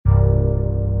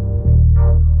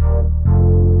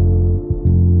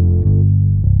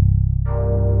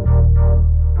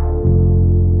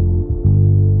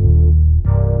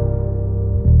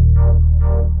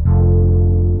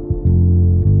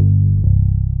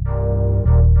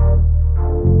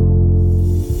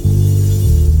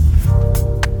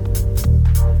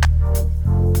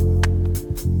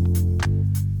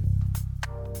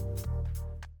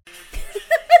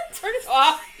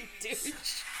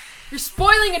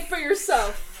it for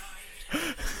yourself.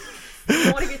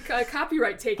 I want to get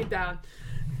copyright taken down.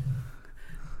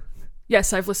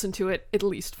 Yes, I've listened to it at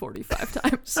least 45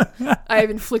 times. I have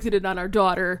inflicted it on our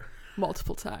daughter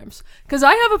multiple times. Because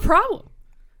I have a problem.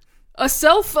 A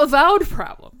self-avowed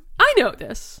problem. I know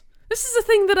this. This is a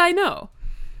thing that I know.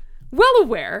 Well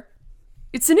aware.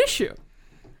 It's an issue.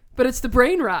 But it's the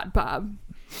brain rot, Bob.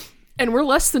 And we're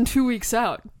less than 2 weeks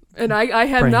out. And I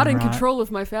am Brain not in rot. control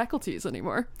of my faculties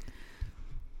anymore.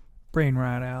 Brain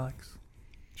rot, Alex.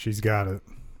 She's got it.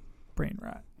 Brain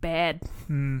rot. Bad.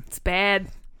 Mm. It's bad.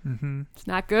 Mm-hmm. It's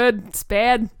not good. It's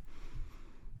bad.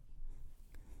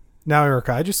 Now,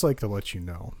 Erica, I just like to let you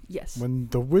know, Yes. when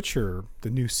The Witcher, the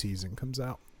new season, comes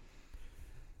out,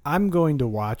 I'm going to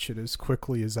watch it as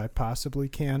quickly as I possibly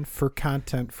can for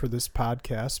content for this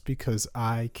podcast because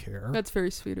I care. That's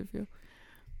very sweet of you.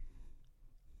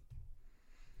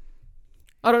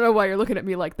 I don't know why you're looking at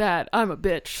me like that. I'm a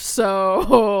bitch.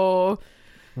 So,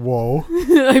 Whoa.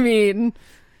 I mean,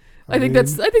 I think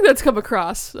that's come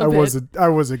across a bit. I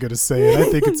wasn't going to say it. I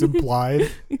think it's implied.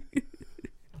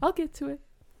 I'll get to it.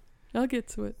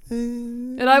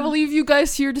 And I will leave you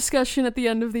guys to your discussion at the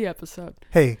end of the episode.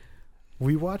 Hey,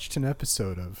 we watched an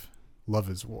episode of Love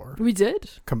is War. We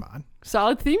did. Come on.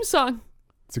 Solid theme song.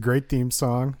 It's a great theme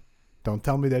song. Don't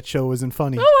tell me that show isn't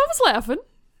funny. Oh, I was laughing.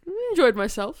 I enjoyed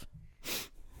myself.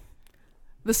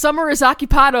 The summer is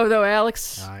occupado, though,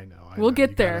 Alex. I know. We'll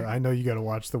get there. I know you got to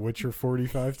watch The Witcher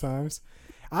 45 times.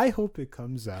 I hope it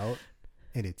comes out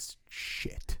and it's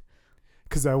shit.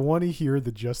 Because I want to hear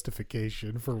the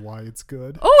justification for why it's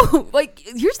good. Oh, like,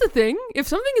 here's the thing. If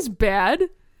something is bad,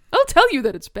 I'll tell you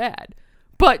that it's bad.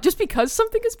 But just because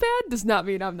something is bad does not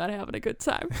mean I'm not having a good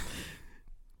time.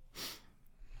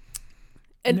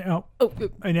 And No,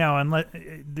 I know. Unless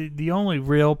the only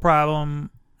real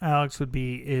problem, Alex, would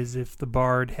be is if the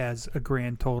bard has a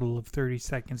grand total of 30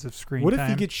 seconds of screen What time. if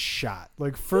he gets shot?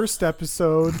 Like, first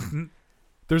episode,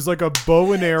 there's like a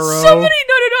bow and arrow.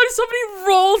 somebody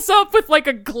rolls up with like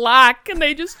a Glock and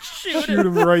they just shoot Shoot him.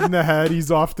 him right in the head.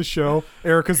 He's off the show.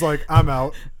 Erica's like, I'm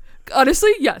out.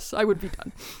 Honestly, yes, I would be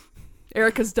done.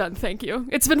 Erica's done. Thank you.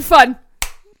 It's been fun.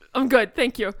 I'm good.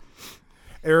 Thank you.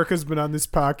 Erica's been on this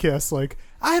podcast like,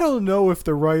 I don't know if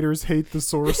the writers hate the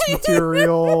source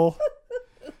material.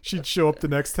 She'd show up the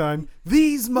next time.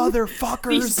 These motherfuckers.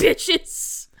 These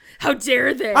bitches. How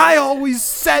dare they? I always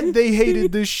said they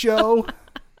hated this show.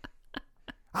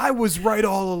 I was right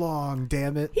all along,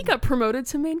 damn it. He got promoted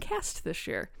to main cast this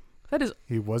year. That is...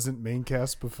 He wasn't main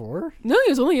cast before? No,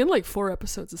 he was only in like 4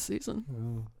 episodes a season.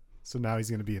 Oh. So now he's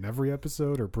going to be in every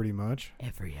episode, or pretty much?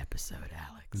 Every episode,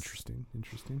 Alex.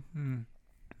 Interesting.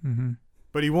 Mm-hmm.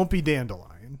 But he won't be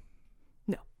Dandelion.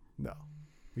 No.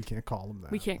 We can't call him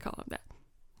that. We can't call him that.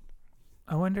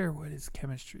 I wonder what his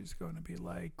chemistry is going to be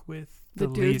like with The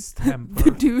the dude. least temper.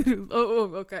 The dude who...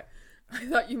 Oh, okay. I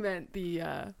thought you meant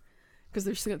the... Because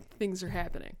there's things are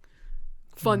happening.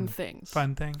 Fun things.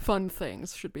 Fun thing. Fun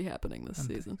things should be happening this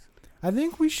season. I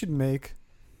think we should make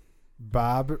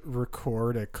Bob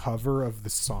record a cover of the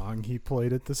song he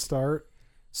played at the start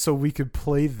so we could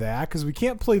play that, because we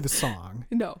can't play the song.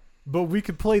 No. But we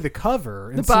could play the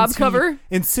cover. The Bob cover?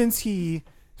 And since he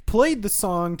played the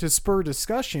song to spur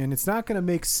discussion, it's not going to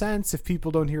make sense if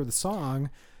people don't hear the song.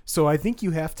 So I think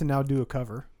you have to now do a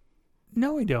cover.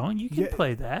 No, we don't. You can Yeah.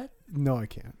 play that. No, I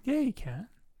can't. Yeah, you can.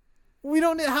 We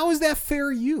don't. How is that fair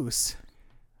use?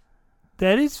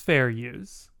 That is fair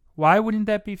use. Why wouldn't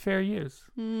that be fair use?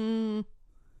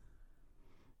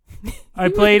 I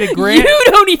played a grand. You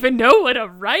don't even know what a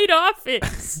write-off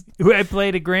is. I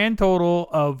played a grand total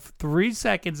of 3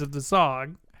 seconds of the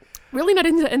song. Really not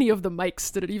into any of the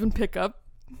mics. Did it even pick up?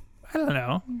 I don't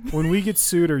know. When we get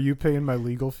sued, are you paying my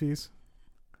legal fees?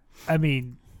 I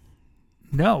mean,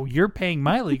 no, you're paying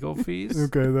my legal fees.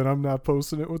 Okay, then I'm not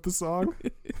posting it with the song.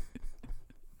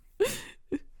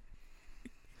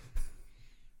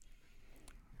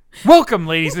 Welcome,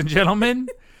 ladies and gentlemen,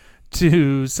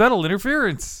 to Subtle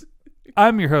Interference.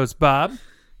 I'm your host, Bob.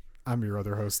 I'm your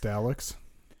other host, Alex.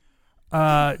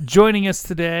 Joining us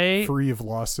today, Free of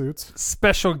lawsuits.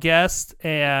 special guest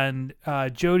and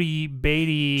Jody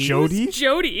Beatty. Jody?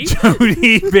 Jody.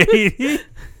 Jody Beatty.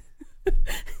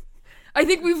 I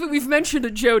think we've mentioned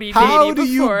a Jody How Beatty do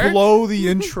you before. blow the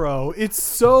intro? It's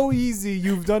so easy.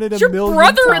 You've done it a It's your million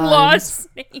brother-in-law's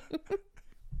times. name,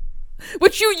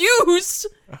 which you use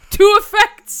to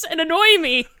effects and annoy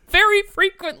me very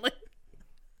frequently.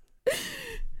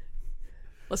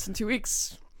 Less than 2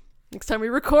 weeks. Next time we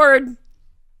record,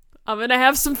 I'm gonna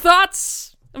have some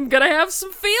thoughts. I'm gonna have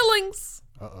some feelings.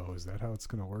 Uh-oh, is that how it's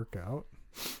going to work out?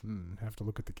 Have to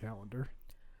look at the calendar.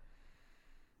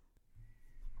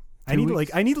 I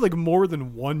need like more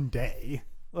than one day.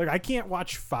 Like I can't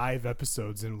watch 5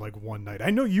 episodes in like one night. I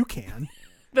know you can,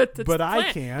 That's but the plan.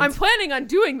 I can't. I'm planning on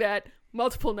doing that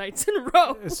multiple nights in a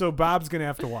row. So Bob's gonna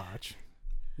have to watch.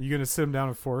 You gonna sit him down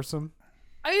and force him?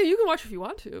 You can watch if you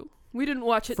want to. We didn't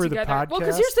watch it For the together. Well,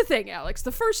 because podcast? here's the thing, Alex.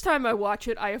 The first time I watch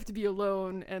it, I have to be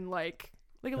alone and like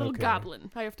a little Okay.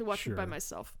 goblin. I have to watch it by Sure.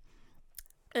 myself.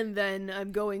 And then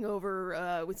I'm going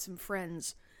over with some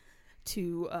friends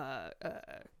to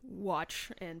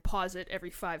watch and pause it every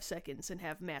 5 seconds and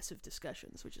have massive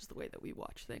discussions, which is the way that we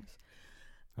watch things.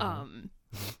 And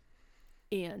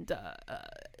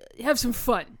have some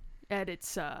fun at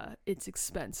its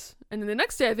expense. And then the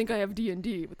next day, I think I have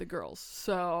D&D with the girls.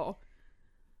 So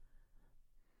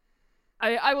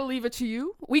I will leave it to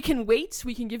you. We can wait.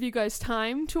 We can give you guys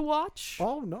time to watch.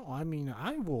 Oh no, I mean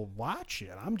I will watch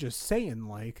it. I'm just saying,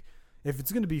 like, if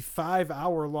it's gonna be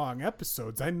 5-hour-long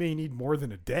episodes, I may need more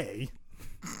than a day.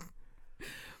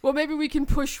 Well, maybe we can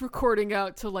push recording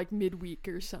out to like midweek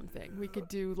or something. We could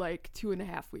do like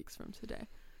 2.5 weeks from today.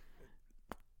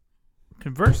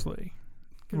 Conversely,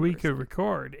 we could Conversely.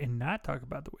 record and not talk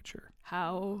about The Witcher.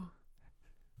 How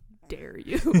dare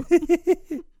you?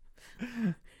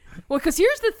 Well, because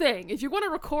here's the thing. If you want to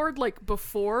record like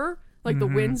before, like the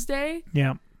Wednesday,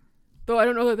 Yeah. though I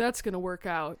don't know that that's going to work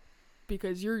out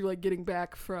because you're like getting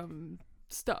back from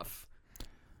stuff.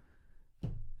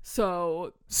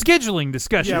 So, Scheduling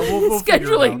discussion. Yeah, we'll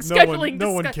figure it out. Scheduling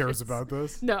No one cares discussions. about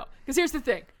this. no. Because here's the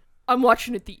thing. I'm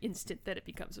watching it the instant that it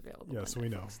becomes available. Yes, on we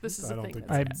Netflix. know. This is I the don't thing think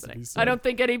that's that needs to be happening. said. I don't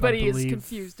think anybody is believe-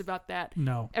 confused about that.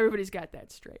 No. Everybody's got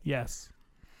that straight. Yes.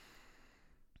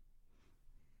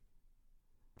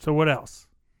 So what else?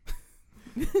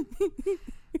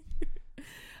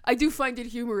 I do find it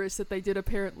humorous that they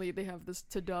have this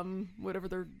to dumb, whatever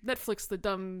their Netflix, the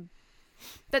dumb,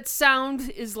 that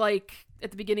sound is like at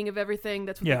the beginning of everything.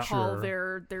 That's what Yeah. they call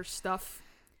Sure. their stuff,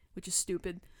 which is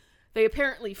stupid. They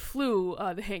apparently flew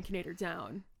the Hankinator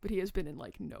down, but he has been in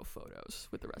like no photos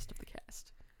with the rest of the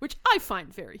cast, which I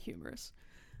find very humorous,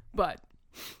 but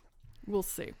we'll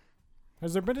see.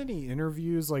 Has there been any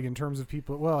interviews, like in terms of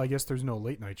people? Well, I guess there's no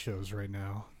late night shows right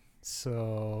now,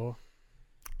 so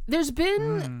There's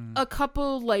been a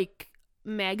couple like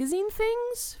magazine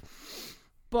things,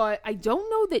 but I don't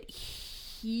know that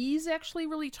he's actually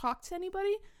really talked to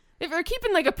anybody. They're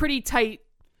keeping like a pretty tight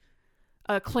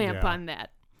clamp Yeah. on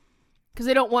that because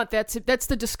they don't want that to. That's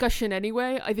the discussion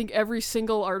anyway. I think every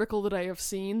single article that I have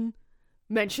seen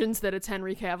mentions that it's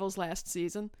Henry Cavill's last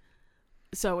season,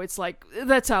 so it's like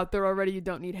that's out there already. You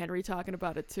don't need Henry talking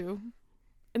about it too,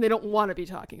 and they don't want to be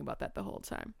talking about that the whole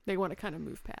time. They want to kind of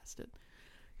move past it.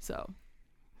 So,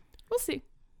 we'll see.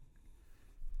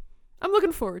 I'm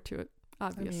looking forward to it,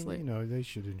 obviously. I mean, they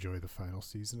should enjoy the final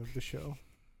season of the show.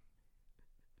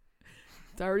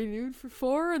 It's already renewed for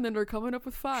 4, and then they're coming up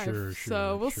with 5. Sure,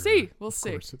 so, we'll sure. see. We'll Of see.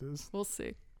 course it is. We'll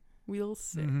see. We'll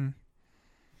see. Mm-hmm.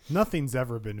 Nothing's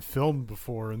ever been filmed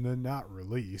before and then not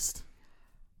released.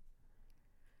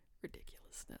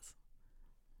 Ridiculousness.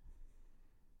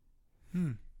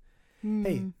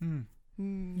 Hey,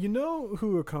 you know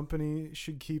who a company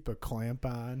should keep a clamp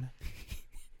on,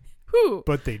 Who?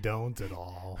 but they don't at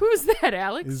all? Who's that,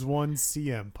 Alex? Is one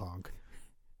CM Punk.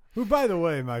 Who, by the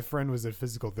way, my friend was at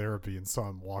physical therapy and saw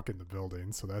him walk in the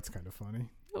building, so that's kind of funny.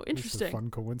 Oh, Just a interesting.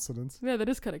 fun coincidence. Yeah, that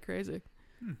is kind of crazy.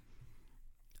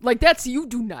 Like, that's, you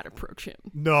do not approach him.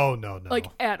 No. Like,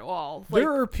 at all. Like,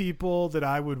 There are people that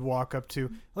I would walk up to.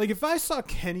 Like, if I saw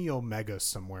Kenny Omega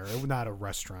somewhere, not a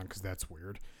restaurant because that's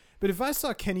weird, but if I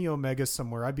saw Kenny Omega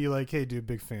somewhere, I'd be like, hey, dude,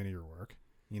 big fan of your work.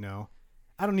 You know?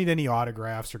 I don't need any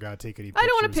autographs or got to take any pictures. I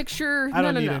don't want a picture. I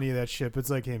don't no, need no. any of that shit. But it's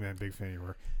like, hey, man, big fan of your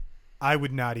work. I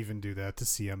would not even do that to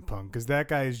CM Punk because that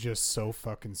guy is just so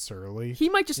fucking surly. He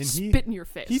might just And spit in your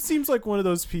face. He seems like one of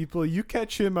those people, you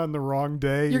catch him on the wrong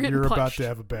day You're and getting you're about punched. to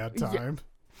have a bad Yeah. time.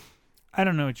 I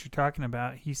don't know what you're talking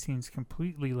about. He seems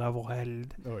completely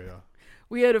level-headed. Oh, yeah.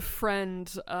 We had a friend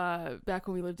back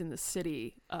when we lived in the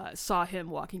city, saw him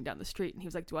walking down the street, and he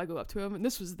was like, do I go up to him? And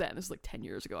this was then. This was like 10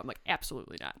 years ago. I'm like,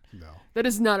 absolutely not. No. That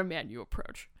is not a man you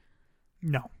approach.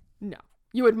 No. No.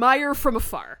 You admire from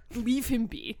afar. Leave him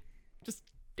be.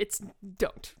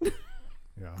 Don't.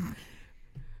 Yeah.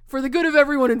 For the good of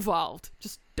everyone involved,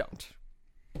 just don't.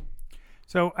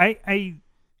 So I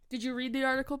Did you read the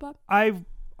article, Bob?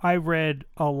 I read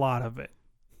a lot of it.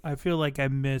 I feel like I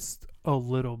missed a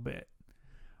little bit.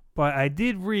 But I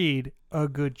did read a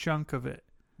good chunk of it.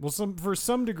 Well, for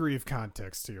some degree of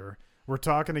context here, we're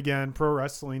talking again pro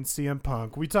wrestling, CM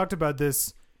Punk. We talked about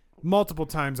this multiple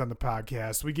times on the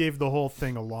podcast. We gave the whole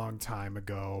thing a long time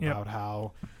ago Yep. about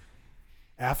how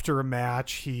after a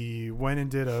match he went and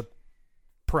did a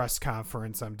press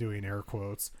conference. I'm doing air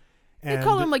quotes. They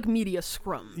call them like media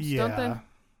scrums, don't they?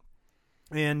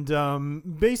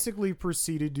 And basically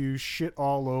proceeded to shit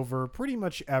all over pretty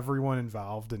much everyone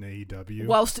involved in AEW.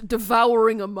 Whilst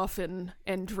devouring a muffin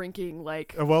and drinking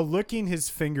like... Well, licking his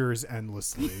fingers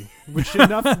endlessly. Which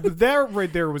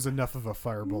right there was enough of a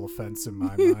fireball offense in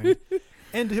my mind.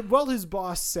 And his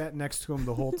boss sat next to him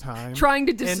the whole time. Trying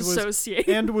to disassociate.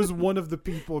 And was one of the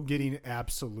people getting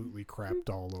absolutely crapped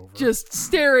all over. Just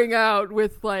staring out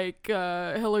with like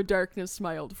Hello Darkness,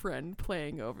 my old friend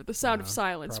playing over. The Sound of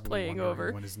Silence playing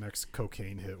over. When his next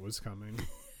cocaine hit was coming.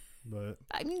 But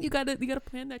I mean, you gotta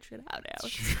plan that shit out,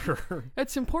 Alex. Sure.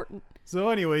 That's important. So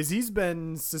anyways, he's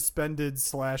been suspended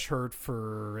 / hurt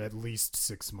for at least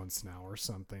 6 months now or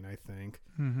something, I think.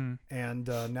 Mm-hmm. And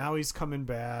now he's coming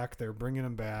back. They're bringing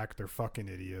him back. They're fucking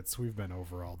idiots. We've been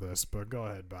over all this, but go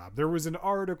ahead, Bob. There was an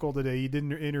article today. He did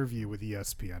an interview with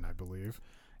ESPN, I believe.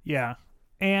 Yeah.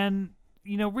 And,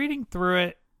 reading through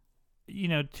it,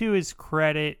 to his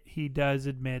credit, he does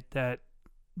admit that,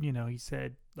 he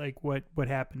said, like, what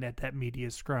happened at that media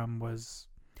scrum was...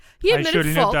 He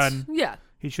admitted fault. Yeah.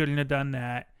 He shouldn't have done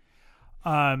that.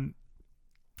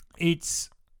 It's...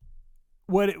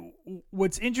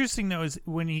 What's interesting, though, is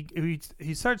when he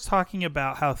starts talking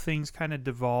about how things kind of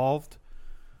devolved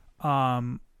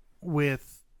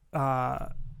with the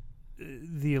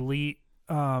Elite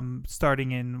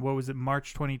starting in,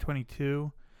 March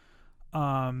 2022.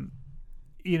 And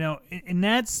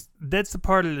that's the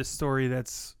part of the story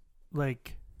that's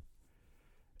like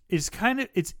it's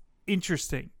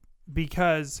interesting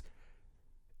because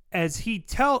as he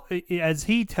tells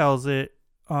it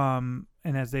and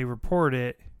as they report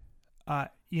it,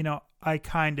 it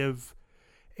kind of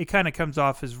comes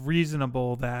off as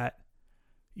reasonable that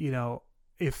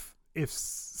if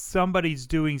somebody's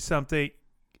doing something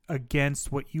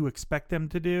against what you expect them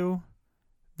to do,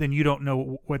 then you don't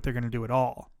know what they're going to do at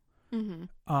all.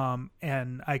 Mm-hmm.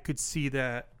 And I could see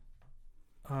that.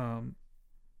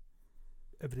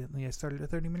 Evidently, I started a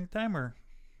 30-minute timer.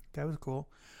 That was cool.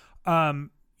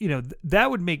 That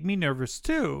would make me nervous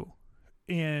too.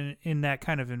 In that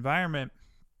kind of environment,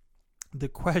 the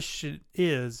question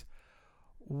is,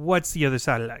 what's the other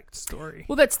side of that story?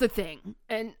 Well, that's the thing.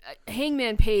 And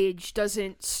Hangman Page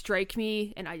doesn't strike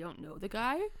me, and I don't know the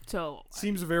guy, so...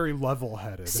 Seems very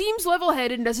level-headed. Seems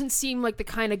level-headed and doesn't seem like the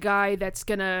kind of guy that's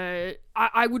gonna...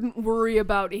 I wouldn't worry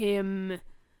about him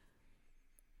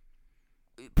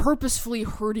purposefully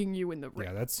hurting you in the ring.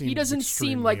 Yeah, that seems He doesn't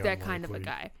seem like that kind of a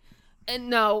guy. And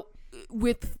now,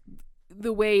 with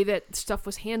the way that stuff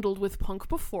was handled with Punk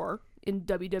before in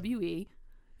WWE...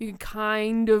 You can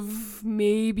kind of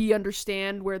maybe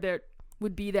understand where there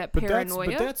would be that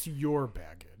paranoia. But that's your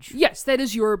baggage. Yes, that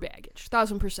is your baggage.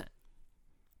 1,000%.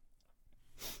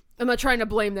 I'm not trying to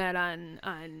blame that on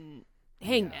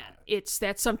Hangman. Yeah.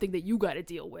 That's something that you got to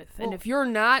deal with. And if you're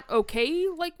not okay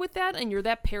with that and you're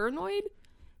that paranoid,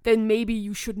 then maybe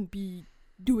you shouldn't be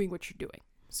doing what you're doing.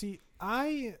 See,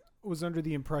 I was under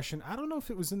the impression, I don't know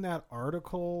if it was in that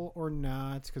article or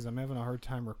not, because I'm having a hard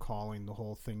time recalling the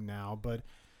whole thing now, but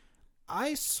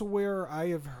I swear I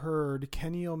have heard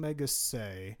Kenny Omega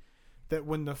say that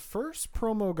when the first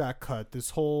promo got cut,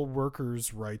 this whole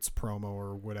workers' rights promo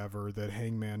or whatever that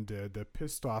Hangman did that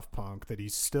pissed off Punk, that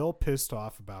he's still pissed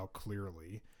off about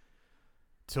clearly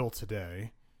till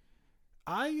today,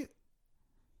 I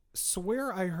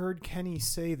swear I heard Kenny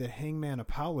say that Hangman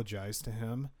apologized to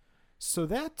him. So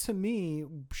that to me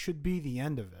should be the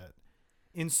end of it.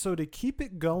 And so to keep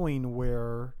it going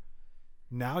where...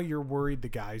 Now you're worried the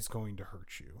guy's going to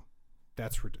hurt you.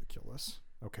 That's ridiculous.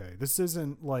 Okay, this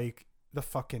isn't like the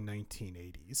fucking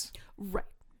 1980s. Right.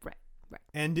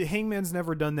 And Hangman's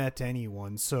never done that to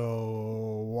anyone,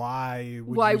 so why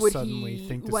would you suddenly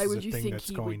think this is a thing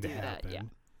that's going to happen? That? Yeah.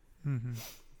 Mm-hmm.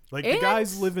 Like, the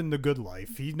guy's living the good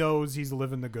life. He knows he's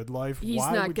living the good life.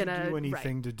 Why would you do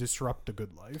anything to disrupt the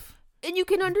good life? And you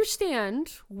can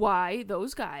understand why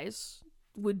those guys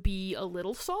would be a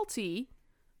little salty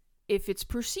if it's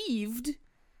perceived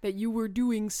that you were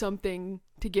doing something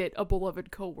to get a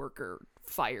beloved coworker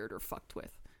fired or fucked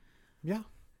with. Yeah.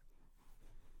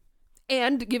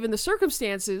 And given the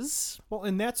circumstances... Well,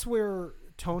 and that's where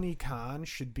Tony Khan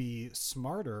should be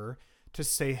smarter to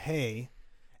say, hey,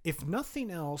 if nothing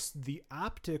else, the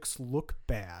optics look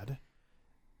bad.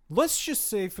 Let's just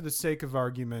say, for the sake of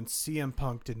argument, CM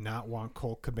Punk did not want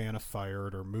Colt Cabana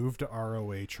fired or moved to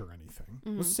ROH or anything.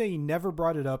 Mm-hmm. Let's say he never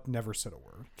brought it up, never said a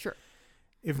word. Sure.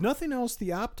 If nothing else,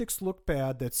 the optics look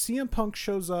bad that CM Punk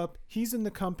shows up, he's in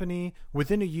the company,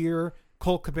 within a year,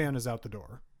 Colt Cabana's out the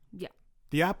door. Yeah.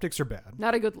 The optics are bad.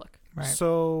 Not a good look. Right.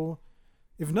 So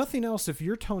if nothing else, if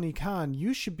you're Tony Khan,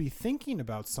 you should be thinking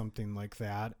about something like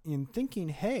that and thinking,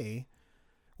 hey,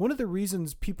 one of the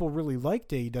reasons people really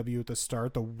liked AEW at the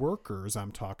start, the workers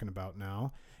I'm talking about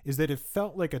now, is that it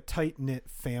felt like a tight-knit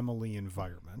family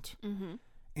environment. Mm-hmm.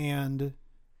 And,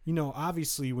 you know,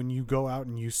 obviously when you go out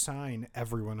and you sign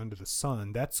everyone under the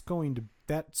sun, that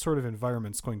sort of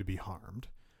environment's going to be harmed.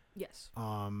 Yes.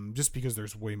 Just because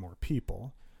there's way more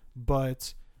people.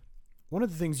 But one of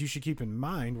the things you should keep in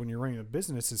mind when you're running a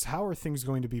business is how are things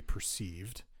going to be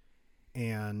perceived?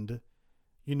 And,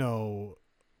 you know,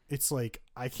 it's like,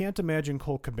 I can't imagine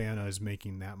Colt Cabana is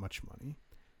making that much money.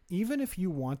 Even if you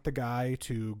want the guy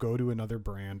to go to another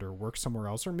brand or work somewhere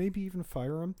else, or maybe even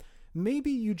fire him,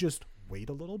 maybe you just wait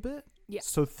a little bit. Yeah.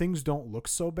 So things don't look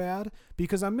so bad.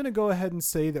 Because I'm going to go ahead and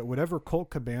say that whatever Colt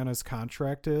Cabana's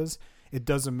contract is, it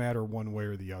doesn't matter one way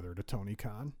or the other to Tony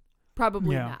Khan.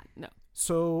 Probably Yeah. not. No.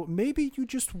 So maybe you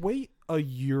just wait a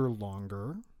year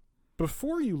longer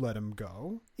before you let him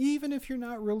go, even if you're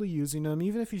not really using him,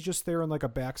 even if he's just there in like a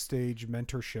backstage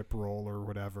mentorship role or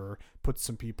whatever, put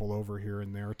some people over here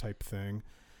and there type thing.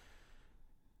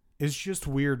 It's just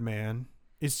weird, man.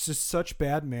 It's just such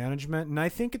bad management. And I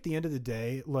think at the end of the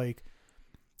day, like,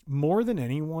 more than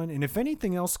anyone, and if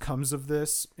anything else comes of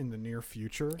this in the near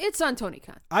future, It's on Tony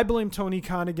Khan. I blame Tony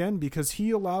Khan again because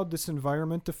he allowed this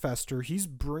environment to fester. He's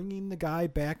bringing the guy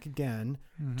back again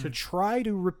to try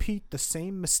to repeat the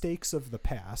same mistakes of the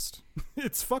past.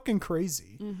 It's fucking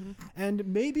crazy. Mm-hmm. And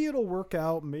maybe it'll work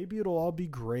out. Maybe it'll all be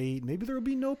great. Maybe there'll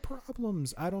be no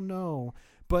problems. I don't know.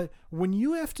 But when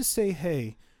you have to say,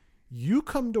 hey, you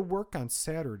come to work on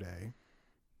Saturday,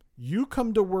 you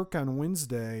come to work on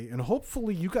Wednesday, and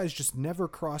hopefully you guys just never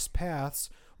cross paths,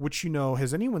 which, you know,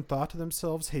 has anyone thought to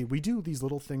themselves, hey, we do these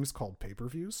little things called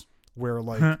pay-per-views where,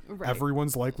 like, Right.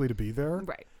 everyone's likely to be there.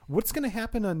 Right. What's going to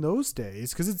happen on those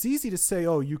days? Because it's easy to say,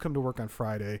 oh, you come to work on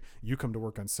Friday, you come to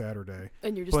work on Saturday.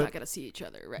 And you're just But not going to see each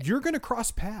other. Right. You're going to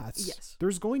cross paths. Yes.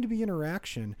 There's going to be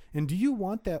interaction. And do you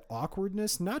want that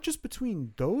awkwardness, not just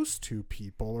between those two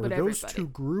people or But those everybody. two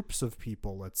groups of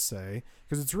people, let's say,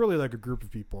 because it's really like a group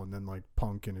of people and then like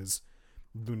Punk and his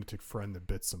lunatic friend that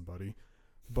bit somebody,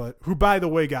 but who, by the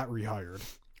way, got rehired.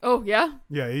 Oh, yeah?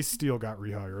 Yeah, Ace Steel got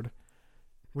rehired,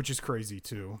 which is crazy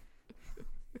too.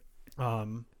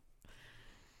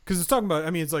 Because it's talking about,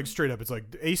 I mean, it's like straight up, it's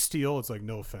like Ace Steel, it's like,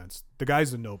 no offense, the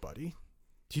guy's a nobody.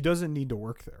 He doesn't need to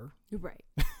work there. Right.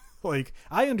 Like,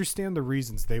 I understand the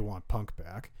reasons they want Punk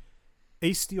back.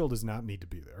 Ace Steel does not need to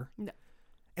be there. No.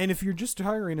 And if you're just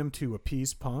hiring him to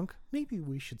appease Punk, maybe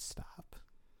we should stop.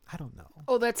 I don't know.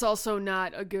 Oh, that's also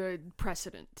not a good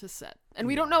precedent to set. And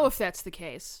we don't know if that's the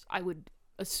case. I would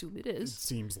assume it It is.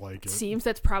 seems like It it. seems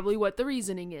that's probably what the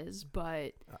reasoning is,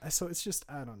 but So it's just,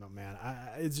 I don't know, man.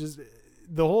 It's just,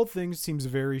 the whole thing seems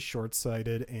very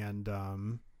short-sighted, and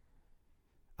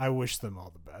I wish them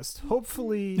all the best.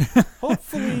 Hopefully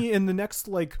in the next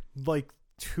like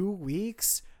 2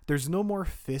 weeks, there's no more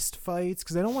fist fights,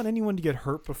 because I don't want anyone to get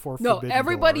hurt before no, Forbidden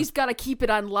everybody's Door. got to keep it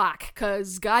on lock,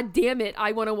 because god damn it,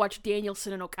 I want to watch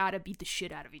Danielson and Okada beat the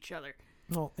shit out of each other.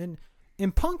 Well, and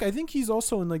in Punk, I think he's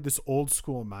also in like this old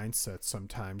school mindset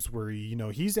sometimes where he, you know,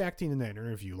 he's acting in that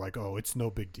interview like, oh, it's no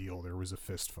big deal, there was a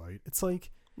fist fight. It's like,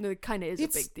 No, it kind of is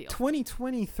it's a big deal.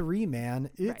 2023, man.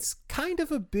 It's kind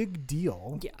of a big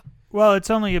deal. Yeah. Well, it's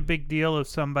only a big deal if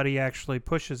somebody actually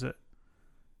pushes it.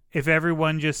 If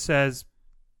everyone just says,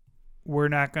 we're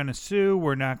not going to sue,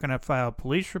 we're not going to file a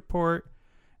police report,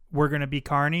 we're going to be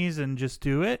carnies and just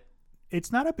do it,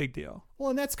 it's not a big deal. Well,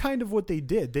 and that's kind of what they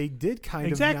did. They did kind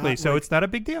Exactly. of So like, it's not a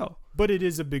big deal. but it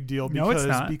is a big deal because No, it's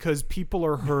not. because people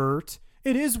are hurt.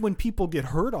 It is when people get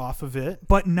hurt off of it.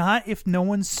 But not if no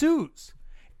one sues.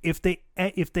 If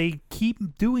they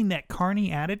keep doing that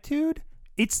carny attitude,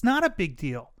 it's not a big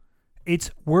deal.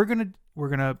 It's we're gonna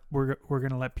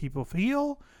let people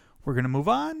feel. We're gonna move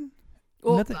on.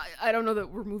 Well, Nothing. I don't know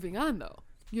that we're moving on, though.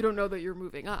 You don't know that you're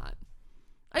moving on.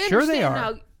 I Sure they understand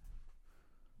are. now.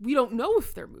 We don't know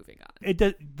if they're moving on.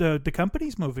 The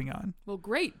company's moving on. Well,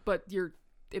 great, but your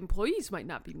employees might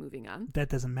not be moving on. That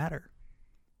doesn't matter.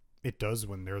 It does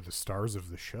when they're the stars of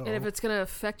the show. And if it's going to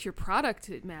affect your product,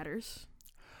 it matters.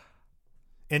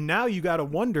 And now you got to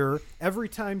wonder every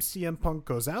time CM Punk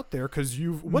goes out there, because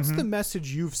what's Mm-hmm. the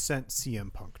message you've sent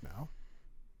CM Punk now?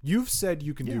 You've said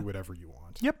you can Yeah. do whatever you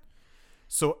want. Yep.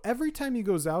 So every time he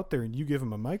goes out there and you give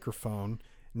him a microphone,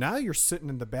 now you're sitting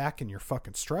in the back and you're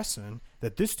fucking stressing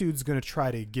that this dude's going to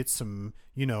try to get some,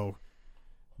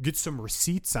 get some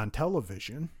receipts on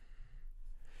television.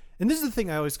 And this is the thing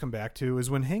I always come back to is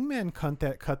when Hangman cut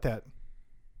that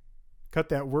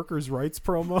workers' rights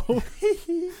promo.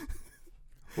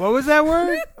 What was that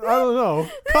word? I don't know.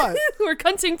 Cut. We're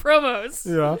cutting promos.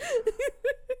 Yeah.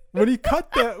 When he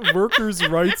cut that workers'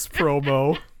 rights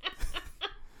promo,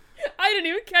 I didn't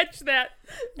even catch that.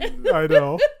 I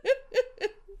know.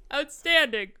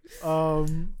 Outstanding.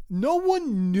 No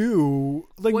one knew.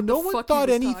 Like, What the no one fuck he thought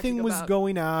was anything talking was about.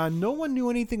 going on. No one knew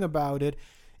anything about it.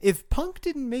 If Punk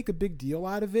didn't make a big deal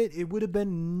out of it, it would have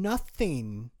been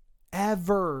nothing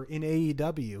ever in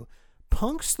AEW.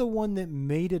 Punk's the one that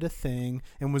made it a thing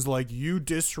and was like, you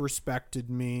disrespected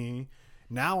me.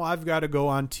 Now I've got to go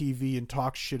on TV and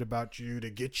talk shit about you to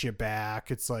get you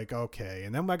back. It's like, okay.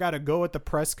 And then I got to go at the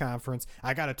press conference.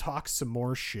 I got to talk some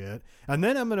more shit. And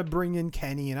then I'm going to bring in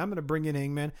Kenny and I'm going to bring in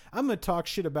Hangman. I'm going to talk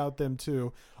shit about them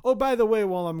too. Oh, by the way,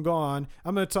 while I'm gone,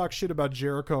 I'm going to talk shit about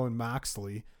Jericho and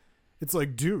Moxley. It's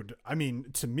like, dude, I mean,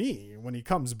 to me, when he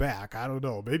comes back, I don't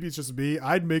know. Maybe it's just me.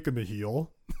 I'd make him a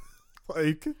heel.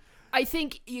 Like... I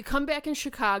think you come back in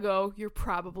Chicago, you're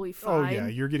probably fine. Oh, yeah,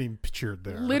 you're getting cheered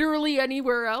there. Literally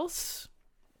anywhere else,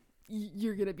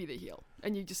 you're going to be the heel.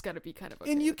 And you just got to be kind of okay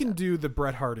And you with can that. do the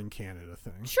Bret Hart in Canada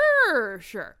thing. Sure.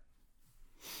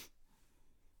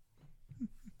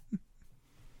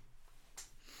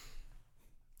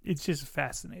 It's just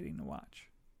fascinating to watch.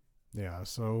 Yeah,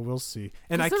 so we'll see.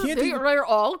 And I 'Cause can't even... they're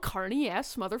all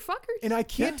carny-ass motherfuckers. And I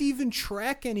can't even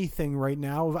track anything right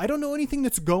now. I don't know anything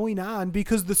that's going on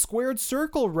because the Squared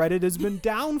Circle Reddit has been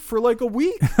down for like a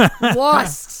week.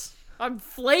 Lost. I'm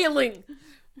flailing.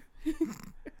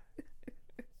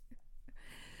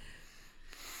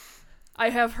 I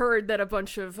have heard that a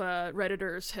bunch of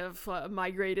Redditors have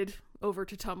migrated over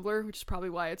to Tumblr, which is probably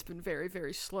why it's been very,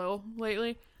 very slow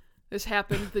lately. This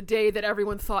happened the day that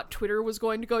everyone thought Twitter was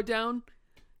going to go down.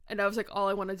 And I was like, all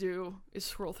I want to do is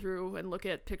scroll through and look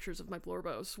at pictures of my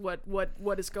Blorbos.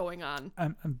 What is going on?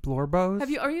 Blorbos?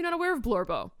 Are you not aware of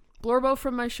Blorbo? Blorbo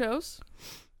from my shows?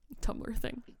 Tumblr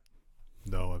thing.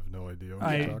 No, I have no idea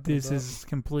what you're talking This about. is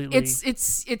completely...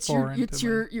 It's foreign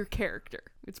to your character.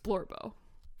 It's Blorbo.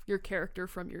 Your character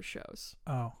from your shows.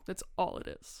 Oh, That's all it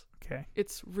is. okay.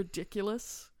 It's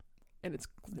ridiculous and it's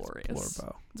glorious. It's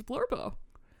Blorbo. It's Blorbo.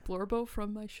 Blorbo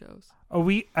from my shows. Oh,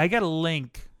 I got a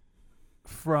link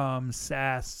from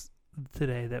SAS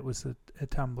today that was a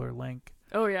Tumblr link.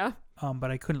 Oh yeah.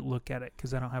 But I couldn't look at it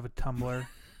because I don't have a Tumblr.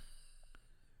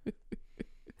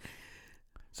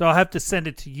 So I'll have to send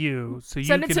it to you so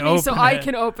Send you it can to me open so it. I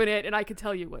can open it and I can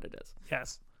tell you what it is.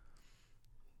 Yes.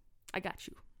 I got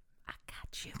you.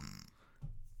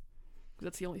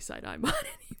 That's the only side I'm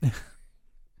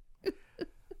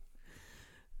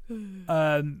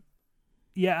on.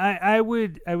 Yeah, I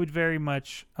would very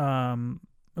much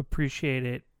appreciate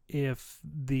it if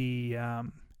these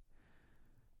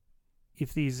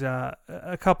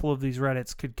a couple of these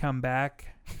Reddits could come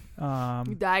back.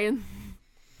 You dying?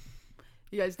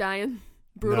 You guys dying?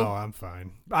 Brutal. No, I'm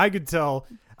fine. I could tell.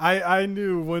 I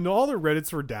knew when all the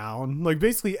Reddits were down, like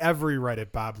basically every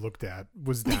Reddit Bob looked at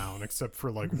was down except for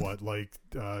like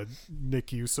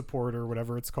NICU support or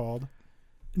whatever it's called.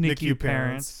 NICU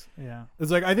parents. Yeah. It's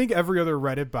like I think every other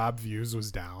Reddit Bob views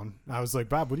was down. I was like,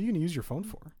 Bob, what are you going to use your phone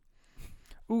for?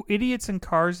 Ooh, Idiots in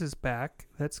Cars is back.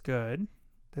 That's good.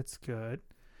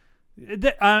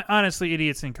 Honestly,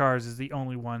 Idiots in Cars is the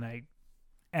only one I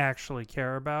actually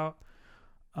care about.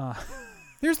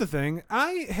 Here's the thing.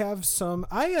 I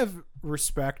have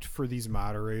respect for these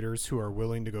moderators who are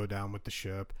willing to go down with the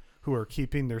ship, who are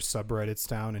keeping their subreddits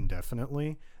down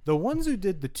indefinitely. The ones who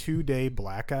did the 2-day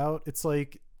blackout, it's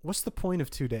like, what's the point of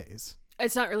 2 days?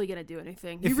 It's not really going to do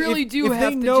anything. If If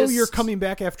they know you're coming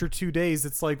back after 2 days,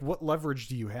 it's like, what leverage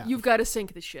do you have? You've got to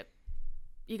sink the ship.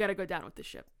 You got to go down with the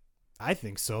ship. I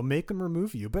think so. Make them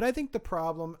remove you. But I think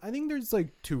there's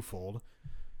like twofold.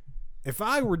 If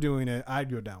I were doing it, I'd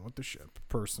go down with the ship,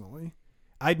 personally.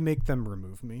 I'd make them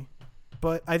remove me.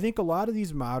 But I think a lot of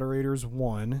these moderators,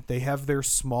 one, they have their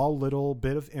small little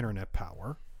bit of internet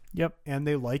power. Yep. And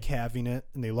they like having it,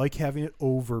 and they like having it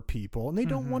over people, and they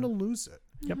don't want to lose it.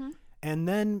 Yep. Mm-hmm. And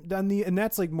and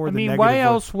that's like more the negative. Why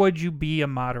else would you be a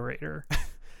moderator?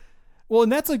 Well,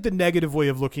 and that's like the negative way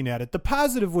of looking at it. The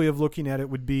positive way of looking at it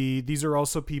would be these are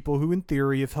also people who, in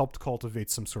theory, have helped cultivate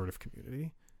some sort of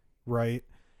community, right?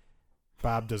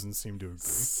 Bob doesn't seem to agree.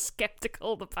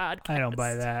 Skeptical the podcast. I don't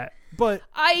buy that. But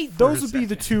those would be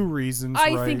the two reasons,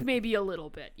 I right? think maybe a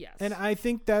little bit, yes. And I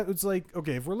think that was like,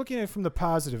 okay, if we're looking at it from the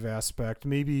positive aspect,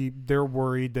 maybe they're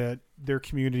worried that their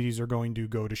communities are going to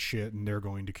go to shit and they're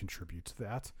going to contribute to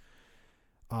that.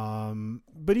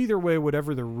 But either way,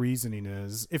 whatever the reasoning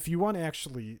is, if you want to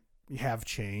actually have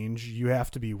change, you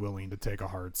have to be willing to take a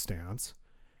hard stance.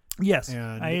 Yes.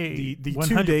 And I the 100%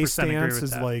 2-day agree stance with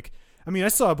is that. like, I mean, I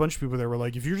saw a bunch of people that were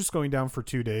like, if you're just going down for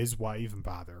 2 days, why even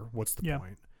bother? What's the Yeah.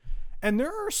 point? And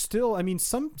there are still, I mean,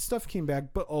 some stuff came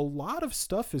back, but a lot of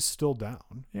stuff is still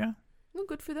down. Yeah. Well,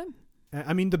 good for them.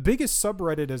 I mean, the biggest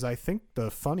subreddit is, I think, the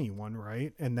funny one,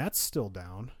 right? And that's still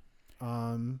down.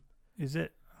 Is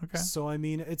it? Okay. So, I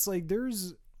mean, it's like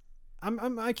there's,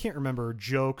 I can't remember,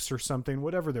 jokes or something,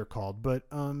 whatever they're called, but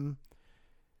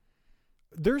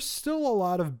there's still a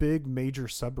lot of big major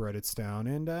subreddits down.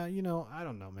 And, you know, I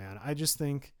don't know, man. I just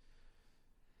think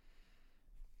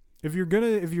if you're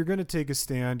gonna take a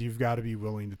stand, you've got to be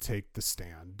willing to take the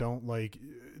stand. Don't like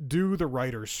do the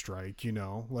writer's strike, you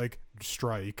know, like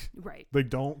strike. Right. Like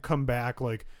don't come back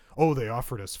like, oh, they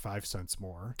offered us 5 cents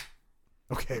more.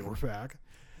 Okay, we're back.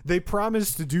 They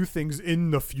promised to do things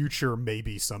in the future,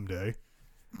 maybe someday.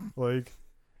 Like,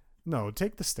 no,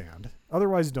 take the stand.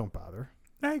 Otherwise, don't bother.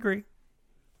 I agree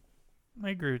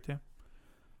with you.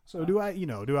 So I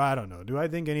don't know. Do I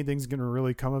think anything's going to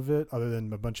really come of it other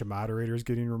than a bunch of moderators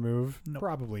getting removed? No.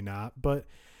 Probably not. But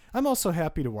I'm also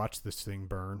happy to watch this thing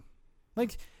burn.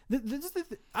 Like,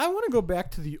 I want to go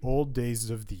back to the old days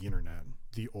of the internet,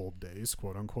 the old days,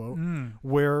 quote unquote,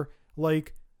 where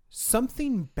like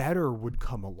something better would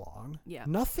come along. Yeah.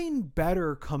 Nothing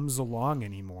better comes along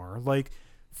anymore. Like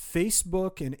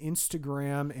Facebook and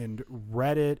Instagram and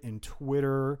Reddit and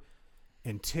Twitter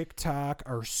and TikTok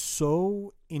are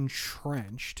so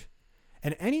entrenched.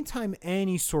 And anytime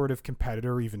any sort of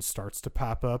competitor even starts to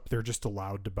pop up, they're just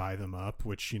allowed to buy them up,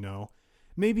 which, you know,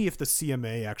 maybe if the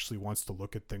CMA actually wants to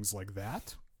look at things like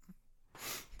that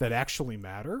actually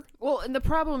matter. Well, and the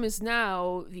problem is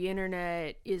now the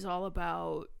internet is all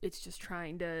about, it's just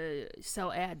trying to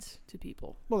sell ads to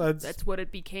people. Well, That's what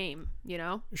it became, you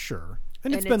know? sure.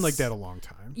 And it's And been like it's- that a long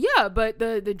time. Yeah, but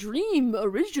the dream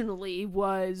originally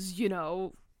was, you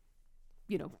know,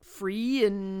 free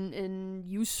and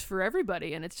use for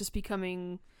everybody, and it's just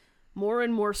becoming more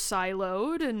and more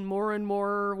siloed and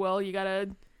more, well, you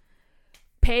gotta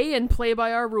pay and play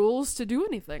by our rules to do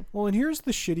anything. Well, and here's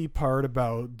the shitty part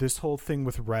about this whole thing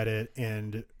with Reddit,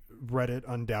 and Reddit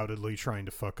undoubtedly trying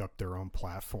to fuck up their own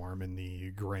platform in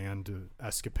the grand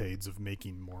escapades of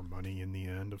making more money in the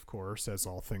end, of course, as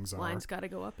all things are. Line's gotta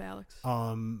go up, Alex.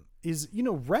 Is, you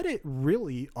know, Reddit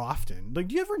really often, like,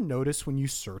 do you ever notice when you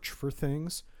search for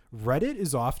things, Reddit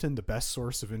is often the best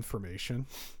source of information?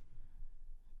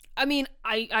 I mean,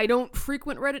 I don't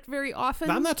frequent Reddit very often.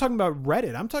 Now, I'm not talking about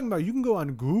Reddit. I'm talking about you can go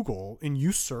on Google and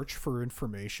you search for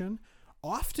information.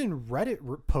 Often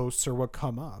Reddit posts are what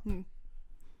come up.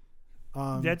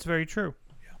 That's very true.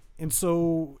 And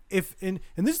so and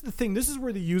this is the thing, this is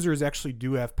where the users actually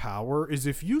do have power, is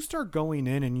if you start going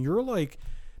in and you're like,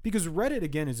 because Reddit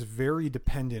again is very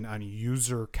dependent on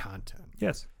user content.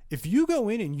 Yes. If you go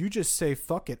in and you just say,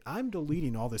 fuck it, I'm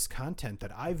deleting all this content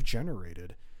that I've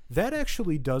generated, that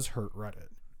actually does hurt Reddit.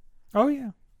 Oh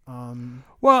yeah.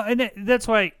 Well, and that's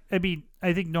why, I mean,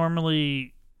 I think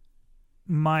normally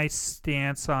my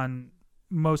stance on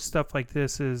most stuff like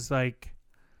this is like,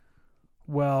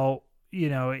 well, you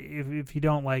know, if you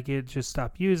don't like it, just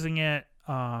stop using it.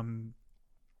 But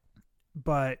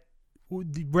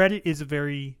Reddit is a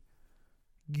very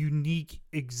unique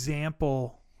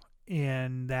example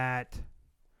in that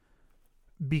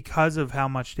because of how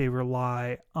much they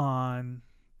rely on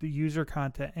the user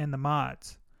content and the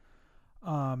mods.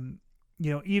 You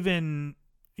know, even,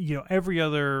 you know, every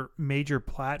other major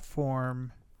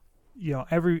platform, you know,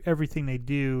 everything they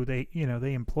do, they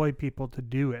employ people to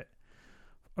do it,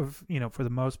 you know, for the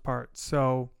most part.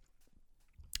 So,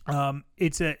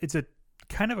 it's a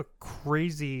kind of a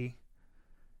crazy,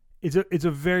 it's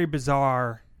a very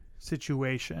bizarre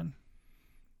situation.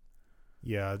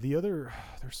 Yeah, there's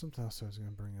something else I was going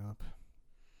to bring up.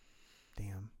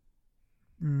 Damn.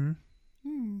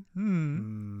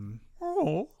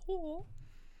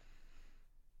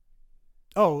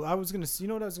 Oh, I was going to, you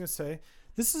know what I was going to say?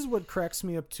 This is what cracks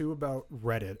me up too about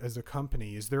Reddit as a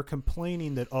company, is they're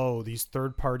complaining that, oh, these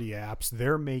third-party apps,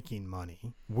 they're making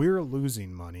money. We're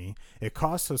losing money. It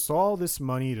costs us all this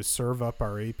money to serve up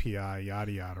our API,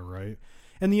 yada, yada, right?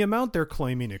 And the amount they're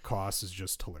claiming it costs is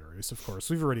just hilarious, of course.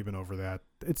 We've already been over that.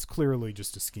 It's clearly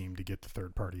just a scheme to get the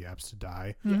third-party apps to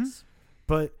die. Yes.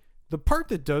 But the part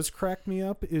that does crack me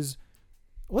up is,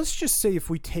 let's just say if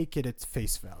we take it at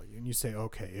face value and you say,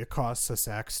 okay, it costs us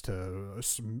X to,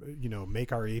 you know,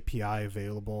 make our API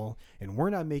available and we're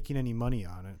not making any money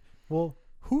on it. Well,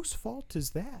 whose fault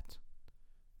is that?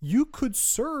 You could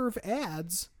serve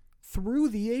ads through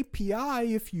the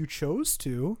API if you chose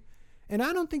to. And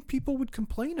I don't think people would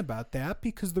complain about that,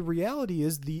 because the reality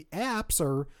is the apps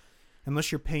are,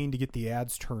 unless you're paying to get the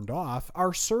ads turned off,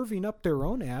 are serving up their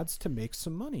own ads to make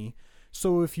some money.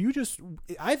 So if you just,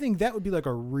 I think that would be like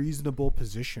a reasonable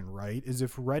position, right? Is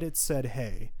if Reddit said,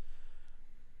 hey,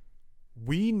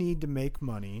 we need to make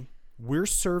money. We're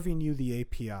serving you the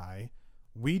API.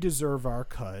 We deserve our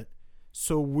cut.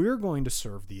 So we're going to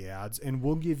serve the ads and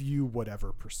we'll give you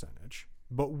whatever percentage.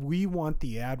 But we want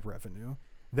the ad revenue.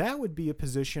 That would be a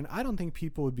position I don't think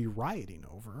people would be rioting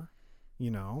over,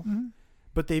 you know? Mm-hmm.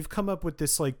 But they've come up with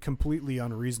this like completely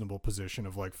unreasonable position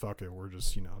of like, fuck it, we're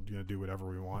just, you know, gonna do whatever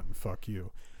we want and fuck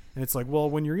you. And it's like, well,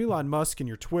 when you're Elon Musk and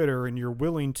you're Twitter and you're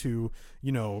willing to,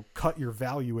 you know, cut your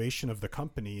valuation of the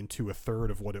company into a third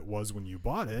of what it was when you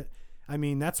bought it, I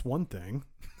mean, that's one thing.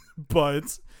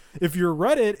 But if you're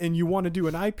Reddit and you want to do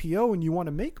an IPO and you want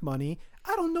to make money,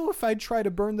 I don't know if I'd try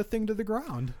to burn the thing to the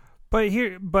ground. But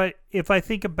if I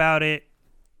think about it,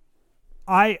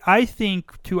 I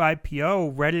think to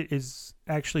IPO, Reddit is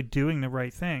actually doing the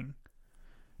right thing.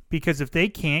 Because if they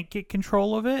can't get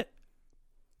control of it,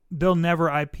 they'll never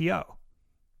IPO.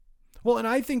 Well, and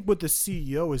I think what the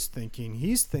CEO is thinking,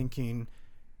 he's thinking,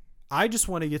 I just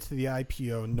want to get to the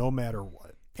IPO no matter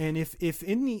what. And if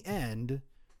in the end,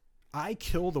 I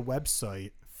kill the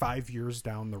website 5 years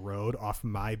down the road off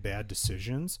my bad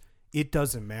decisions, it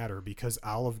doesn't matter because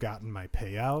I'll have gotten my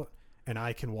payout and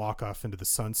I can walk off into the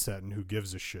sunset and who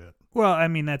gives a shit. Well, I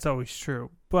mean, that's always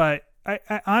true. But I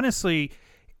honestly,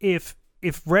 if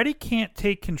Reddit can't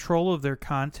take control of their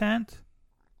content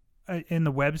in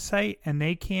the website and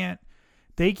they can't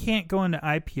go into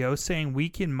IPO saying we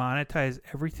can monetize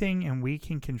everything and we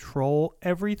can control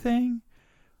everything,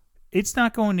 it's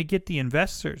not going to get the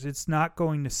investors. It's not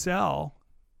going to sell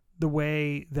the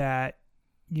way that,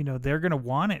 you know, they're going to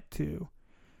want it to.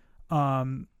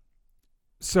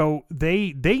 So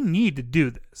they need to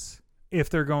do this if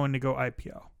they're going to go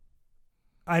IPO.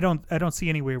 I don't see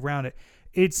any way around it.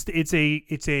 It's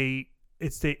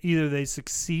either they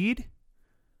succeed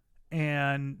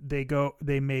and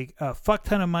they make a fuck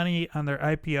ton of money on their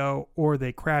IPO, or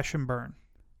they crash and burn.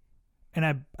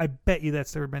 And I bet you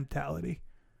that's their mentality.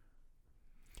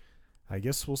 I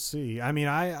guess we'll see. I mean,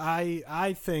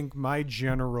 I think my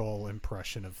general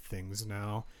impression of things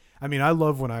now, I mean, I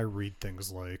love when I read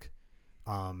things like,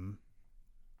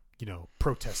 you know,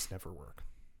 protests never work.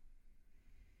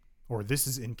 Or this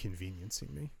is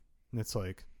inconveniencing me. And it's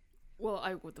like, Well,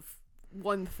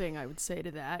 one thing I would say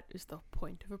to that is the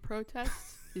point of a protest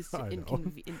is to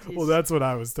inconvenience. well, that's what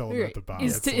I was telling at the bottom.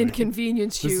 Is to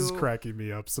inconvenience you. This is cracking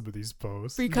me up. Some of these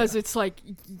posts because it's like,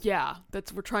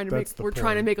 we're trying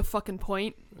to make a fucking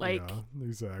point. Like, yeah,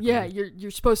 exactly. Yeah,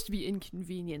 you're supposed to be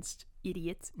inconvenienced,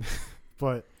 idiot.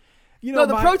 But you know,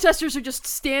 the protesters are just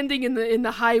standing in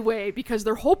the highway because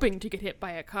they're hoping to get hit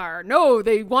by a car. No,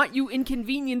 they want you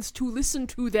inconvenienced to listen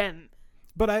to them.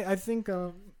 But I think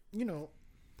you know,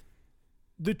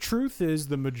 the truth is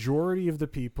the majority of the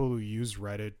people who use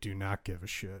Reddit do not give a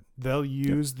shit. They'll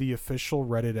use the official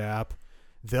Reddit app.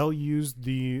 They'll use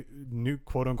the new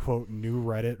quote unquote new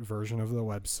Reddit version of the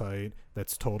website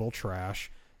that's total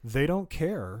trash. They don't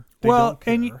care.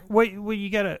 And what you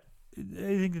gotta, I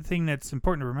think the thing that's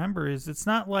important to remember is it's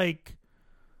not like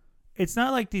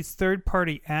these third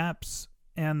party apps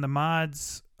and the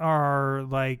mods are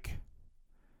like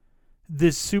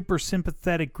this super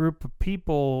sympathetic group of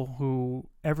people who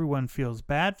everyone feels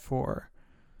bad for.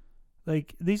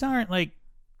 Like, these aren't like,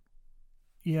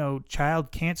 you know,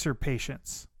 child cancer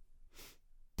patients.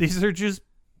 These are just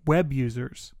web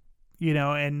users, you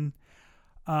know, and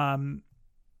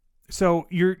so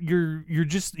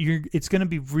it's going to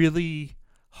be really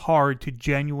hard to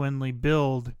genuinely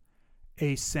build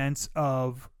a sense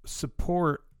of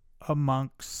support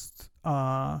amongst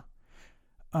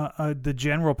the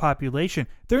general population.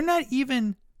 They're not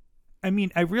even, I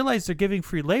mean, I realize they're giving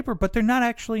free labor, but they're not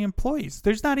actually employees.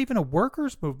 There's not even a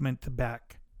workers' movement to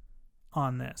back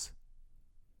on this.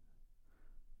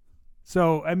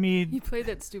 So, I mean, you play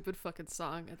that stupid fucking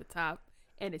song at the top,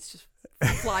 and it's just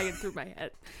flying through my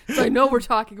head. So I know we're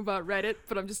talking about Reddit,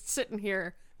 but I'm just sitting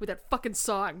here with that fucking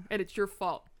song, and it's your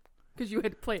fault because you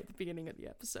had to play it at the beginning of the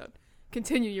episode.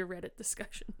 Continue your Reddit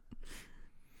discussion.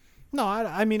 No,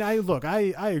 I mean, I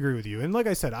agree with you. And like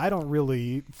I said, I don't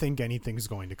really think anything's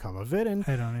going to come of it. And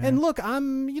I don't either. And look,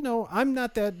 I'm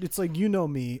not that, it's like, you know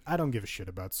me, I don't give a shit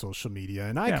about social media.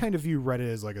 And I kind of view Reddit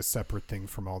as like a separate thing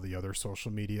from all the other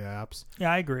social media apps.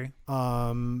 Yeah, I agree.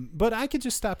 But I could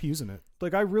just stop using it.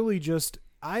 Like, I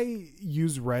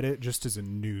use Reddit just as a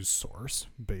news source,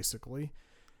 basically.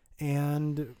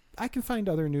 And I can find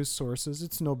other news sources.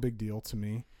 It's no big deal to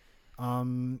me.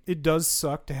 It does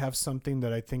suck to have something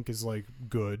that I think is like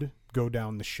good go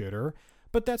down the shitter,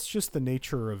 but that's just the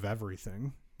nature of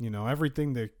everything.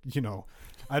 everything that,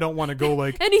 I don't want to go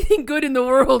like anything good in the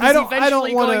world is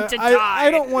eventually going to die. I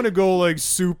don't want to go like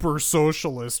super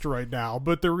socialist right now,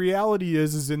 but the reality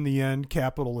is in the end,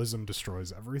 capitalism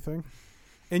destroys everything.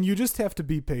 And you just have to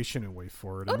be patient and wait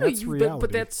for it. And that's reality.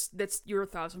 But that's you're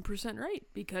 1,000% right,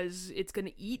 because it's going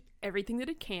to eat everything that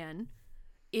it can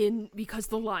because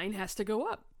the line has to go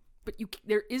up. But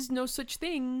there is no such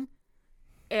thing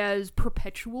as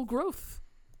perpetual growth.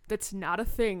 That's not a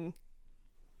thing.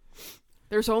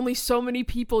 There's only so many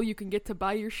people you can get to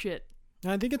buy your shit.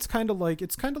 And I think it's kind of like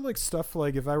stuff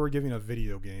like if I were giving a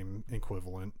video game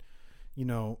equivalent,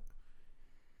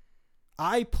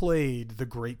 I played the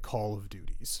great Call of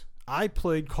Duties. I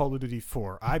played Call of Duty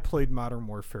 4. I played Modern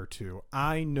Warfare 2.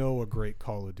 I know a great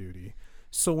Call of Duty.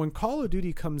 So when Call of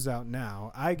Duty comes out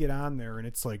now, I get on there and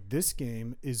it's like, this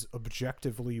game is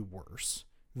objectively worse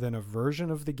than a version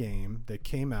of the game that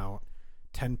came out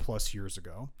 10 plus years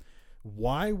ago.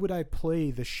 Why would I play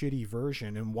the shitty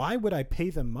version, and why would I pay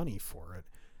them money for it?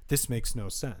 This makes no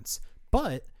sense.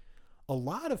 But a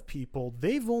lot of people,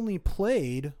 they've only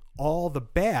played all the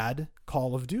bad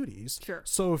Call of Duties. Sure.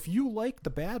 So if you like the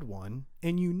bad one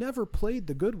and you never played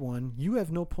the good one, you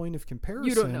have no point of comparison.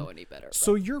 You don't know any better.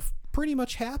 So you're pretty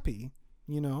much happy,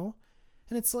 And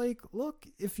it's like, look,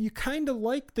 if you kind of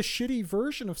like the shitty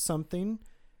version of something,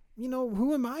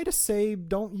 who am I to say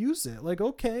don't use it? Like,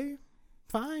 okay,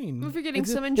 fine. If you're getting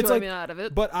some enjoyment out of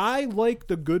it. But I like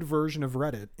the good version of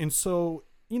Reddit. And so,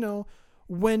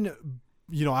 when,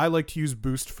 I like to use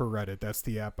Boost for Reddit. That's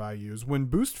the app I use. When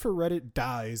Boost for Reddit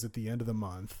dies at the end of the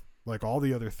month, like all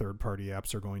the other third-party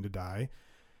apps are going to die,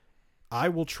 I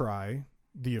will try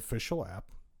the official app,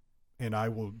 and I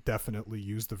will definitely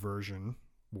use the version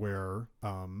where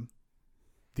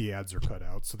the ads are cut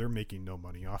out. So they're making no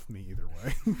money off me either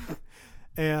way.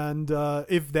 And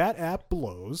if that app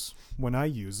blows when I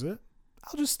use it,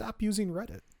 I'll just stop using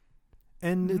Reddit.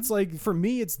 And it's like, for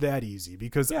me, it's that easy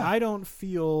because I don't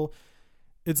feel,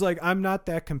 it's like I'm not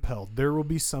that compelled. There will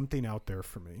be something out there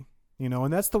for me,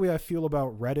 and that's the way I feel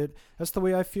about Reddit. That's the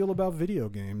way I feel about video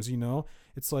games.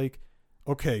 It's like,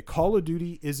 okay, Call of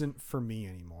Duty isn't for me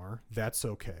anymore. That's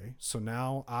okay. So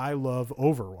now I love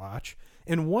Overwatch.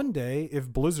 And one day, if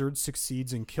Blizzard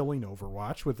succeeds in killing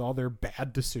Overwatch with all their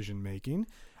bad decision making,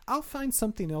 I'll find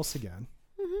something else again.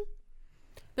 Mm-hmm.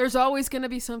 There's always going to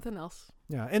be something else.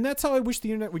 Yeah, and that's how I wish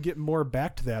the internet would get more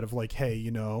back to that of like, hey,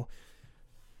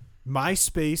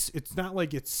 MySpace, it's not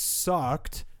like it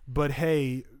sucked, but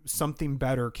hey, something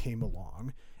better came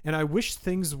along. And I wish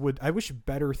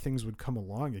better things would come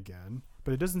along again,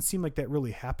 but it doesn't seem like that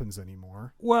really happens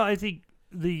anymore. Well, I think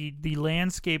the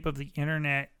landscape of the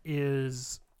internet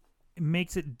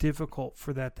makes it difficult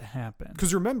for that to happen.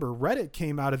 Because remember, Reddit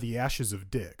came out of the ashes of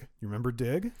Dig. You remember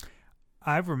Dig?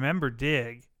 I remember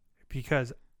Dig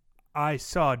because I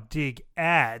saw Dig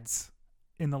ads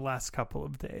in the last couple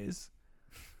of days,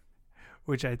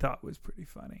 which I thought was pretty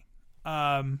funny.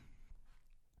 But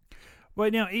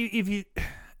now, if you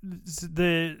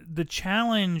the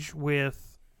challenge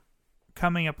with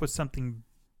coming up with something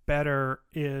better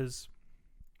is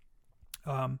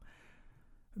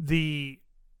the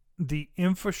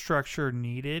infrastructure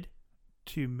needed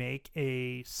to make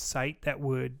a site that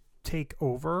would take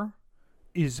over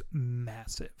is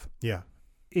massive. Yeah.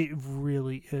 It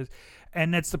really is.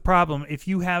 And that's the problem. If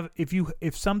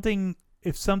something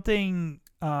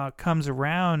comes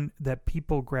around that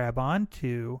people grab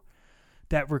onto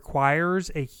that requires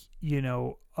a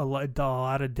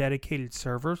lot of dedicated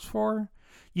servers for,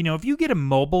 if you get a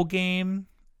mobile game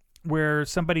where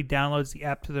somebody downloads the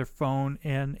app to their phone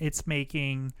and it's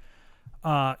making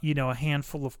a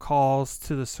handful of calls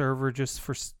to the server just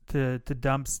to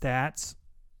dump stats,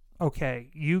 okay,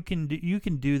 you can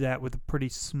do that with a pretty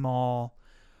small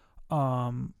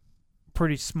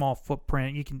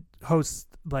footprint. You can host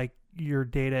like your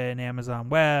data in Amazon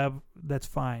Web, that's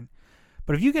fine.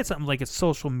 But if you get something like a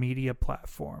social media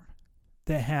platform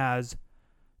that's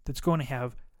going to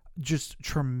have just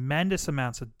tremendous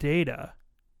amounts of data,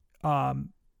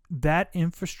 that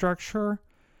infrastructure,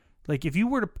 like if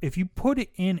you put it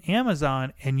in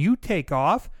Amazon and you take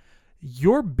off,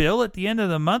 your bill at the end of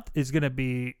the month is going to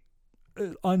be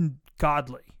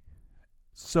ungodly.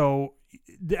 So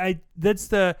I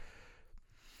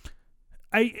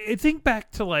think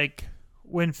back to like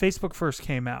when Facebook first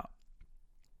came out,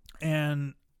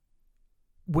 and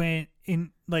when in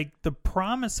like the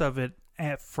promise of it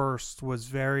at first was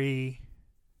very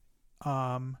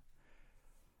I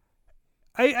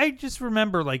just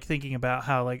remember like thinking about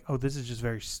how like, oh, this is just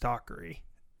very stalkery,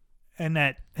 and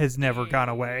that has never gone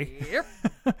away. Yep.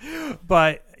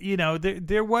 But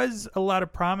there was a lot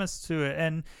of promise to it,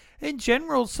 and in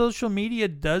general, social media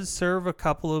does serve a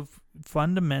couple of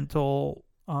fundamental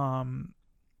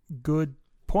good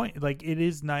point. Like, it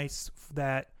is nice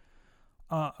that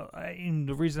and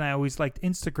the reason I always liked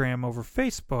Instagram over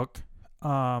Facebook,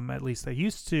 at least I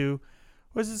used to,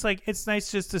 was it's like it's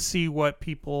nice just to see what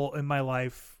people in my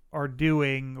life are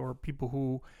doing, or people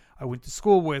who I went to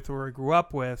school with or I grew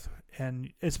up with,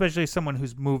 and especially someone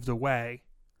who's moved away.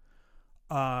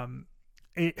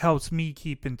 It helps me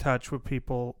keep in touch with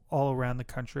people all around the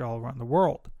country, all around the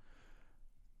world.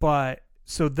 But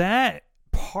so that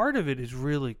part of it is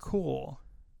really cool.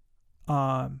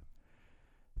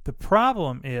 The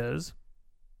problem is,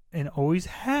 and always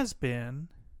has been,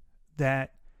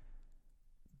 that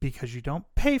because you don't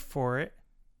pay for it,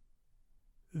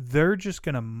 they're just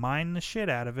going to mine the shit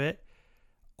out of it.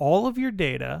 All of your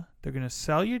data, they're going to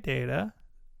sell your data,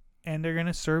 and they're going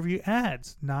to serve you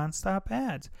ads, nonstop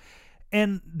ads.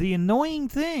 And the annoying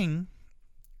thing,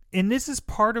 and this is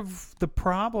part of the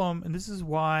problem, and this is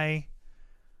why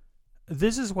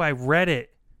Reddit,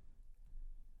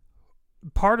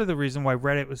 part of the reason why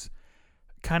Reddit was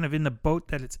kind of in the boat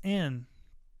that it's in,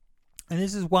 and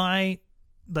this is why,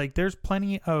 like, there's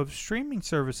plenty of streaming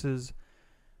services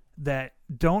that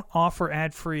don't offer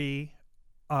ad-free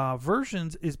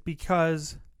versions, is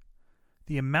because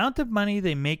the amount of money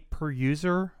they make per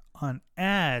user on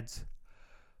ads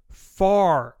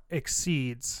far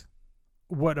exceeds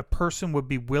what a person would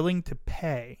be willing to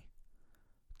pay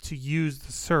to use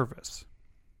the service.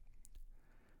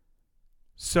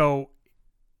 So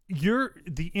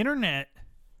the internet,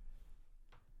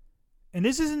 and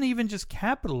this isn't even just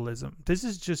capitalism, this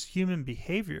is just human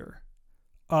behavior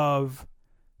of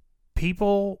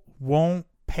people won't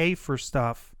pay for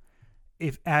stuff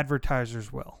if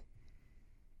advertisers will.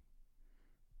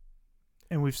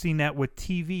 And we've seen that with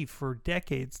TV for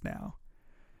decades now.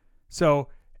 So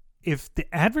if the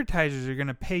advertisers are going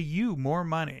to pay you more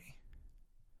money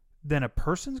than a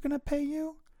person's going to pay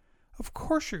you, of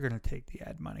course you're going to take the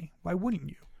ad money. Why wouldn't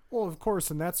you? Well, of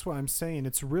course, and that's why I'm saying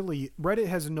it's really, Reddit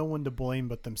has no one to blame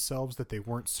but themselves that they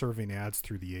weren't serving ads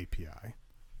through the API.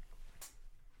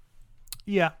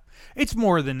 Yeah. It's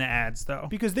more than the ads, though.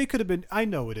 Because they could have been, I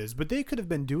know it is, but they could have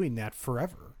been doing that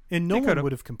forever. And no one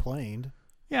would have complained.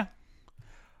 Yeah.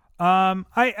 I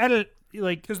don't,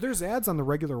 like, because there's ads on the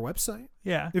regular website.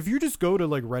 Yeah. If you just go to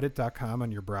like reddit.com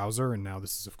on your browser, and now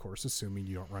this is of course assuming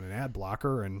you don't run an ad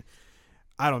blocker, and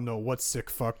I don't know what sick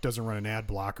fuck doesn't run an ad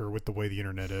blocker with the way the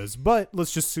internet is, but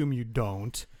let's just assume you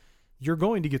don't. You're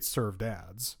going to get served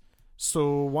ads.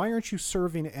 So why aren't you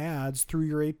serving ads through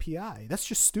your API? That's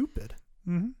just stupid.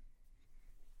 Mm-hmm.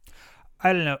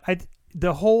 I don't know.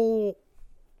 The whole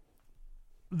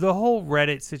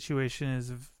Reddit situation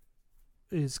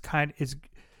is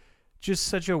just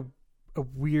such a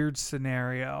weird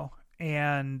scenario,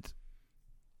 and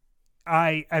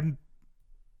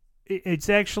it's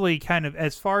actually kind of,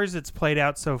 as far as it's played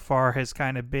out so far, has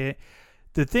kind of been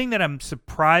the thing that I'm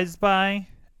surprised by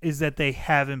is that they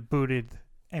haven't booted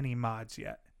any mods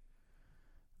yet.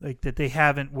 Like, that they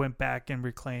haven't went back and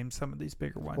reclaimed some of these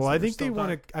bigger ones. Well, I think they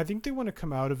want to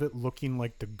come out of it looking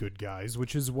like the good guys,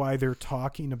 which is why they're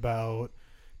talking about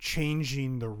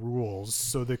changing the rules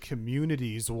so the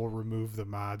communities will remove the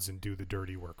mods and do the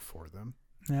dirty work for them.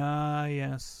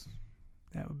 Yes.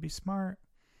 That would be smart.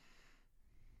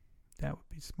 That would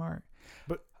be smart.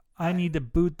 But I need to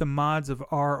boot the mods of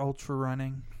R Ultra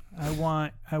Running. I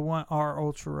want R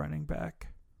Ultra Running back.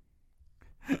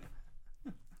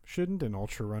 Shouldn't an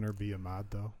Ultra Runner be a mod,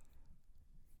 though?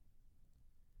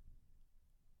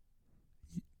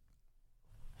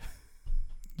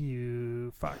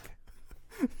 You fuck.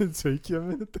 Take you a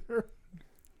minute there.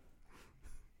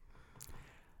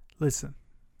 Listen,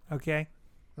 okay?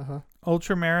 Uh-huh.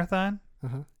 Ultra marathon.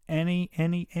 Uh-huh.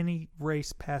 Any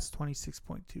race past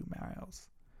 26.2 miles.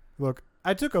 Look,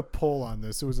 I took a poll on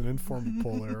this. It was an informal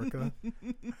poll, Erica.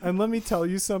 And let me tell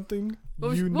you something. What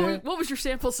was your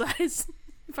sample size,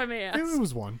 if I may ask? It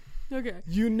was one. Okay.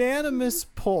 Unanimous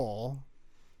poll.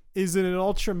 Is it an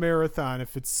ultra marathon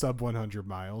if it's sub 100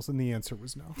 miles? And the answer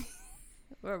was no.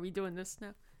 Are we doing this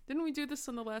now? Didn't we do this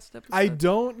on the last episode? I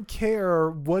don't care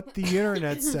what the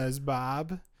internet says,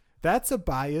 Bob. That's a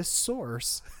biased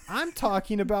source. I'm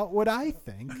talking about what I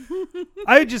think.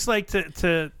 I'd just like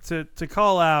to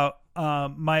call out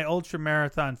my ultra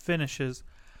marathon finishes.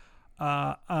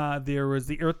 There was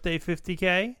the Earth Day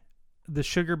 50K, the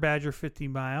Sugar Badger 50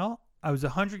 mile. I was a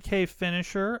 100K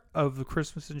finisher of the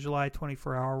Christmas in July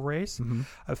 24-hour race,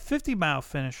 a 50-mile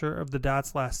finisher of the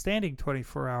Dots Last Standing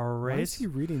 24-hour race. Why is he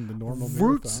reading the normal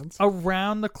Roots marathons?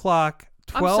 Around the clock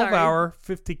 12-hour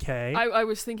 50K. I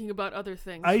was thinking about other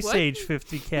things. Ice Age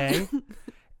 50K.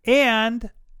 And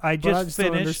I But I just don't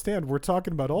finished understand. We're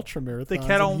talking about ultra marathons. the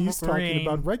Kettle and he's talking Moraine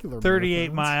about regular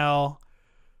 38 marathons. mile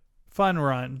fun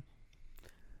run.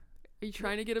 Are you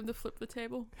trying to get him to flip the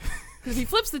table? Because he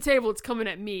flips the table, it's coming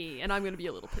at me, and I'm going to be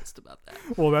a little pissed about that.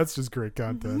 Well, that's just great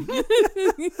content.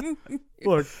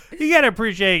 Look, you got to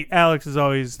appreciate Alex is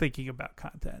always thinking about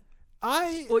content.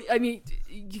 Well, I mean,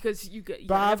 because you gotta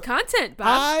Bob, have content, Bob.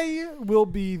 I will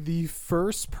be the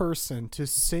first person to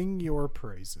sing your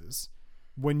praises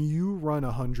when you run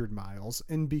 100 miles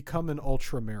and become an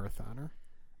ultra marathoner.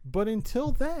 But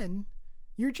until then,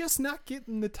 you're just not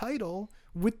getting the title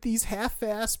with these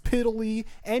half-ass, piddly,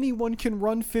 anyone can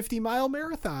run 50-mile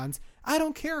marathons. I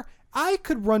don't care. I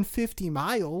could run 50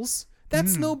 miles.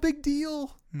 That's no big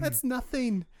deal. That's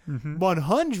nothing.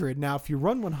 100. Now, if you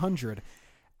run 100,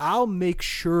 I'll make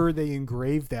sure they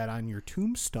engrave that on your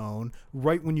tombstone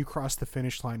right when you cross the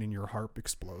finish line and your heart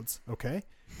explodes. Okay?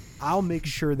 I'll make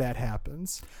sure that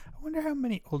happens. I wonder how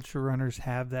many ultra runners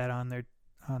have that on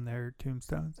their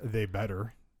tombstones. They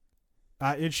better.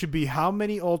 It should be how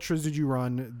many ultras did you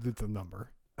run? The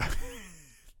number.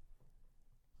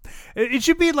 It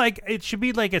should be like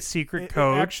a secret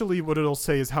code. Actually, what it'll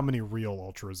say is how many real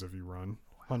ultras have you run.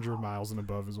 100 miles and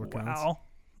above is what counts.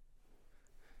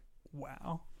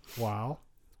 Wow.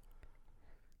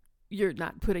 You're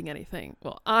not putting anything.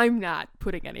 Well, I'm not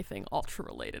putting anything ultra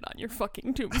related on your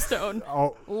fucking tombstone.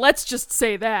 Oh, Let's just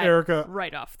say that, Erica,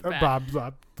 right off the bat.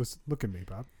 Bob, listen, look at me,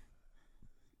 Bob.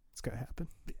 It's gonna happen.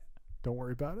 Don't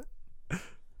worry about it.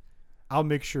 I'll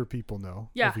make sure people know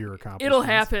of your accomplishments. It'll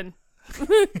happen.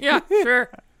 Yeah, sure.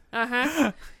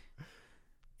 Uh-huh.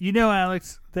 You know,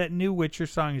 Alex, that new Witcher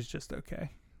song is just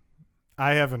okay.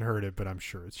 I haven't heard it, but I'm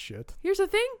sure it's shit. Here's the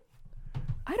thing.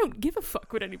 I don't give a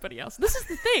fuck what anybody else. This is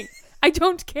the thing. I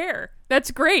don't care.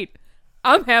 That's great.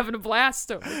 I'm having a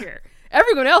blast over here.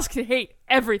 Everyone else can hate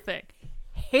everything.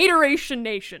 Hateration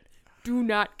Nation. Do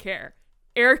not care.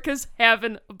 Erica's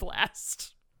having a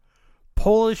blast.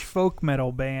 Polish folk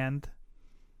metal band.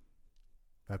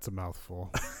 That's a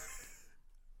mouthful.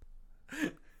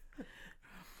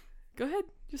 Go ahead.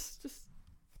 Just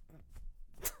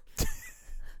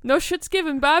no shit's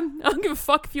given, Bob. I don't give a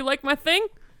fuck if you like my thing.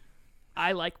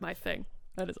 I like my thing.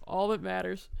 That is all that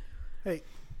matters. Hey,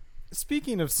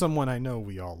 speaking of someone I know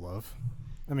we all love,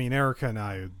 I mean, Erica and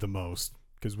I the most,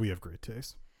 because we have great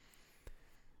taste.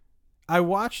 I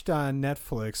watched on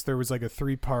Netflix, there was like a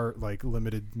 3-part like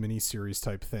limited miniseries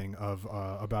type thing of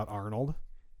about Arnold.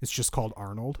 It's just called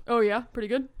Arnold. Oh yeah, pretty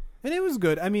good. And it was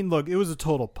good. I mean, look, it was a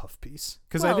total puff piece.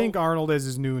 Because I think Arnold has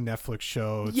his new Netflix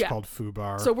show. It's called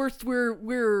Fubar. So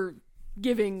we're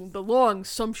giving the long,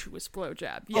 sumptuous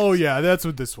blowjob. Yes. Oh, yeah, that's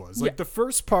what this was. Like, Yeah. the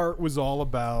first part was all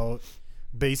about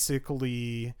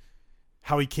basically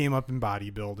how he came up in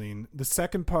bodybuilding. The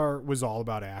second part was all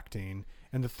about acting.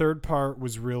 And the third part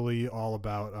was really all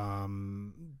about,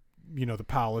 the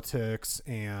politics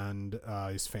and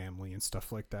his family and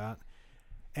stuff like that.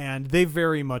 And they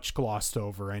very much glossed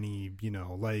over any,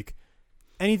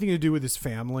 anything to do with his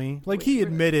family. Like, he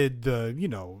admitted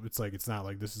it's not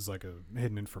like this is like a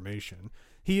hidden information.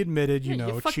 He admitted, you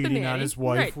fucked the cheating on nanny. his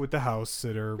wife Right. with the house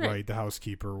sitter, Right. the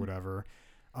housekeeper, whatever.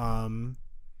 But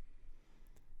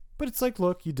it's like,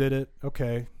 look, you did it.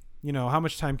 Okay. How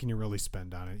much time can you really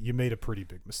spend on it? You made a pretty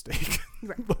big mistake.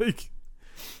 Right.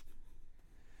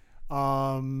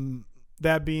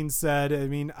 That being said, I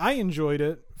mean, I enjoyed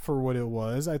it for what it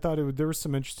was. I thought there was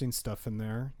some interesting stuff in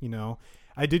there.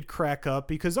 I did crack up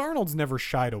because Arnold's never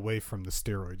shied away from the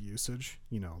steroid usage,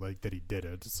 that he did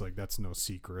it. It's like, that's no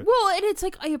secret. Well, and it's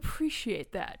like, I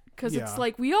appreciate that because it's Yeah.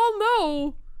 like, we all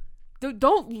know,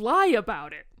 don't lie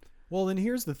about it. Well, and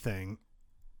here's the thing.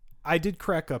 I did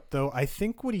crack up, though. I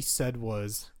think what he said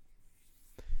was,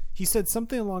 he said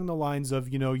something along the lines of,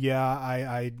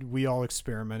 we all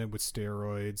experimented with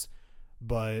steroids,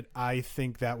 but I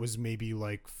think that was maybe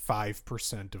like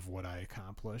 5% of what I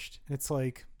accomplished. It's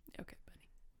like, Okay, buddy.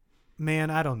 man,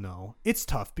 I don't know. It's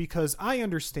tough because I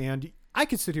understand. I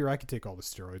could sit here, I could take all the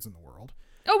steroids in the world.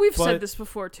 Oh, we've But said this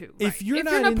before too. If right. you're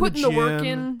not in putting the work gym,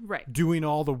 in, right? doing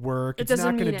all the work, It it's not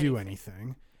doesn't going to mean do anything.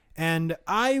 anything. And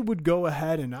I would go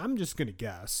ahead and I'm just going to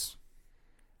guess.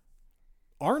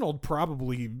 Arnold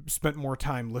probably spent more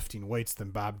time lifting weights than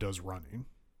Bob does running.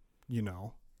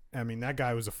 I mean, that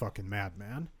guy was a fucking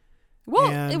madman. Well,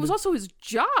 And- it was also his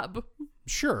job.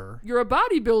 Sure. You're a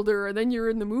bodybuilder, and then you're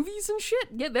in the movies and shit.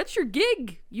 Yeah, that's your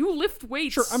gig. You lift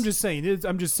weights. Sure, I'm just saying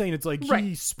it's like Right.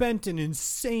 he spent an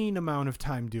insane amount of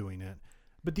time doing it.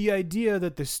 But the idea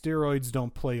that the steroids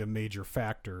don't play a major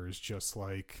factor is just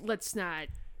like, Let's not.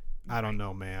 I don't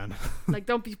know, man. Like,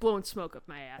 don't be blowing smoke up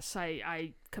my ass.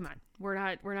 I come on. We're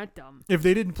not dumb. If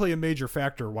they didn't play a major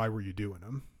factor, why were you doing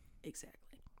them? Exactly.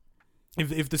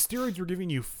 If the steroids were giving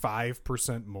you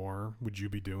 5% more, would you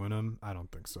be doing them? I don't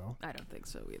think so. I don't think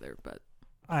so either, but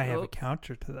I have a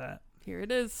counter to that. here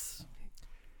it is.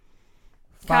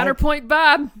 5 Counterpoint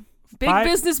Bob. Big 5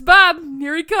 business Bob.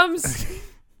 Here he comes.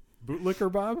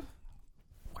 Bootlicker Bob?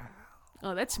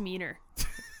 Oh, that's meaner.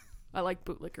 I like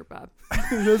bootlicker Bob.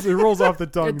 It rolls off the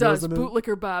tongue, It does. doesn't it?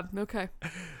 Bootlicker Bob. Okay.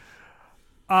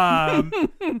 Um,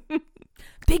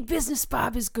 Big business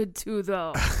Bob is good too,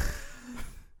 though.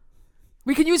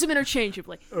 We can use them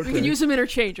interchangeably. We Okay. can use them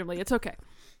interchangeably. It's okay.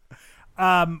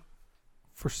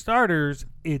 for starters,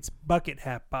 it's Bucket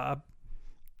Hat Bob.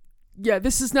 Yeah,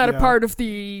 this is not a Yeah. part of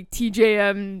the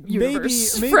TJM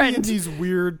universe. Maybe in friend. these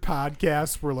weird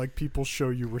podcasts where like people show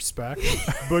you respect,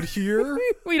 but here,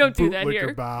 We don't do that Bootlicker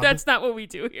here. Bob. That's not what we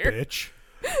do here. bitch.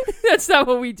 That's not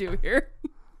what we do here.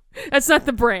 That's not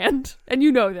the brand. And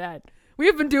you know that. We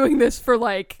have been doing this for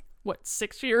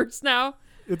 6 years now?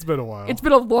 It's been a while. It's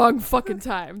been a long fucking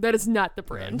time. That is not the Yeah,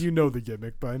 brand. you know the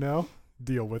gimmick by now.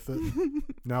 Deal with it.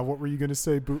 Now, what were you gonna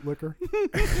say, bootlicker?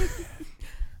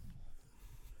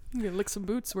 You gonna lick some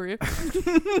boots, were you?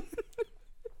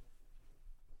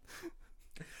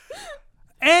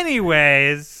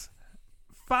 Anyways,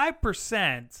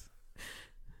 5%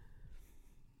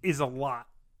 is a lot.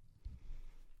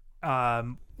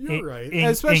 You're right. In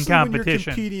Especially when you're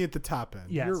competition. competing at the top end.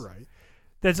 Yes. You're right.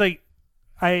 That's like,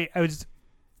 I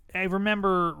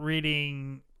remember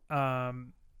reading,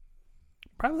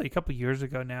 probably a couple years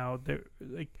ago now, there,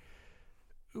 like,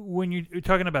 when you're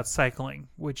talking about cycling,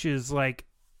 which is like,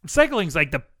 cycling's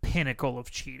like the pinnacle of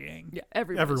cheating. Yeah,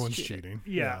 Everyone's cheating.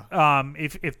 Yeah.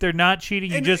 If they're not cheating,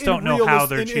 you And- just and don't know how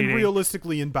they're and cheating.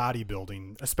 realistically, in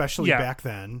bodybuilding, especially Yeah. back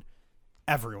then,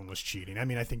 everyone was cheating. I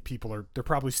mean, I think they're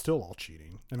probably still all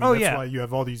cheating. I mean, Oh, that's yeah. why you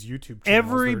have all these YouTube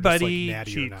channels Everybody that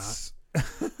are just, like, natty or not. cheats.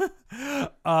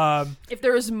 If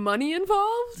there is money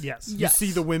involved, Yes. You yes.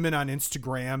 see the women on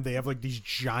Instagram, they have like these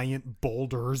giant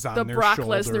boulders on The their Brock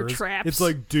shoulders. Lesnar traps. It's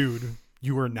like, dude,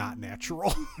 you are not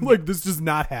natural. Like, this does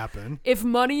not happen. If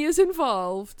money is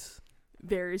involved,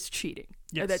 there is cheating.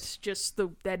 Yes. That's just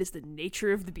that is the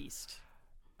nature of the beast.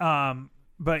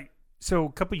 But so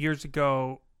a couple years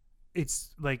ago,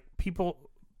 it's like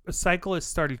cyclists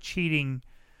started cheating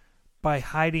by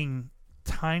hiding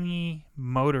tiny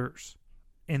motors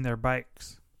in their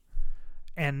bikes.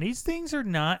 And these things are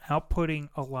not outputting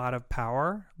a lot of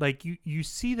power. Like you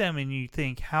see them and you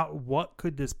think, what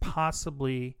could this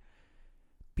possibly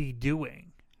be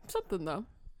doing? Something though.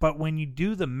 But when you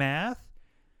do the math,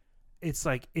 it's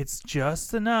like it's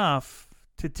just enough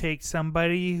to take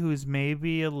somebody who's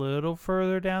maybe a little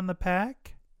further down the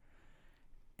pack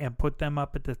and put them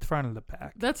up at the front of the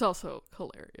pack. That's also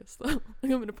hilarious though.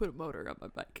 Like, I'm gonna put a motor on my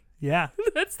bike. Yeah.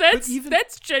 That's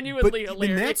But genuinely But hilarious.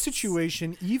 in that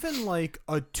situation, even like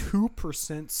a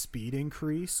 2% speed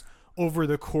increase over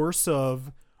the course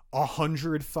of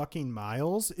 100 fucking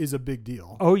miles is a big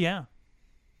deal. Oh, yeah.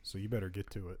 So you better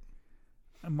get to it.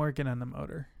 I'm working on the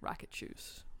motor. Rocket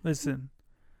shoes. Listen,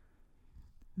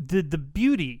 the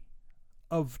beauty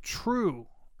of true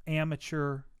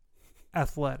amateur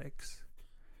athletics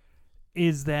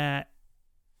is that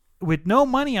with no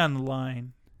money on the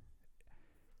line,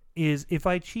 is if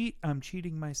I cheat, I'm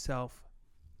cheating myself,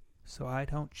 so I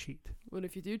don't cheat. What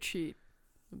if you do cheat?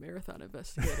 The marathon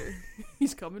investigator.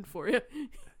 He's coming for you.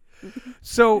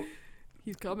 So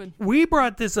He's coming. we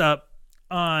brought this up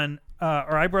on,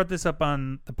 or I brought this up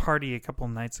on the party a couple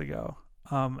of nights ago.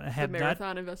 I The have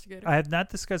marathon investigator. I have not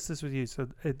discussed this with you, so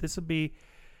this will be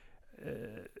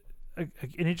an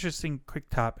interesting quick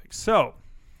topic. So,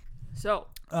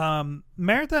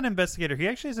 marathon investigator, he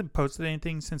actually hasn't posted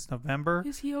anything since November.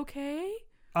 Is he okay?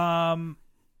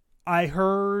 I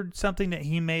heard something that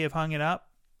he may have hung it up.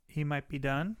 He might be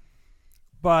done.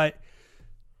 But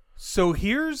so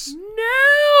there's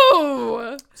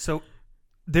No. a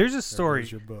story.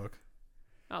 There's your book.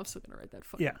 I'm still gonna write that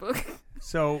fucking Yeah. book.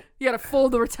 So You gotta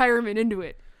fold the retirement into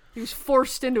it. He was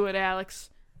forced into it, Alex.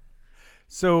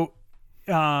 So,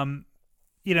 the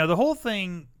whole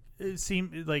thing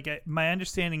seemed like my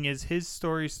understanding is his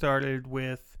story started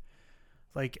with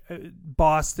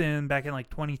Boston back in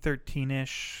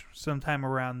 2013-ish, sometime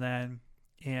around then.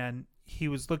 And he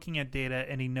was looking at data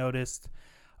and he noticed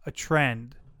a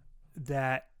trend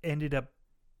that ended up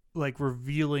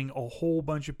revealing a whole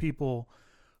bunch of people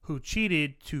who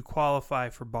cheated to qualify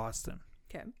for Boston.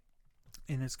 Okay.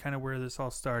 And it's kind of where this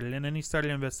all started. And then he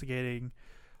started investigating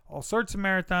all sorts of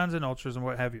marathons and ultras and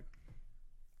what have you.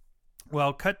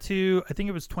 Well, cut to, I think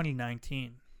it was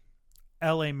 2019.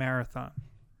 LA Marathon.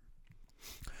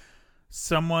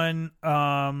 Someone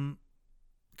kind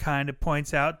of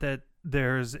points out that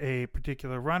there's a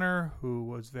particular runner who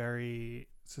was very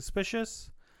suspicious,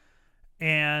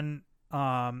 and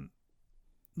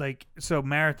so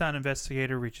marathon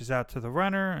investigator reaches out to the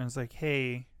runner and is like,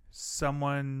 hey,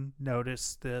 someone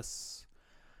noticed this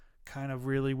kind of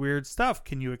really weird stuff,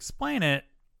 can you explain it?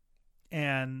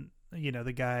 And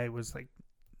the guy was like,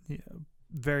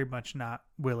 very much not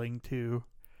willing to.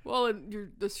 Well, and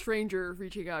you're the stranger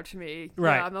reaching out to me.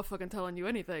 Right. Yeah, I'm not fucking telling you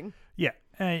anything. Yeah,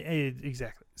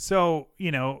 exactly. So,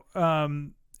 it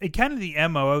kind of the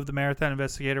MO of the marathon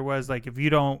investigator was like, if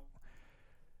you don't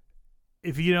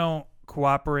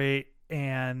cooperate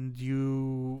and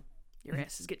your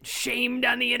ass is getting shamed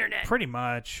on the internet. pretty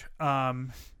much,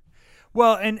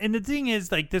 well, and the thing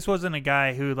is, like, this wasn't a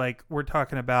guy who, like, we're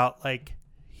talking about, like,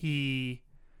 he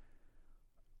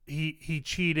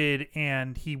cheated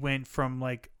and he went from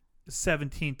like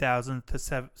 17,000 to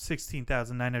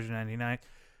 16,999.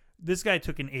 This guy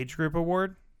took an age group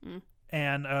award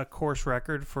and a course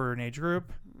record for an age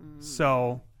group.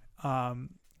 So,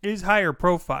 is higher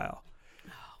profile.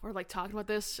 We're like talking about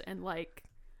this, and like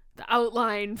the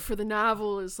outline for the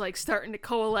novel is like starting to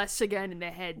coalesce again in the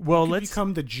head. Well, You let's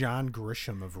become the John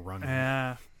Grisham of running.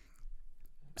 I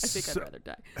think I'd rather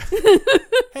die.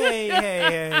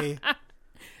 Hey.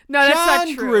 No, that's John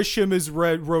not true.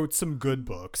 Grisham wrote some good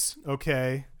books,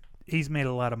 okay? he's made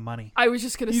a lot of money. I was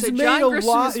just gonna He's say made John a Grisham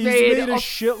lot. has He's made made a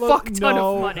shitload. fuck ton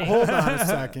no, of money. Hold on a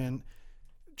second.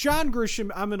 John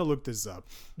Grisham, I'm going to look this up.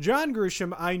 John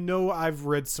Grisham, I know I've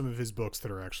read some of his books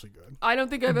that are actually good. I don't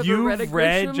think I've ever You've read a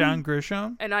read Grisham, John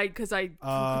Grisham? and because I could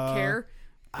care,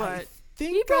 I but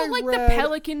think he wrote I like read, the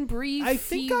Pelican Brief. I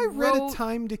think he I read wrote, A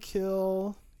Time to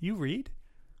Kill. You read?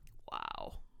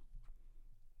 Wow.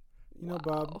 You know,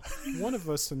 Bob, one of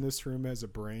us in this room has a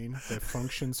brain that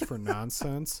functions for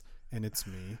nonsense, and it's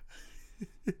me.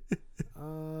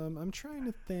 I'm trying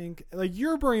to think. Like,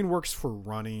 your brain works for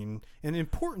running and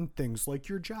important things like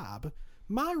your job.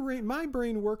 My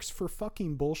brain works for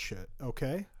fucking bullshit,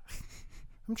 okay?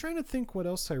 I'm trying to think what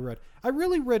else I read. I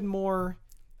read more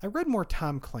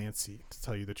Tom Clancy, to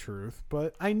tell you the truth,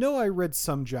 but I know I read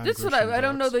some John That's what Grisham I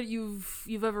don't know books. that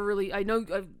you've ever really. I know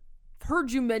I've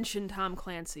heard you mention Tom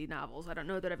Clancy novels. I don't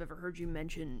know that I've ever heard you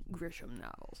mention Grisham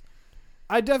novels.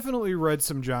 I definitely read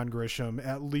some John Grisham,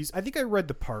 at least. I think I read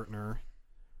The Partner.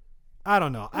 I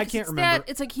don't know. I can't remember.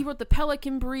 It's like he wrote the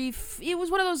Pelican Brief. It was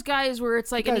one of those guys where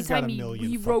it's like The guy's got anytime a million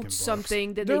he fucking wrote books.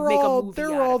 something that They're they'd make all, a movie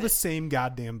They're out all of the it. same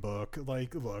goddamn book.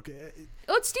 Like, look.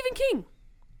 Oh, it's Stephen King.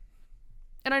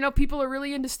 And I know people are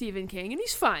really into Stephen King, and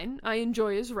he's fine. I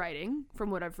enjoy his writing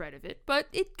from what I've read of it, but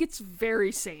it gets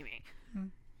very samey.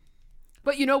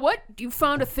 But you know what? You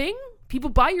found a thing?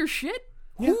 People buy your shit?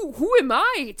 Yeah. Who am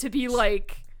I to be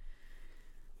like...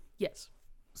 Yes.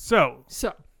 So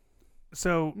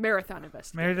Marathon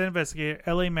Investigator. Marathon Investigator,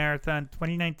 LA Marathon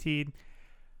 2019.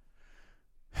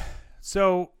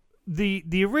 So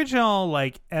the original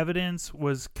like evidence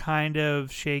was kind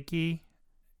of shaky.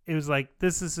 It was like,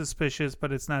 this is suspicious,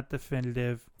 but it's not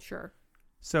definitive. Sure.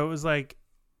 So it was like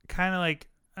kind of like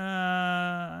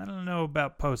I don't know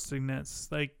about posting this.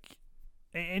 Like,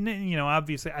 and then, you know,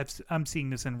 obviously I'm seeing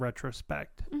this in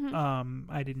retrospect.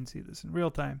 Mm-hmm. I didn't see this in real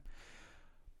time.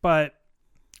 But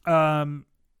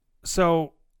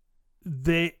so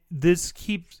this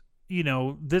keeps, you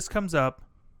know, this comes up.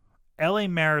 LA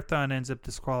Marathon ends up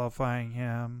disqualifying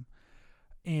him,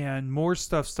 and more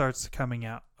stuff starts coming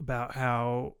out about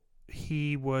how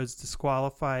he was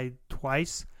disqualified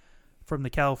twice from the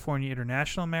California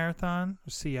International Marathon, or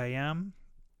CIM,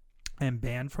 and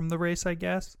banned from the race, I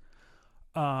guess.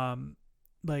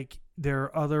 Like, there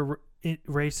are other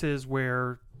races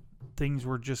where things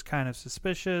were just kind of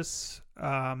suspicious.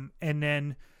 And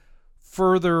then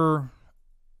further,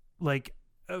 like,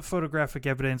 photographic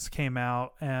evidence came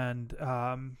out, and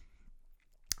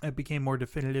it became more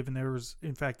definitive. And there was,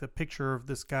 in fact, a picture of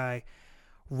this guy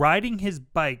riding his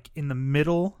bike in the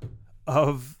middle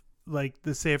of, like,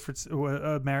 the San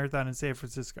Francisco marathon in San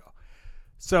Francisco.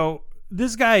 So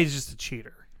this guy is just a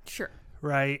cheater, Sure.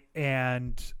 right?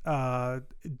 And that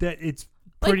it's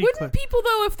Like, pretty wouldn't people,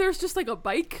 though, if there's just, like, a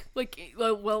bike, like,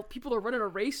 well, people are running a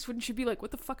race, wouldn't you be like,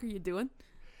 what the fuck are you doing?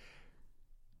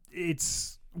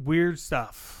 It's weird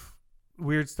stuff.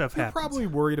 Weird stuff You're happens. probably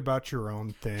worried about your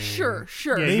own thing. Sure.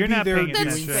 Yeah, Maybe you're not they're paying doing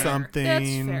attention. fair. something. That's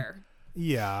fair.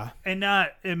 Yeah.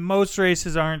 And most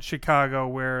races aren't Chicago,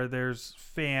 where there's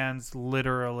fans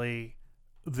literally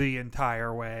the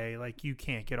entire way. Like, you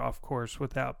can't get off course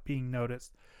without being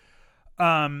noticed.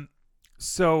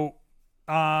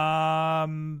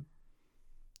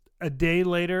 a day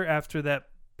later, after that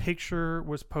picture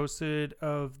was posted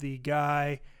of the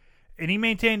guy, and he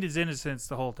maintained his innocence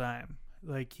the whole time.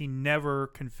 Like, he never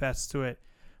confessed to it.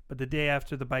 But the day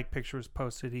after the bike picture was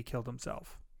posted, he killed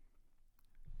himself.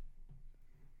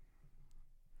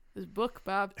 This book,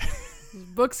 Bob. This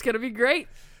book's going to be great.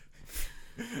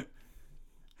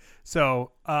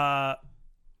 So, But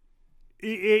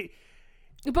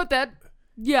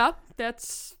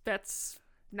that's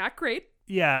not great.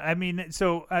 yeah, I mean,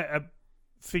 so I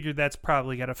figured that's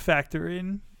probably got to factor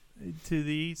in to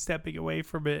the stepping away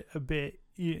from it a bit,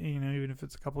 you know, even if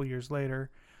it's a couple years later.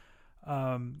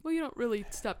 Well, you don't really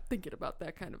stop thinking about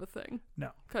that kind of a thing.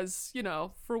 No. Because, you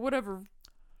know, for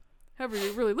however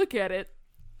you really look at it,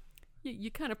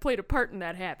 you kind of played a part in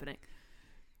that happening.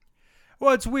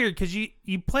 Well, it's weird because you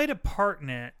played a part in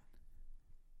it,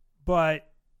 but,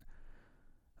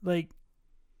 like,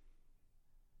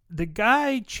 the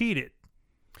guy cheated.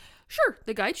 Sure,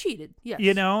 the guy cheated, yes.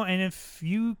 You know, and if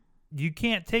you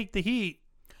can't take the heat,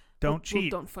 don't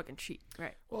cheat. Don't fucking cheat,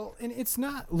 right. Well, and it's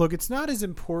not as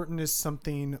important as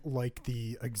something like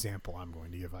the example I'm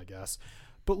going to give, I guess.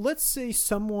 But let's say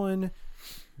someone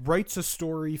writes a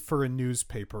story for a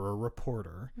newspaper, a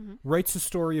reporter, writes a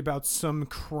story about some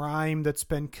crime that's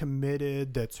been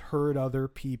committed, that's hurt other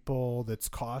people, that's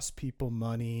cost people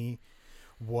money,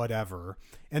 whatever.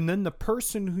 And then the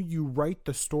person who you write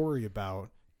the story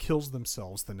about kills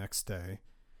themselves the next day.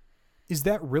 Is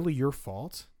that really your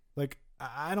fault? Like,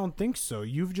 I don't think so.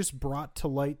 You've just brought to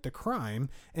light the crime.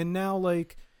 And now,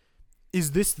 like,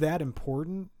 is this that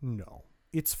important? No.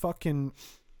 It's fucking...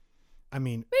 I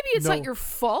mean... Maybe it's no, not your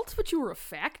fault, but you were a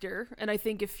factor. And I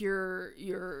think if you're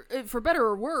for better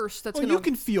or worse, that's you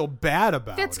can feel bad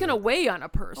about it. That's going to weigh on a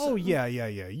person. Oh, yeah.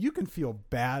 You can feel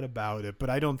bad about it,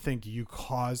 but I don't think you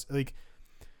cause... Like,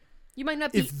 you might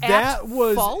not be if that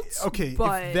was fault, okay,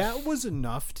 but... if that was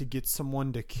enough to get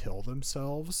someone to kill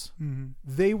themselves, Mm-hmm.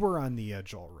 they were on the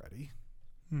edge already.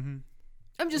 Mm-hmm.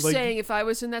 I'm just like- saying, if I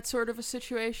was in that sort of a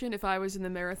situation, if I was in the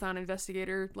marathon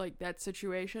investigator, like that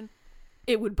situation,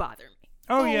 it would bother me.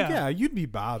 Oh, yeah. Yeah, you'd be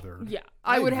bothered. Yeah,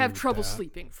 I would agree have with trouble that.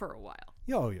 sleeping for a while.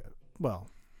 Oh, yeah. Well,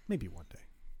 maybe one day.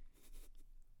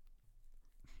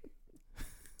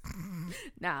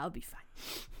 Nah, I'll be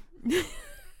fine.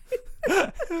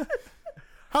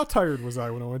 How tired was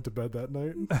I when I went to bed that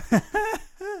night?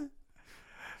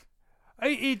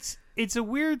 It's a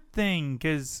weird thing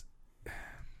because,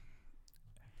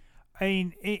 I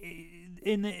mean,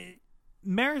 in the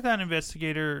marathon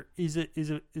investigator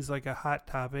is like a hot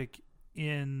topic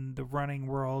in the running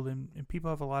world, and people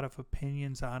have a lot of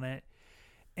opinions on it.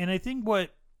 And I think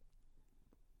what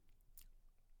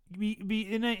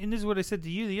and this is what I said to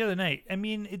you the other night. I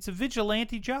mean, it's a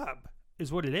vigilante job,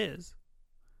 is what it is.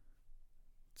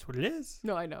 That's what it is.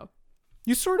 No, I know.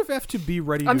 You sort of have to be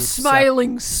ready I'm to accept...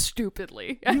 smiling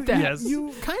stupidly at that. Yes.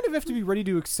 You kind of have to be ready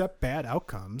to accept bad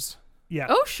outcomes. Yeah.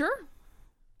 Oh, sure.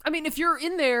 I mean, if you're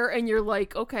in there and you're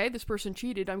like, okay, this person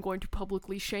cheated, I'm going to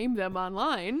publicly shame them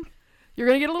online, you're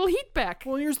going to get a little heat back.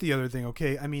 Well, here's the other thing,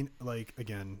 okay? I mean, like,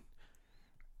 again,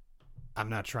 I'm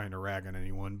not trying to rag on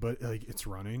anyone, but, like, it's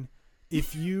running.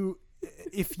 If you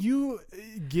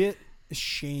get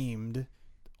shamed,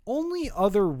 only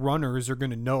other runners are going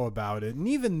to know about it, and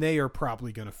even they are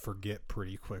probably going to forget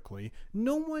pretty quickly.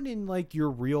 No one in, like,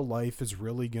 your real life is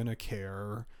really going to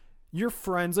care. Your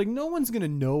friends, like, no one's going to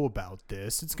know about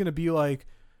this. It's going to be like,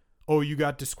 oh, you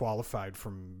got disqualified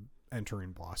from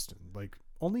entering Boston. Like,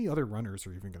 only other runners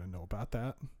are even going to know about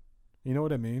that. You know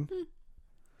what I mean?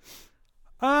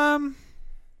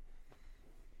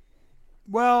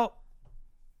 Well,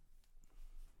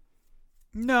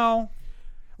 no.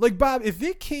 Like, Bob, if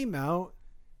it came out,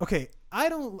 okay,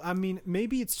 I mean,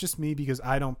 maybe it's just me because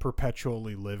I don't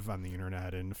perpetually live on the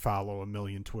internet and follow a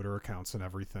million Twitter accounts and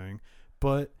everything.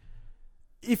 But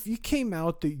if you came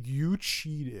out that you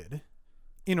cheated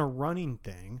in a running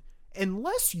thing,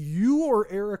 unless you or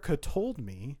Erica told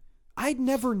me, I'd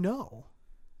never know.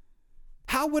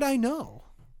 How would I know?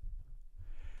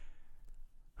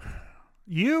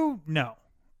 You no.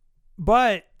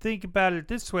 But think about it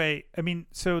this way. I mean,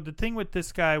 so the thing with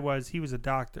this guy was he was a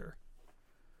doctor.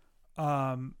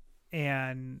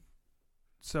 And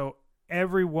so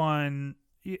anyone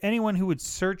who would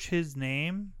search his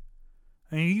name,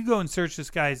 I mean, you go and search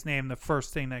this guy's name, the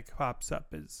first thing that pops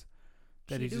up is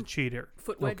that he's a cheater.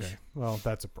 Foot wedge. Okay, well,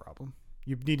 that's a problem.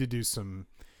 You need to do some...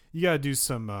 You got to do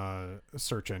some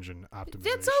search engine optimization.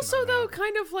 That's also, on though, that.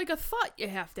 kind of like a thought you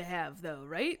have to have, though,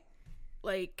 right?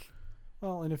 Like...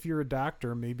 Well, and if you're a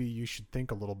doctor, maybe you should think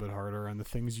a little bit harder on the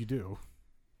things you do.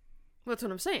 That's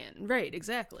what I'm saying. Right,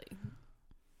 exactly.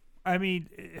 I mean,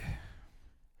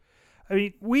 I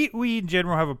mean, we in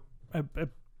general have a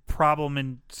problem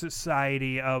in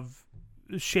society of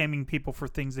shaming people for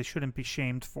things they shouldn't be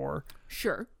shamed for.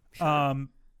 Sure.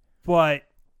 But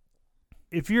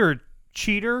if you're a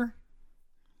cheater,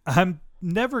 I'm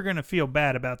never gonna feel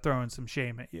bad about throwing some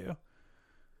shame at you.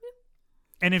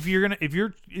 And if you're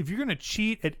gonna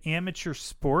cheat at amateur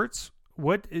sports,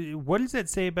 what does that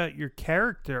say about your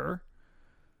character?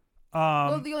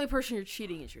 Well, the only person you're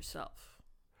cheating is yourself.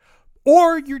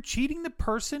 Or you're cheating the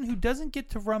person who doesn't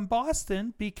get to run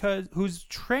Boston who's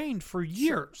trained for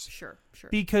years. Sure.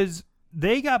 Because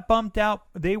they got bumped out.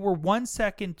 They were 1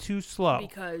 second too slow.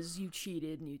 Because you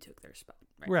cheated and you took their spot.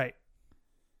 Right.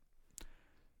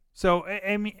 So,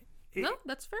 I mean... No,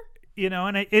 that's fair.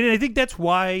 And I think that's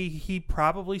why he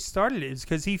probably started it, is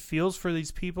because he feels for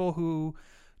these people who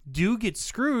do get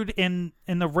screwed, and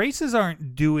the races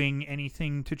aren't doing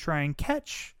anything to try and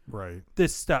catch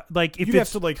this stuff. Like, if you'd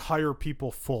have to like hire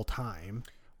people full time.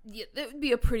 Yeah, that would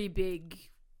be a pretty big.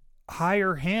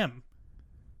 Hire him.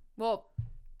 Well,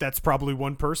 that's probably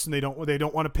one person. They don't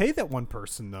want to pay that one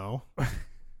person though.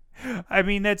 I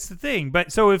mean, that's the thing. But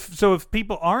if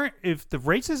the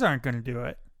races aren't going to do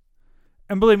it,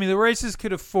 and believe me, the races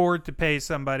could afford to pay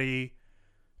somebody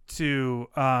to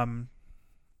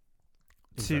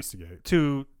investigate.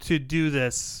 to do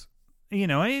this,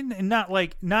 and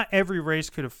not every race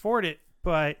could afford it,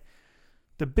 but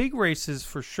the big races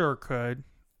for sure could.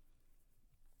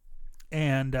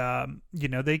 And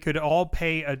they could all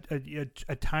pay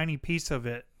a tiny piece of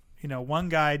it. One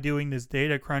guy doing this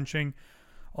data crunching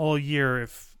all year,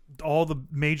 if all the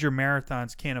major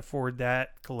marathons can't afford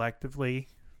that collectively,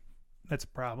 that's a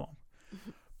problem.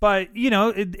 But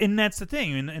and that's the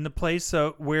thing in the place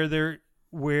where there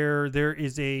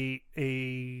is a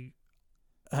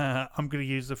I'm going to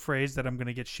use the phrase that I'm going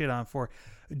to get shit on for,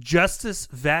 justice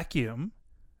vacuum,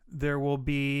 there will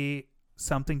be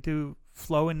something to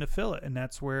flow in to fill it, and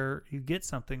that's where you get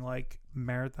something like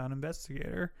Marathon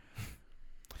Investigator.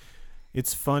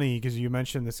 It's funny because you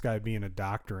mentioned this guy being a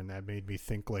doctor, and that made me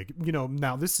think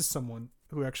now this is someone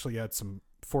who actually had some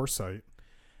foresight.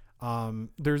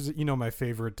 There's my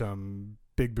favorite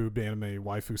big boobed anime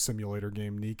waifu simulator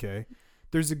game, Nikke.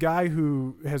 There's a guy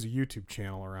who has a YouTube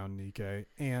channel around Nikke,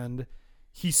 and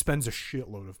he spends a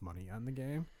shitload of money on the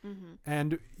game. Mm-hmm.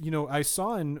 And I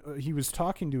saw he was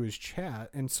talking to his chat,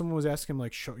 and someone was asking him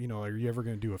are you ever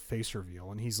going to do a face reveal?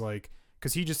 And he's like,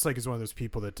 because he just is one of those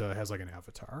people that has an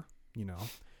avatar,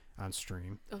 on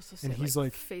stream. Oh, so and he's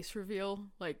like face reveal,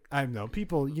 I know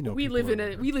people. We live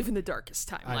in the darkest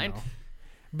timeline.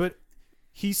 But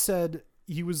he said,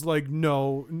 he was like,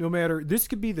 no matter, this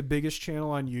could be the biggest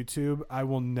channel on YouTube, I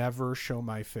will never show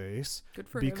my face. Good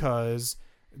for because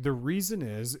the reason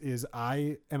is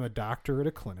I am a doctor at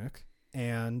a clinic,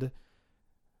 and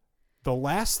the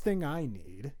last thing I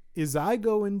need is I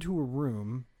go into a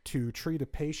room to treat a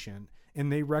patient and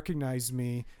they recognize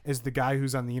me as the guy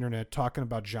who's on the internet talking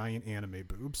about giant anime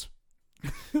boobs.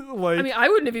 I mean, I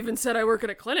wouldn't have even said I work at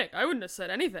a clinic. I wouldn't have said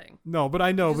anything. No, but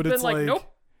I know, but it's like, nope,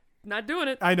 not doing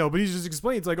it. I know, but he just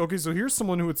explains okay, so here's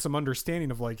someone who had some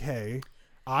understanding of hey,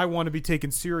 I want to be taken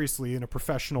seriously in a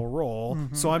professional role,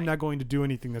 so I'm not going to do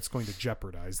anything that's going to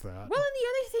jeopardize that. Well, and the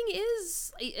other thing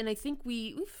is, and I think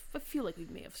I feel like we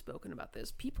may have spoken about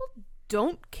this, people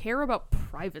don't care about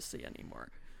privacy anymore.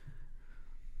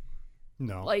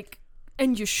 No.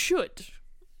 And you should.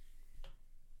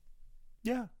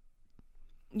 Yeah.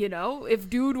 If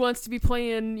dude wants to be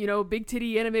playing, big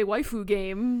titty anime waifu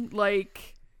game, we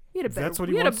had a better,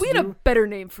 we had a better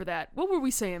name for that. What were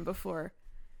we saying before?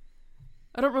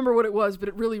 I don't remember what it was, but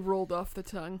it really rolled off the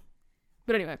tongue.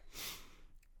 But anyway,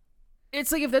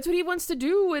 it's if that's what he wants to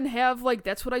do and have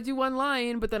that's what I do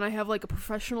online, but then I have a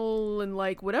professional and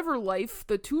whatever life,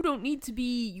 the two don't need to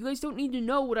be, you guys don't need to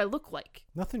know what I look like.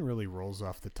 Nothing really rolls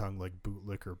off the tongue like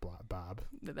bootlicker Bob.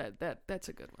 That's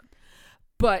a good one.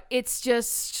 But it's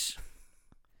just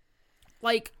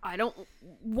I don't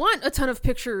want a ton of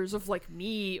pictures of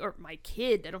me or my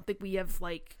kid. I don't think we have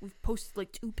we've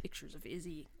posted 2 pictures of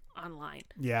Izzy online.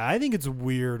 Yeah, I think it's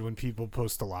weird when people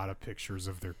post a lot of pictures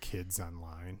of their kids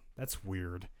online. That's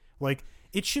weird.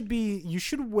 It should be, you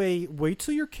should wait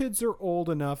till your kids are old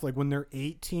enough, when they're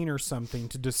 18 or something,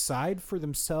 to decide for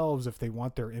themselves if they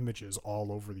want their images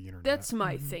all over the internet. That's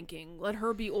my thinking. Let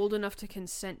her be old enough to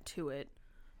consent to it,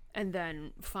 and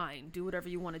then fine, do whatever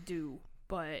you want to do.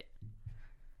 But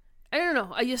I don't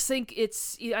know. I just think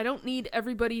I don't need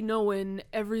everybody knowing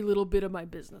every little bit of my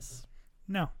business.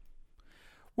 No.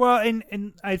 Well,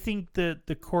 and I think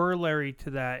the corollary to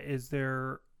that is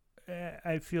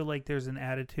I feel like there's an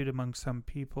attitude among some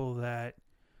people that,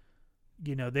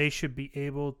 they should be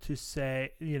able to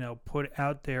say, put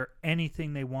out there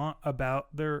anything they want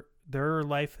about their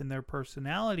life and their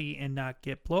personality and not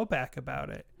get blowback about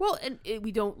it. Well, and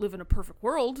we don't live in a perfect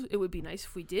world. It would be nice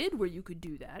if we did, where you could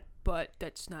do that, but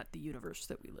that's not the universe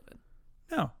that we live in.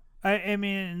 No. I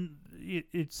mean,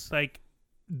 it's like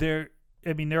there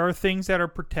are things that are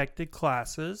protected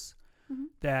classes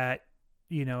that,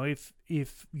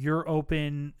 if you're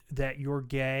open that you're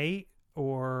gay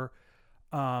or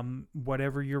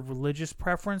whatever your religious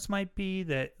preference might be,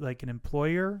 that like an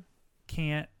employer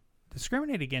can't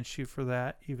discriminate against you for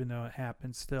that, even though it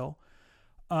happens still.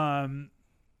 At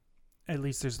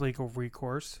least there's legal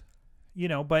recourse,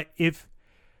 but if,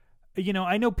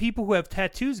 I know people who have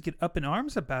tattoos get up in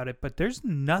arms about it, but there's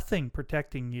nothing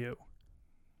protecting you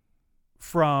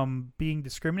from being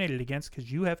discriminated against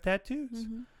because you have tattoos.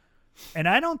 Mm-hmm. And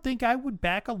I don't think I would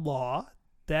back a law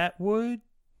that would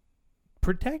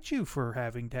protect you for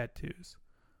having tattoos.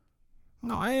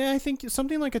 No, I think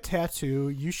something like a tattoo,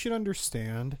 you should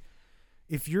understand,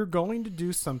 if you're going to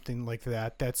do something like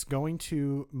that, that's going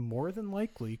to more than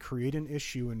likely create an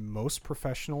issue in most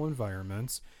professional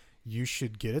environments. You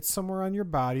should get it somewhere on your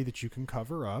body that you can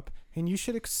cover up, and you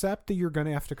should accept that you're going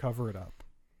to have to cover it up.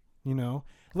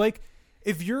 Like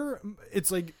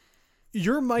it's like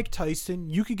you're Mike Tyson,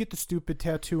 you could get the stupid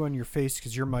tattoo on your face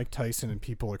because you're Mike Tyson and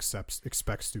people expect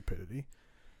stupidity.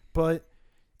 But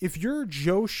if you're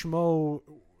Joe Schmo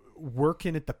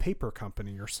working at the paper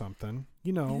company or something,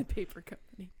 The paper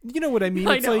company. You know what I mean?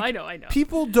 I It's know.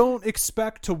 People don't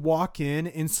expect to walk in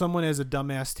and someone has a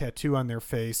dumbass tattoo on their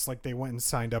face like they went and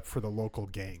signed up for the local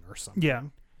gang or something. Yeah.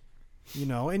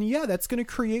 And that's going to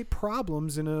create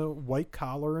problems in a white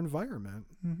collar environment.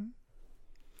 Mm-hmm.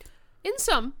 In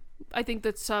some, I think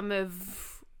that some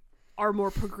are more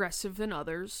progressive than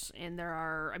others, and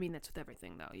that's with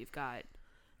everything though. You've got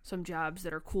some jobs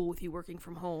that are cool with you working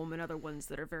from home, and other ones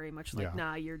that are very much like,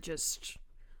 nah, you're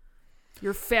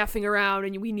faffing around,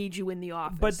 and we need you in the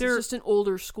office. But it's just an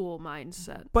older school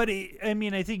mindset. But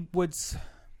I think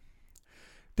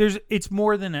it's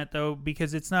more than that though,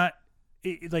 because it's not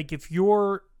like if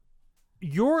your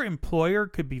employer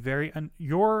could be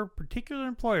your particular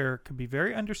employer could be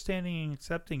very understanding and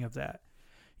accepting of that.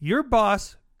 Your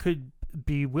boss could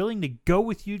be willing to go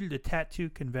with you to the tattoo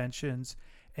conventions,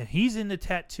 and he's into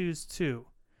tattoos too.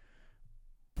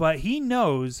 But he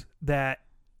knows that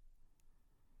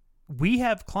we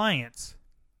have clients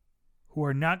who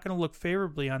are not going to look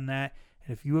favorably on that.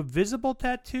 And if you have visible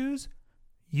tattoos,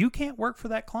 you can't work for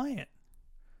that client.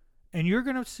 And you're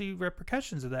going to see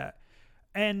repercussions of that.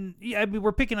 And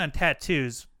we're picking on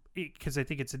tattoos because I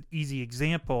think it's an easy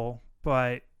example,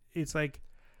 but it's like,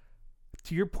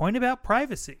 to your point about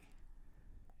privacy,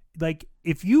 like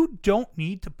if you don't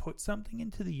need to put something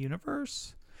into the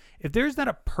universe, if there's not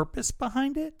a purpose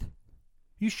behind it,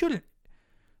 you shouldn't.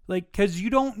 Like, because you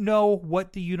don't know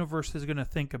what the universe is going to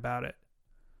think about it.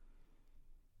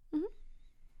 Mm-hmm.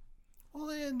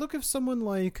 Well, look if someone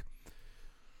like,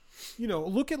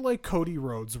 look at like Cody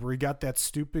Rhodes, where he got that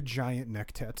stupid giant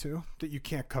neck tattoo that you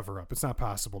can't cover up. It's not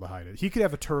possible to hide it. He could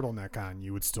have a turtleneck on,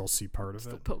 you would still see part of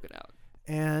still it. Poke it out.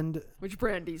 And which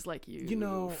Brandy's like,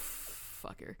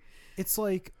 fucker. It's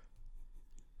like,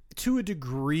 to a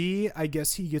degree, I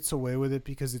guess he gets away with it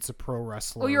because it's a pro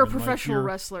wrestler. Oh, you're a professional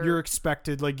wrestler. You're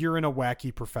expected, like you're in a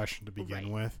wacky profession to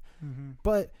begin with. Mm-hmm.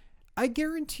 But I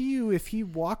guarantee you, if he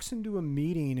walks into a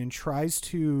meeting and tries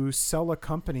to sell a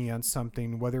company on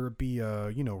something, whether it be a,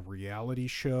 reality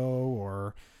show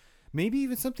or maybe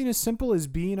even something as simple as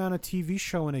being on a TV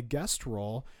show in a guest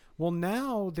role, well,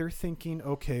 now they're thinking,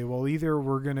 okay, well, either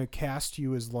we're going to cast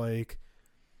you as like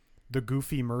the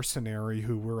goofy mercenary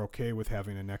who we're okay with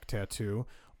having a neck tattoo,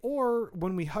 or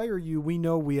when we hire you, we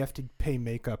know we have to pay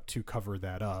makeup to cover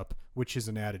that up, which is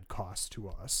an added cost to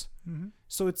us. Mm-hmm.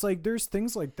 So it's like there's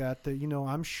things like that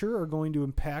I'm sure are going to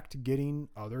impact getting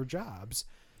other jobs.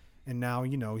 And now,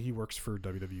 he works for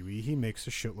WWE. He makes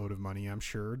a shitload of money, I'm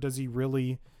sure. Is he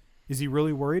really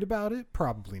worried about it?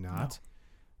 Probably not. No.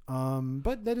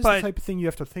 But that is the type of thing you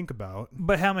have to think about.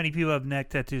 But how many people have neck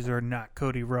tattoos who are not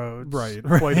Cody Rhodes? Right.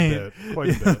 Quite a bit.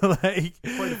 Like,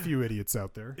 quite a few idiots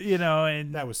out there.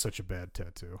 And that was such a bad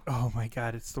tattoo. Oh my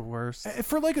God, it's the worst.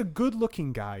 For like a good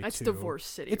looking guy, that's too. Divorce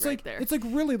City. It's right like there. It's like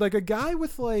really like a guy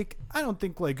with like, I don't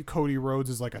think like Cody Rhodes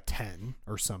is like a 10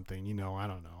 or something. I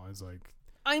don't know. It's like,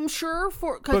 I'm sure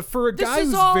but for a guy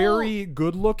who's very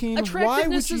good looking, why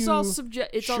would you? Is all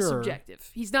it's all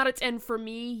subjective. He's not a 10 for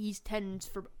me. He's 10s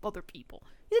for other people.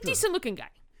 He's a decent looking guy.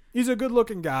 He's a good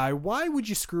looking guy. Why would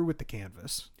you screw with the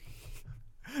canvas?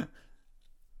 I mean,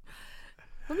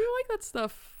 I like that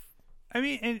stuff. I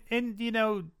mean, and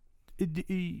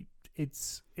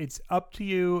it's up to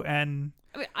you. And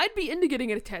I mean, I'd be into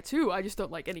getting a tattoo. I just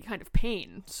don't like any kind of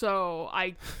pain, so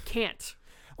I can't.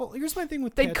 Well, here's my thing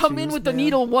with They'd come in with the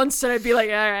needle once, and I'd be like,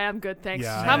 "All right, I'm good, thanks."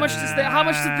 Yeah. How much does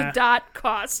the dot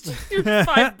cost?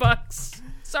 $5.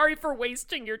 Sorry for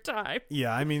wasting your time.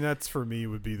 Yeah, I mean, that's for me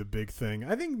would be the big thing.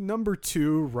 I think number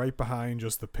 2, right behind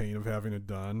just the pain of having it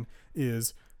done,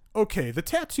 is, okay, the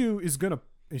tattoo is going to,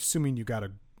 assuming you got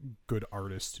a good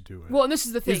artist to do it. Well, and this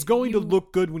is the thing. It's going to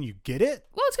look good when you get it.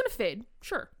 Well, it's going to fade,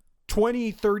 sure.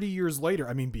 20, 30 years later,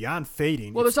 I mean, beyond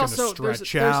fading, Well, it's there's going to also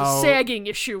stretch there's out. a sagging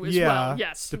issue as well.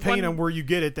 Yes, depending on where you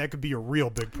get it, that could be a real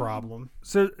big problem.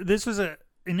 so this was an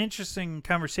interesting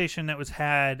conversation that was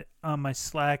had on my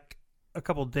Slack a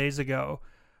couple days ago,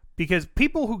 because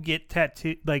people who get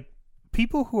tattooed, like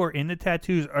people who are into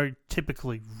tattoos, are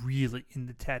typically really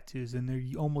into tattoos, and they're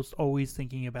almost always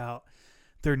thinking about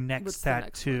their next What's the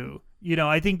next tattoo.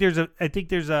 I think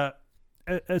there's a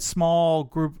small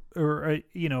group, or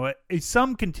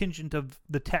some contingent of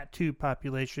the tattoo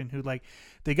population who, like,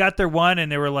 they got their one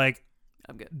and they were like,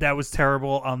 I'm good. that was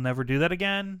terrible, I'll never do that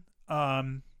again. But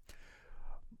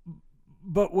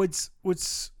what's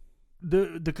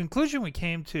the conclusion we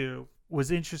came to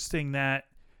was interesting, that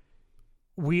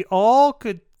we all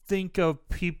could think of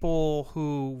people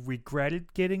who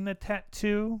regretted getting the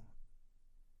tattoo.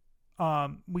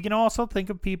 We can also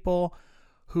think of people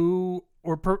who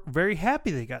were very happy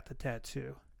they got the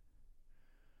tattoo.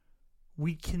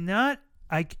 We cannot,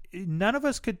 none of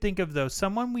us could think of, though,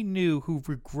 someone we knew who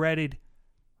regretted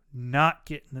not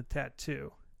getting the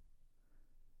tattoo.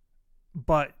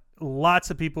 But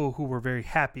lots of people who were very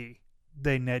happy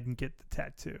they didn't get the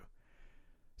tattoo.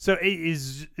 So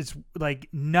it's like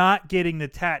not getting the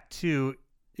tattoo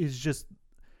is just,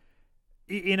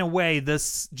 in a way,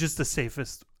 just the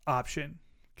safest option,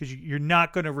 because you're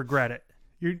not going to regret it.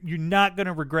 You're not going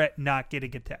to regret not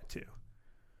getting a tattoo.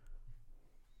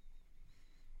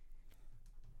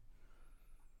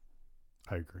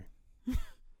 I agree.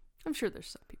 I'm sure there's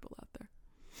some people out there.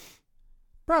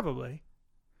 Probably.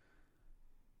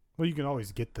 Well, you can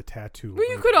always get the tattoo. Well, you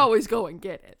later. could always go and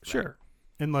get it. Sure.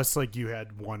 Unless, like, you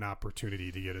had one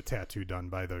opportunity to get a tattoo done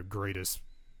by the greatest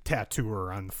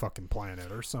tattooer on the fucking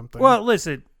planet or something. Well,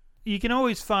 listen, you can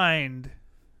always find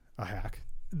a hack.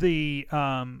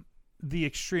 the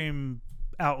extreme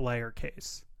outlier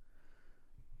case.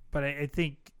 But I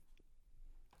think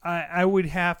I would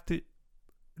have to,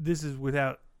 this is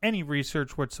without any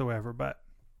research whatsoever, but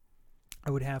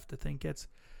I would have to think it's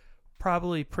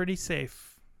probably pretty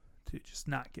safe to just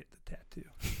not get the tattoo.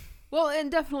 Well,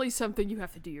 and definitely something you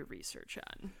have to do your research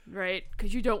on, right?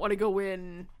 Because you don't want to go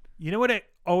in. You know what I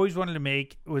always wanted to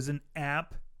make was an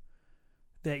app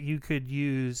that you could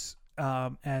use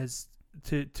as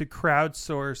to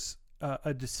crowdsource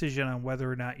a decision on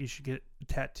whether or not you should get a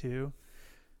tattoo.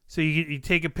 So you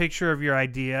take a picture of your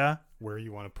idea, Where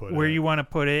you want to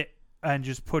put it, and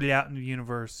just put it out in the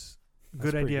universe.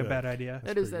 Good idea, bad idea.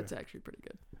 That's actually pretty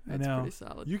good. That's I know. pretty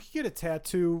solid. You could get a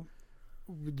tattoo.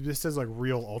 This says like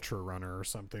Real Ultra Runner or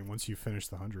something once you finish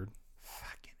the 100.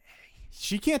 Fucking A.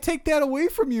 She can't take that away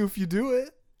from you if you do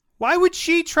it. Why would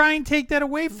she try and take that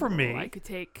away from me? I could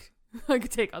take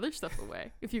other stuff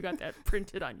away if you got that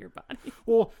printed on your body.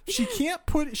 Well,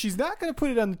 she's not going to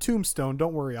put it on the tombstone.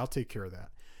 Don't worry, I'll take care of that.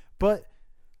 But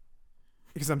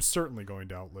because I'm certainly going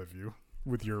to outlive you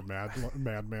with your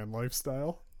madman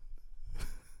lifestyle.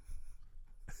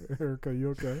 Erica,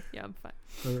 you okay? Yeah, I'm fine.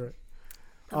 All right.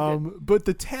 I'm good. But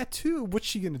the tattoo, what's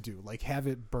she gonna do? Like have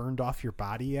it burned off your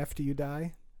body after you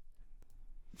die?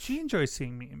 She enjoys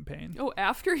seeing me in pain. Oh,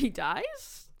 after he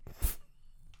dies?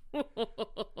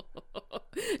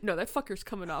 No, that fucker's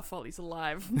coming off while he's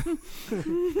alive.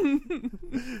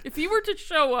 If he were to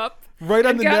show up Right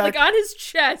on and the got, neck. like on his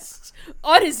chest,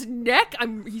 on his neck,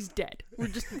 he's dead. We're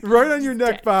just Right on your he's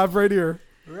neck, dead. Bob. Right here.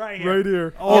 Right Right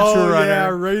here. Ultra runner. Yeah,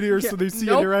 right here. So Yeah. they see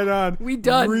Nope. it right on. We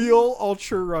done. Real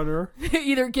Ultra Runner.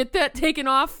 Either get that taken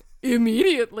off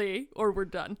immediately or we're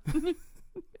done.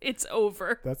 It's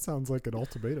over. That sounds like an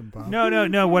ultimatum, Bob.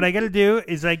 No. What I got to do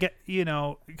is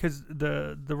because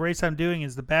the race I'm doing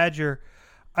is the Badger.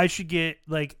 I should get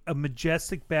like a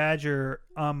majestic Badger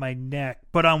on my neck,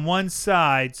 but on one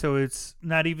side, so it's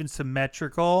not even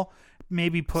symmetrical.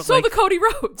 Maybe put So like the Cody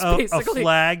Rhodes, a basically.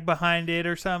 flag behind it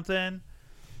or something.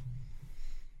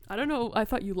 I don't know. I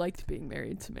thought you liked being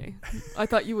married to me. I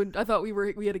thought you would. I thought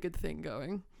we had a good thing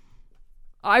going.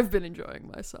 I've been enjoying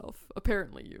myself.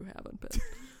 Apparently, you haven't been.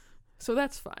 So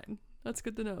that's fine. That's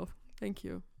good to know. Thank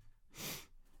you.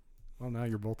 Well, now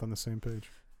you're both on the same page.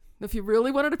 If you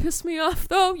really wanted to piss me off,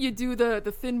 though, you do the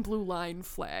thin blue line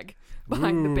flag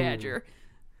behind the Ooh. Badger.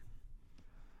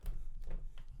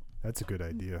 That's a good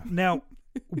idea. Now,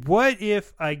 what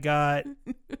if I got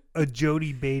a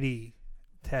Jody Beatty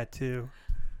tattoo?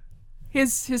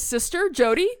 His sister,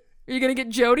 Jody? Are you going to get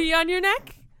Jody on your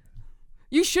neck?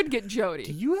 You should get Do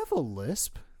Jody. you have a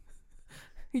lisp?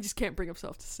 He just can't bring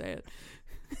himself to say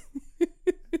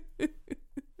it.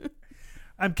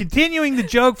 I'm continuing the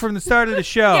joke from the start of the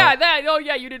show. Yeah, that. Oh,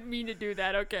 yeah, you didn't mean to do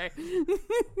that. Okay.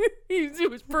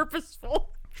 It was purposeful.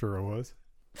 Sure it was.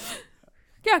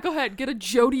 Yeah, go ahead. Get a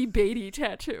Jody Beatty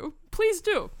tattoo. Please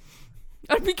do.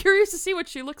 I'd be curious to see what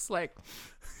she looks like.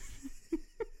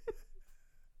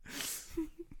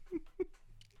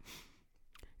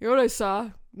 You know what I saw?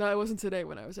 No, it wasn't today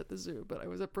when I was at the zoo, but I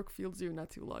was at Brookfield Zoo not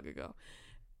too long ago.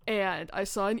 And I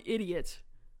saw an idiot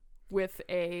with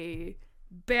a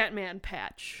Batman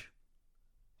patch.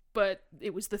 But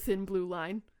it was the thin blue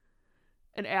line.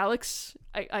 And Alex,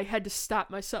 I had to stop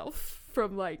myself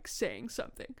from, like, saying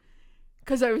something.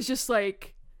 Because I was just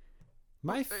like,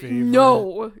 My favorite.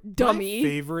 no, dummy. My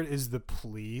favorite is the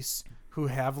police who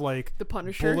have like The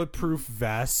Punisher. bulletproof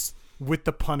vests with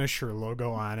the Punisher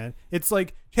logo on it. It's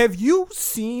like, have you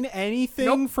seen anything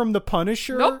Nope. from the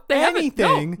Punisher? Nope, they haven't.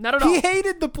 anything? No, not at He all.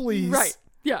 hated the police. Right.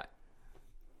 Yeah.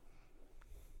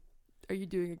 Are you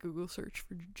doing a Google search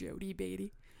for Jody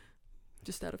Beatty?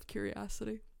 Just out of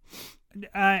curiosity.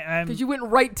 I'm Because you went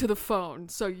right to the phone,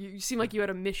 so you seem like you had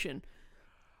a mission.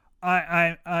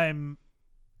 I'm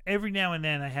every now and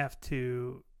then I have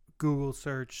to Google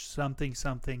search something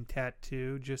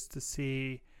tattoo just to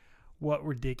see what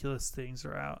ridiculous things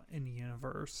are out in the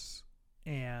universe.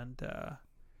 And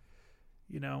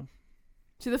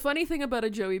See, the funny thing about a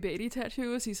Joey Beatty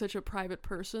tattoo is he's such a private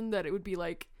person that it would be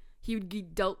like he would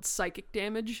get dealt psychic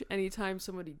damage anytime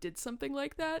somebody did something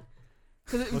like that.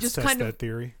 Because it would Let's just test kind that of,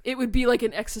 theory. it would be like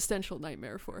an existential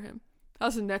nightmare for him.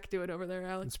 How's the neck doing over there,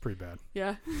 Alex? It's pretty bad.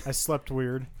 Yeah. I slept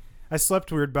weird.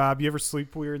 Bob. You ever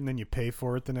sleep weird and then you pay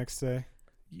for it the next day?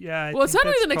 yeah. I Well, it's think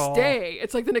not even the that's next called- day.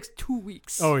 It's like the next 2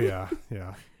 weeks. Oh yeah,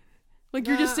 yeah. Like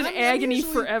you're just in agony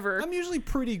forever. I'm usually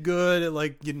pretty good at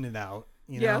like getting it out.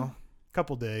 You Yeah. know,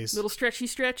 couple days. Little stretchy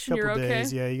stretch and Couple you're okay.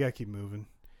 days. Yeah, you gotta keep moving.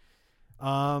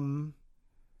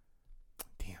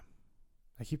 Damn.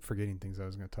 I keep forgetting things I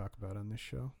was going to talk about on this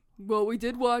show. Well, we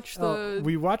did watch the.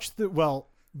 We watched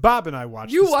Bob and I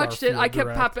watched. You the watched it. Starfield I kept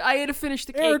Direct. popping. I had to finish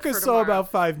the cake Erica for saw tomorrow.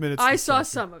 about 5 minutes. I of saw Starfield.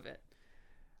 some of it.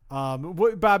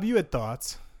 Bob, you had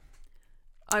thoughts.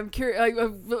 I'm curious.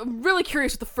 I'm really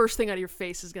curious what the first thing out of your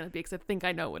face is going to be because I think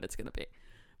I know what it's going to be.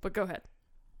 But go ahead.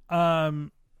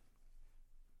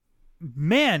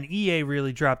 Man, EA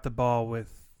really dropped the ball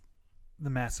with the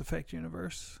Mass Effect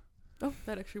universe. Oh,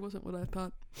 that actually wasn't what I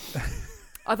thought.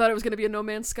 I thought it was going to be a No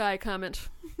Man's Sky comment.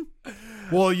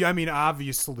 Well, yeah, I mean,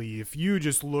 obviously, if you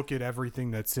just look at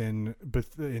everything that's in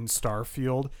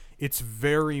Starfield, it's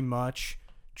very much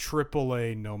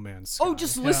AAA No Man's Sky. Oh,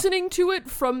 just listening to it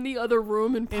from the other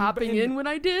room and popping and- in when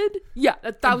I did? Yeah,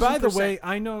 1,000%. And by the way,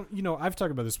 I know, I've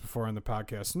talked about this before on the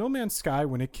podcast. No Man's Sky,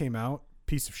 when it came out,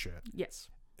 piece of shit. Yes.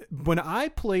 When I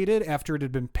played it after it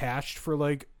had been patched for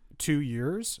like 2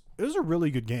 years, it was a really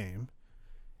good game.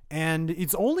 And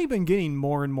it's only been getting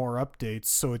more and more updates,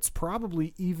 so it's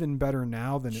probably even better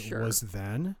now than it was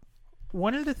then.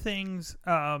 One of the things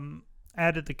out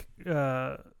of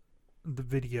the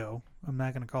video, I'm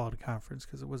not going to call it a conference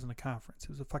because it wasn't a conference. It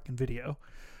was a fucking video.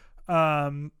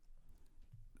 One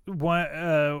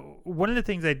of the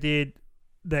things I did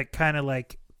that kind of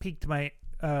like piqued my,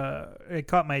 it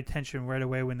caught my attention right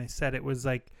away when they said it was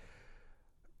like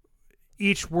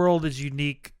each world is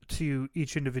unique to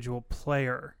each individual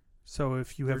player. So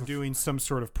if you They're have doing some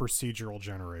sort of procedural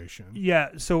generation. yeah.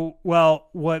 So what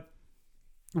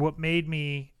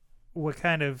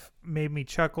kind of made me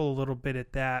chuckle a little bit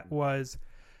at that was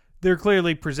they're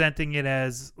clearly presenting it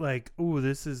as like, ooh,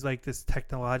 this is like this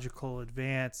technological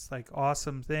advance, like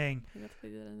awesome thing. I got to play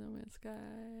that in No Man's Sky.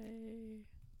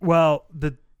 Well,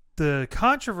 the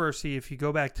controversy, if you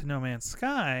go back to No Man's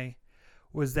Sky,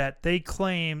 was that they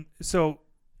claim so.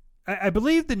 I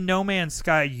believe the No Man's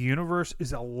Sky universe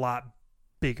is a lot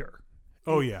bigger.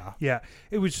 Oh, yeah. Yeah,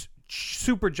 it was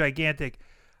super gigantic,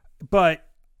 but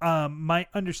my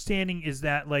understanding is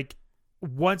that like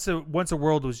once a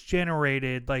world was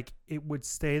generated, like it would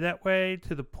stay that way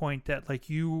to the point that like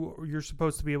you're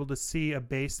supposed to be able to see a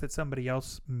base that somebody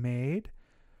else made.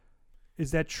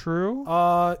 Is that true?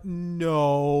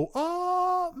 No.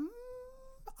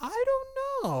 I don't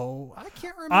know. I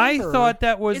can't remember. I thought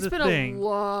that was It's a been thing. a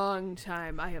long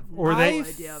time. I have Or no they-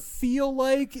 idea. feel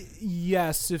like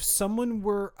yes, if someone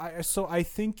were so I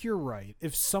think you're right.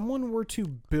 If someone were to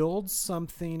build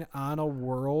something on a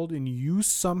world and you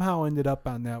somehow ended up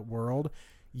on that world,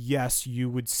 yes, you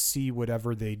would see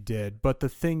whatever they did. But the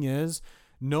thing is,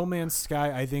 No Man's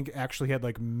Sky, I think, actually had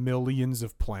like millions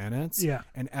of planets. Yeah.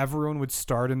 And everyone would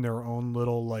start in their own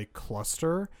little like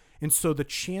cluster. And so the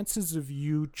chances of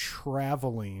you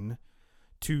traveling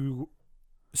to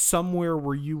somewhere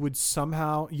where you would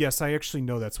somehow, yes, I actually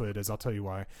know that's what it is. I'll tell you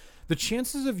why. The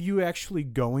chances of you actually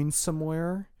going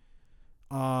somewhere,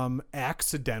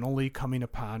 accidentally coming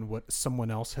upon what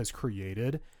someone else has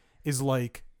created is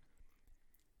like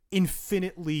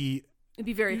infinitely, It'd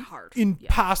be very hard.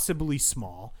 impossibly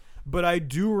small. But I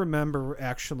do remember,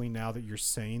 actually, now that you're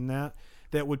saying that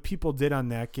what people did on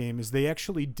that game is they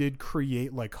actually did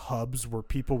create like hubs where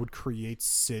people would create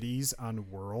cities on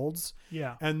worlds.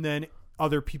 Yeah. And then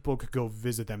other people could go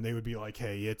visit them. They would be like,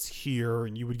 hey, it's here,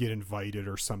 and you would get invited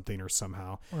or something or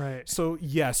somehow. Right. So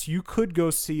yes, you could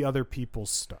go see other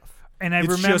people's stuff. And I it's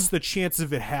remember just the chance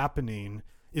of it happening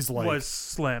is like was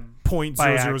slim.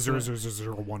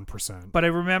 0.00001%. But I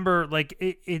remember like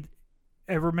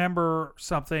I remember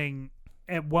something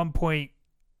at one point,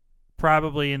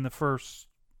 probably in the first,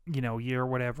 year or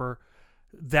whatever,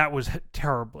 that was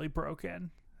terribly broken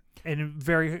and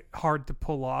very hard to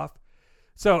pull off.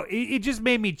 So it just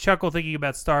made me chuckle thinking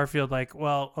about Starfield, like,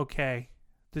 well, okay,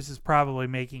 this is probably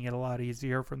making it a lot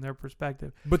easier from their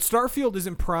perspective. But Starfield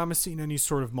isn't promising any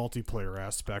sort of multiplayer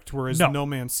aspect, whereas No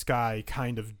Man's Sky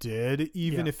kind of did,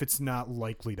 even if it's not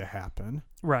likely to happen.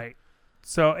 Right.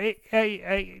 So I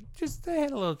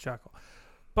had a little chuckle.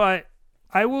 But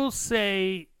I will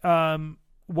say,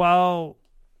 while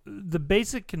the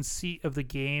basic conceit of the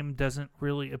game doesn't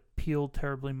really appeal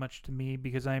terribly much to me,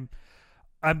 because I'm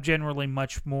generally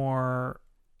much more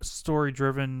story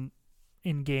driven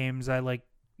in games. I like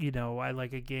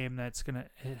a game it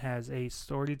has a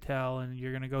story to tell, and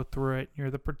you're going to go through it.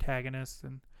 You're the protagonist,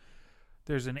 and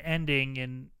there's an ending.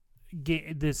 And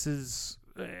this is,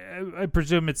 I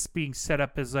presume it's being set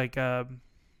up as like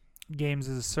games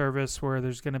as a service where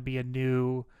there's going to be a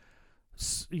new,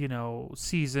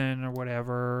 season or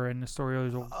whatever, and the story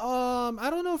is. I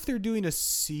don't know if they're doing a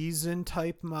season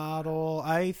type model.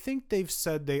 I think they've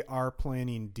said they are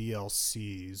planning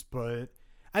DLCs, but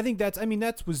I think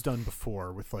that was done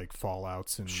before with like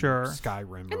Fallouts and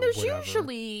Skyrim. And there's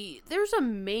there's a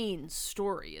main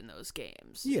story in those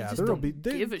games. Yeah,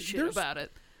 give a shit about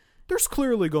it. There's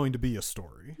clearly going to be a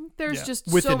story. There's just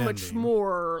so much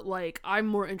more. Like, I'm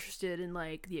more interested in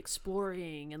like the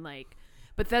exploring, and like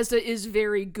Bethesda is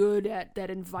very good at that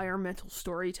environmental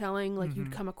storytelling. Like,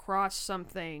 you'd come across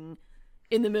something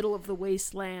in the middle of the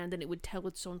wasteland, and it would tell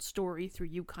its own story through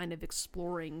you kind of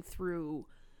exploring through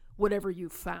whatever you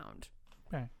found.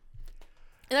 Okay. And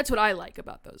that's what I like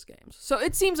about those games. So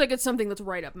it seems like it's something that's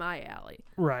right up my alley.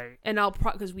 Right. And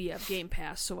because we have Game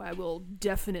Pass, so I will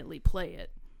definitely play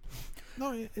it.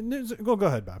 No, go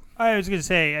ahead, Bob. I was gonna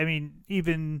say, I mean,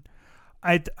 even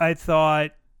I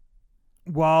thought,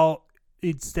 while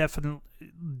it's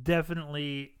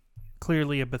definitely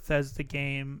clearly a Bethesda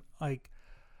game, like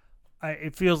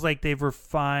it feels like they've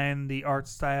refined the art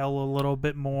style a little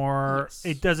bit more.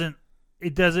 Yes.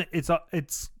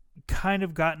 It's kind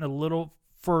of gotten a little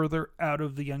further out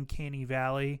of the uncanny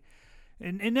valley,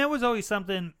 and that was always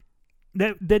something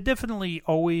that definitely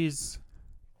always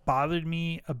bothered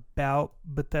me about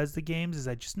Bethesda games, is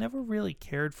I just never really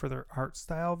cared for their art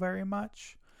style very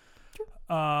much.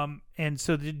 And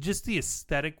so just the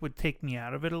aesthetic would take me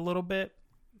out of it a little bit.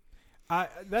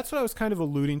 That's what I was kind of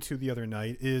alluding to the other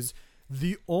night, is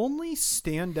the only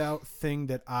standout thing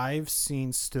that I've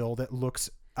seen still that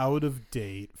looks out of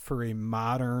date for a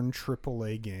modern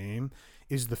AAA game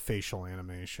is the facial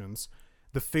animations.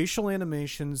 The facial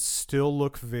animations still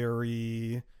look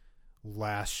very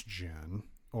last gen,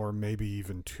 or maybe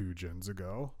even 2 gens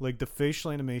ago. Like, the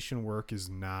facial animation work is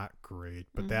not great,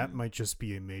 but that might just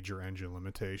be a major engine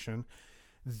limitation.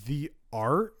 The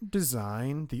art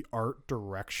design, the art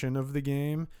direction of the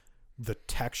game, the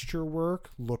texture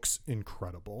work looks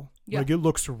incredible. Yeah. Like, it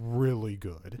looks really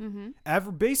good.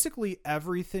 Mm-hmm. Basically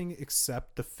everything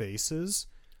except the faces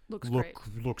looks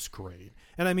great.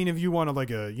 And I mean, if you want to,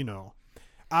 like,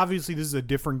 obviously this is a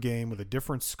different game with a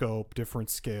different scope, different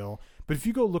scale, but if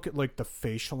you go look at like the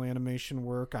facial animation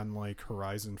work on like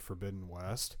Horizon Forbidden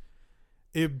West,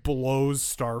 it blows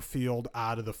Starfield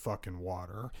out of the fucking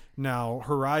water. Now,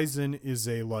 Horizon is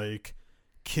a like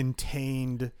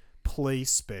contained play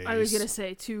space. I was gonna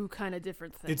say 2 kind of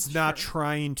different things. It's not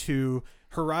trying to.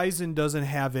 Horizon doesn't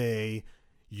have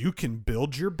you can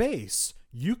build your base,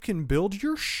 you can build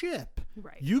your ship,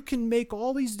 right? You can make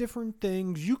all these different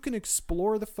things, you can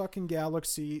explore the fucking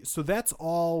galaxy. So that's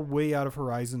all way out of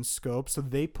Horizon's scope. So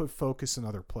they put focus in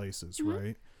other places,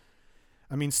 right?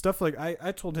 I mean, stuff like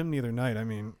I told him the other night. I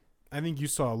mean, I think you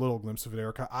saw a little glimpse of it,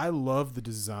 Erica. I love the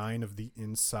design of the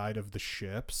inside of the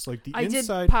ships. Like the I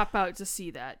inside, did pop out to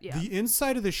see that. Yeah. the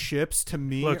inside of the ships to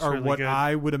me Looks are really what good.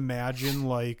 I would imagine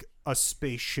like a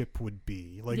spaceship would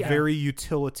be. Like Yeah. very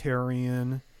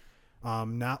utilitarian,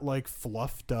 not like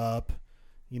fluffed up.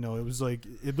 You know, it was like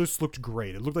it just looked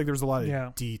great. It looked like there was a lot of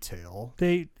Yeah. detail.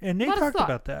 They A lot of talked thought.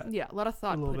 about that Yeah, a lot of a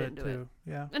thought little put bit into too. it.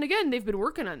 Yeah. And again, they've been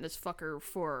working on this fucker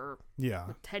for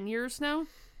Yeah. 10 years now.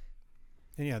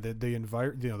 And yeah,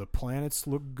 the planets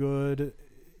look good.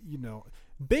 You know,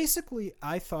 basically,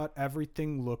 I thought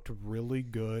everything looked really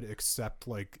good except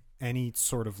like any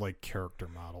sort of like character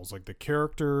models, like the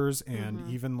characters and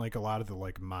even like a lot of the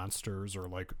like monsters or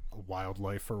like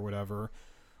wildlife or whatever.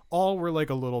 All were like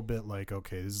a little bit like,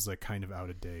 okay, this is like kind of out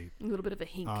of date. A little bit of a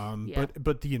hink. Yeah.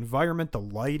 But the environment, the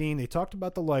lighting, they talked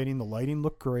about the lighting. The lighting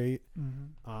looked great.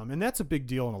 And that's a big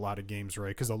deal in a lot of games,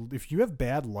 right? Because if you have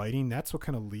bad lighting, that's what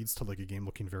kind of leads to like a game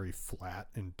looking very flat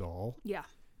and dull. Yeah.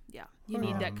 You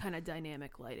need that kind of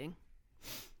dynamic lighting.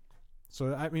 So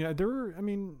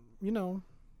you know,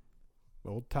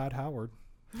 old Todd Howard,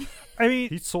 I mean,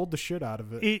 he sold the shit out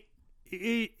of it.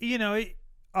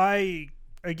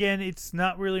 Again, it's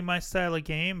not really my style of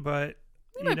game, but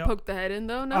You might poke the head in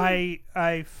though. No. I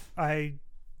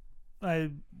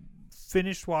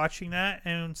finished watching that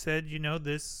and said,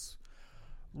 this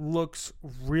looks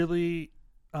really,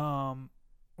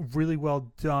 really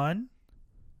well done.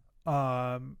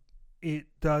 It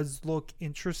does look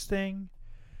interesting,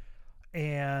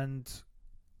 and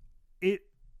it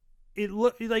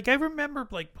look like I remember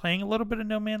like playing a little bit of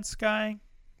No Man's Sky,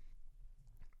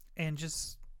 and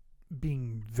just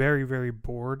being very, very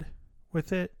bored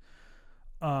with it.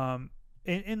 I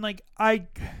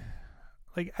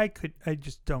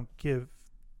just don't give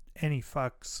any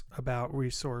fucks about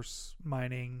resource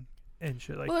mining and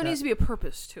shit like well, that. there needs to be a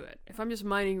purpose to it. If I'm just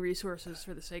mining resources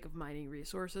for the sake of mining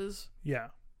resources, Yeah.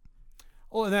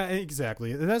 Oh,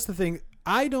 exactly. And that's the thing.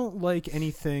 I don't like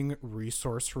anything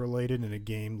resource related in a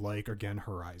game like, again,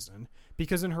 Horizon.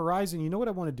 Because in Horizon, you know what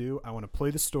I want to do? I want to play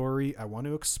the story. I want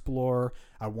to explore.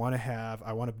 I want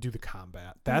to do the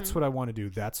combat. That's what I want to do.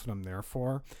 That's what I'm there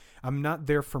for. I'm not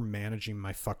there for managing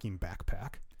my fucking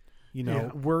backpack.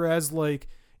 Yeah. Whereas like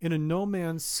in a No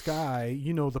Man's Sky,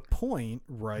 the point,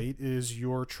 right, is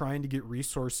you're trying to get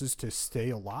resources to stay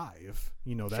alive.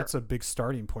 That's a big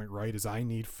starting point, right? Is I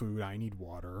need food, I need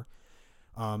water.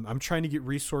 I'm trying to get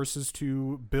resources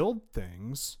to build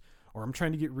things, or I'm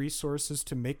trying to get resources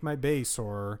to make my base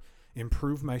or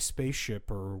improve my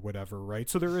spaceship or whatever, right?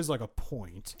 So there is like a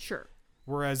point. sure.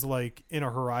 Whereas like in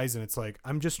a Horizon, it's like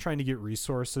I'm just trying to get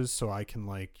resources so I can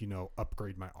like,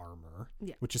 upgrade my armor,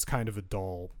 Yeah. which is kind of a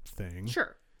dull thing.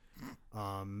 Sure.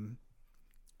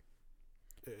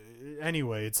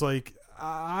 Anyway, it's like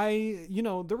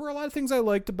there were a lot of things I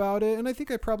liked about it, and I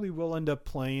think I probably will end up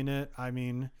playing it. I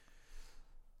mean,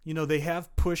 they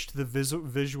have pushed the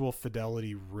visual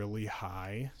fidelity really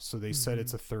high, so they said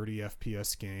it's a 30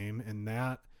 FPS game, and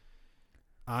that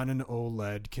on an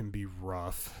OLED can be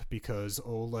rough because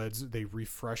OLEDs, they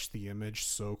refresh the image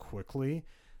so quickly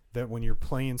that when you're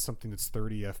playing something that's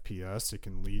 30 FPS, it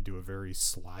can lead to a very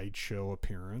slideshow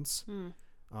appearance.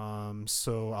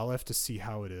 So I'll have to see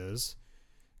how it is.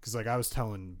 Because like I was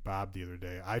telling Bob the other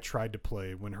day, I tried to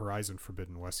play when Horizon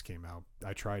Forbidden West came out.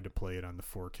 I tried to play it on the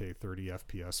 4K 30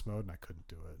 FPS mode, and I couldn't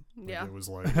do it. Yeah. It was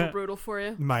like Brutal for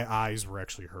you. my eyes were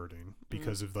actually hurting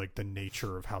because of like the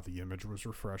nature of how the image was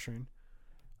refreshing.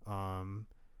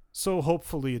 So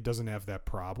hopefully it doesn't have that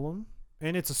problem,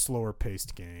 and it's a slower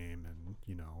paced game, and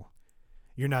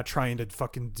you're not trying to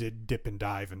fucking dip and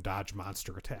dive and dodge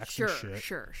monster attacks and shit.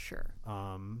 Sure.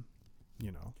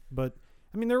 But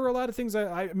I mean, there were a lot of things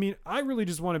I really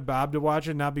just wanted Bob to watch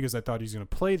it, not because I thought he's going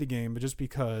to play the game, but just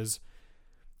because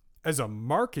as a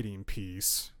marketing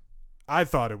piece, I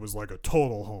thought it was like a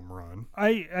total home run.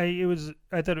 I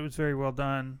thought it was very well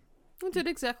done. It did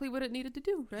exactly what it needed to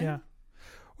do, right? Yeah.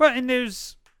 Well, and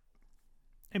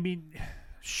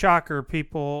shocker,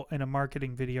 people in a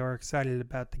marketing video are excited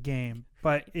about the game,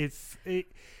 but if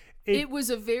it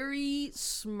was a very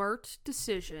smart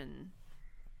decision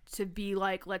to be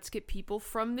like, let's get people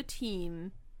from the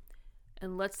team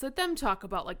and let's let them talk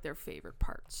about like their favorite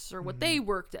parts or what they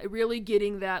worked at. Really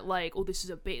getting that like, oh, this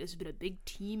has been a big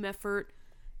team effort.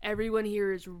 Everyone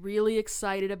here is really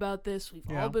excited about this. We've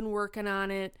all been working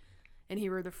on it, and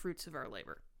here are the fruits of our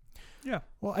labor. Yeah.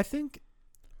 Well, I think,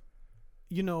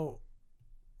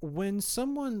 when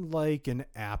someone like an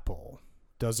Apple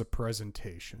does a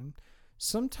presentation,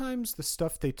 sometimes the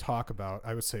stuff they talk about,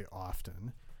 I would say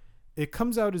often, it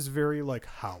comes out as very like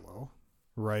hollow,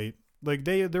 right? Like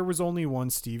there was only one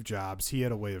Steve Jobs. He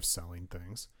had a way of selling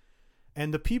things.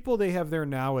 And the people they have there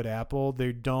now at Apple,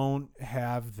 they don't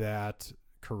have that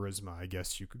charisma, I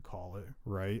guess you could call it,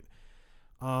 right?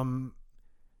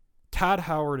 Todd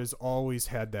Howard has always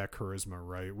had that charisma,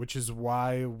 right? Which is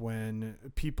why when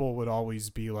people would always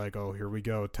be like, oh, here we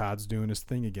go, Todd's doing his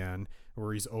thing again,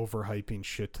 where he's overhyping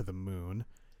shit to the moon.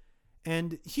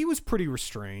 And he was pretty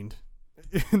restrained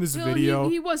in this video.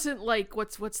 He wasn't like,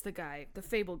 what's the guy? The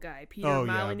Fable guy, Peter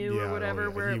Molyneux or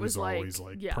whatever, where he it was always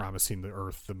like promising the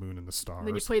Earth, the moon, and the stars. And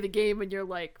then you play the game and you're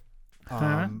like,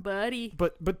 buddy.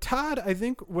 But Todd, I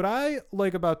think what I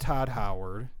like about Todd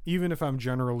Howard, even if I'm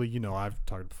generally, I've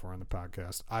talked before on the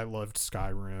podcast, I loved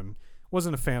Skyrim.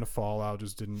 Wasn't a fan of Fallout,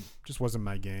 just wasn't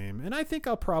my game. And I think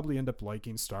I'll probably end up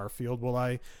liking Starfield. Will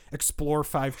I explore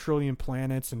 5 trillion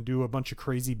planets and do a bunch of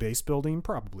crazy base building?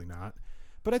 Probably not.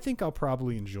 But I think I'll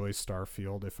probably enjoy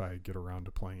Starfield if I get around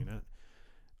to playing it.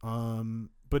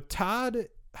 But Todd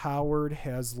Howard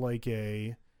has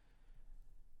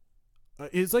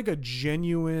it's like a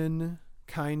genuine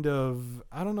kind of,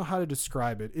 I don't know how to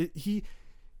describe it.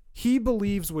 He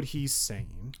believes what he's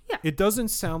saying. Yeah. It doesn't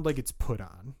sound like it's put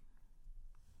on.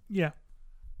 Yeah.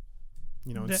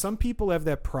 And some people have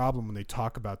that problem when they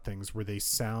talk about things where it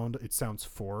sounds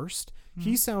forced. Mm-hmm.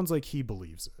 He sounds like he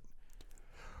believes it.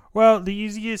 Well, the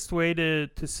easiest way to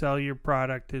sell your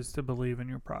product is to believe in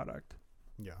your product.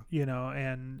 Yeah.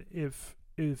 And if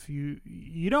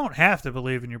you don't have to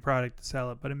believe in your product to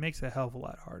sell it, but it makes it a hell of a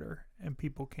lot harder, and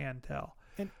people can tell.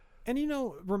 And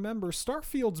remember,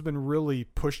 Starfield's been really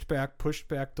pushed back,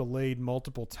 delayed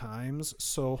multiple times.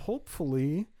 So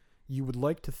hopefully you would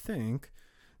like to think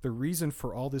the reason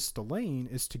for all this delaying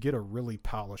is to get a really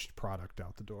polished product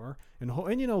out the door. And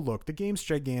look, the game's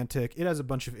gigantic. It has a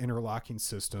bunch of interlocking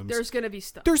systems. There's going to be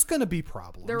stuff. There's going to be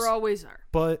problems. There always are.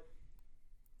 But,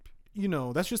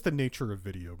 that's just the nature of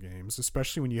video games,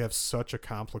 especially when you have such a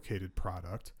complicated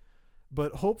product.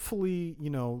 But hopefully,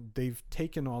 they've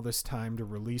taken all this time to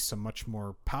release a much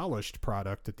more polished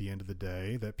product at the end of the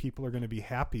day that people are going to be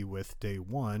happy with day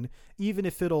one, even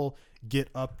if it'll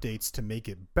get updates to make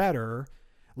it better.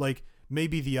 Like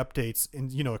maybe the updates, and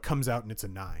it comes out and it's a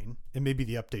 9, and maybe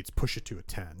the updates push it to a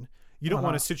 10. You don't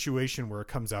want a situation where it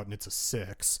comes out and it's a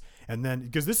 6, and then,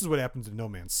 because this is what happens in No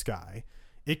Man's Sky.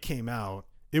 It came out,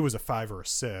 it was a 5 or a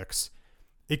 6.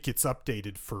 It gets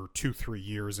updated for 2-3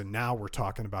 years, and now we're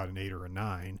talking about an 8 or a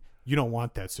 9. You don't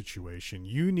want that situation.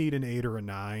 You need an 8 or a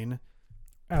 9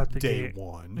 out the day gate.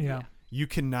 one. Yeah. You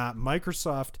cannot,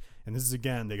 Microsoft, and this is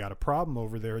again, they got a problem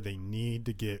over there. They need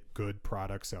to get good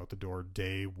products out the door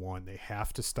day one. They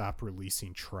have to stop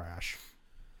releasing trash.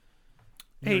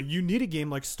 You need a game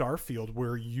like Starfield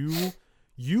where you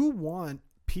want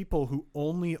people who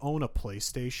only own a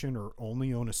PlayStation or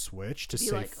only own a Switch to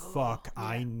say,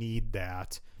 I need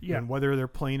that. Yeah. And whether they're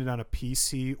playing it on a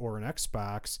PC or an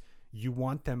Xbox, you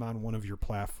want them on one of your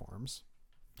platforms.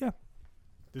 Yeah.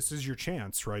 This is your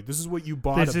chance, right? This is what you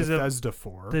bought a Bethesda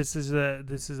for. This is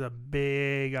a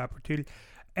big opportunity.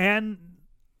 And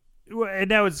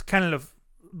that was kind of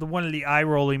one of the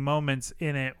eye-rolling moments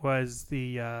in it was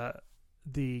the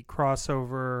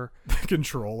crossover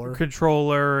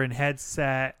controller and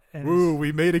headset. And ooh,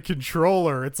 we made a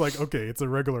controller. It's like, okay, it's a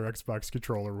regular Xbox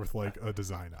controller with like a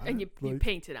design on it. And you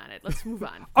painted on it. Let's move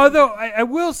on. Although I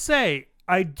will say,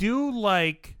 I do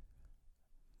like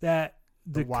that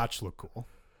the watch look cool.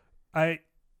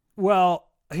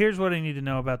 Here's what I need to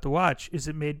know about the watch. Is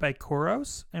it made by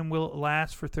Koros, and will it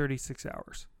last for 36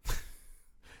 hours?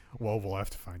 Well, we'll have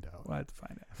to find out.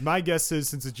 My guess is,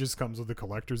 since it just comes with the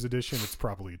collector's edition, it's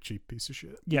probably a cheap piece of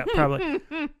shit. Yeah, probably.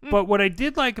 But what I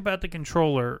did like about the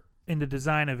controller and the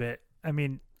design of it, I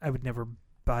mean, I would never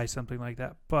buy something like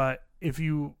that. But if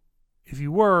you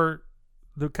were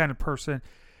the kind of person,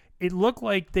 it looked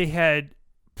like they had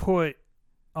put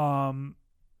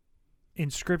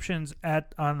inscriptions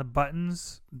on the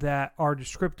buttons that are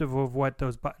descriptive of what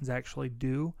those buttons actually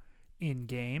do in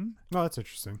game. Oh, that's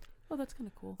interesting. Oh, that's kind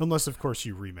of cool. Unless, of course,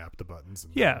 you remap the buttons.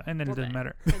 And then it doesn't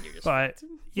matter. But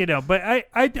but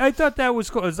I thought that was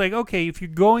cool. It's like, okay, if you're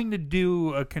going to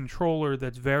do a controller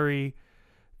that's very,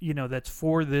 that's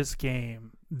for this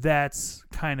game, that's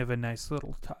kind of a nice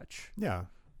little touch. Yeah.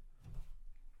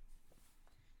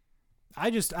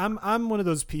 I'm one of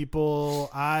those people.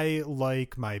 I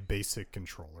like my basic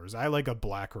controllers. I like a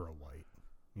black or a white.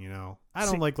 I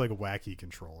don't like wacky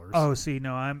controllers. Oh, see,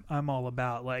 no, I'm all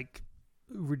about like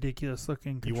ridiculous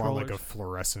looking controllers. You want like a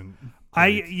fluorescent?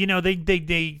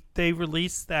 They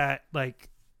released that like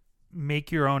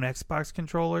make your own Xbox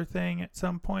controller thing at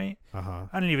some point. Uh-huh.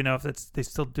 I don't even know if they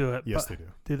still do it. Yes, they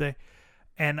do. Do they?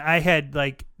 And I had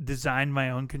like designed my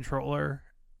own controller,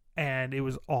 and it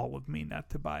was all of me not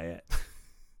to buy it.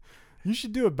 You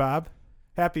should do it, Bob.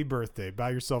 Happy birthday.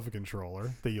 Buy yourself a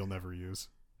controller that you'll never use.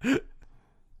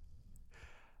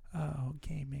 Oh,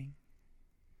 gaming.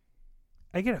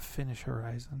 I gotta finish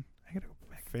Horizon. I gotta go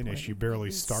back. and Finish. play You it. barely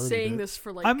I've been started saying it. this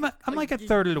for like I'm like a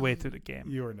third of the way through the game.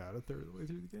 You are not a third of the way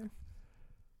through the game.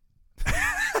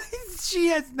 She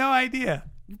has no idea.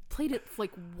 You played it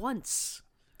like once.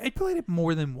 I played it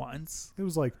more than once. It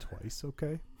was like twice,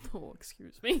 okay? Oh,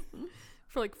 excuse me.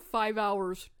 For like 5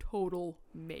 hours total,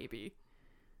 maybe.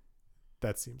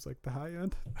 That seems like the high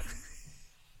end.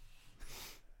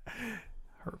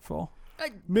 Hurtful.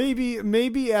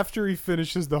 Maybe after he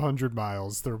finishes the 100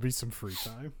 miles, there'll be some free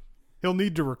time. He'll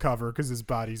need to recover because his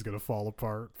body's going to fall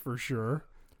apart for sure.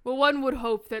 Well, one would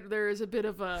hope that there is a bit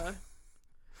of a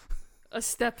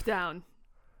step down.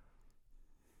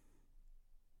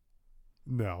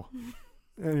 No.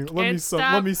 Anyway, let Can't me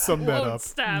stop, sum that won't up.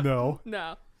 stop. No.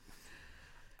 No.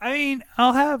 I mean,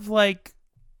 I'll have like.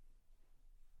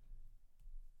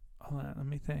 Hold on, let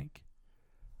me think.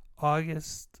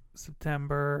 August,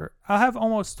 September. I'll have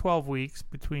almost 12 weeks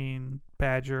between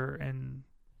Badger and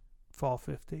Fall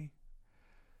 50.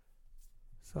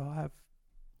 So I'll have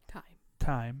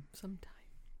Time. some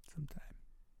Sometime. time.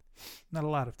 Not a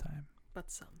lot of time. But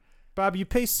some. Bob, you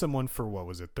paced someone for what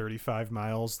was it, 35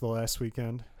 miles the last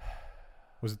weekend?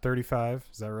 Was it 35?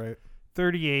 Is that right?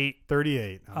 38.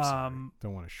 38. I'm sorry. Um,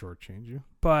 Don't want to shortchange you.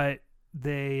 But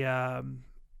they,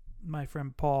 my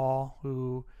friend Paul,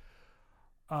 who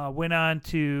went on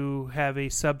to have a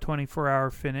sub 24-hour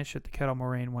finish at the Kettle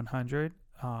Moraine 100.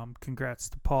 Congrats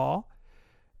to Paul.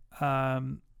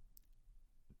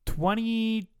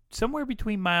 20, somewhere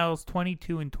between miles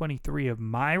 22 and 23 of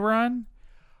my run,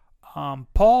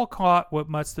 Paul caught what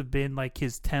must have been like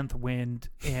his 10th wind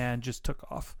and just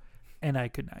took off. And I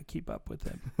could not keep up with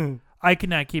him. I could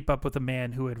not keep up with a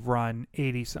man who had run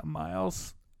 80-something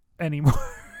miles anymore.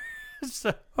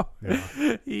 So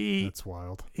Yeah. he That's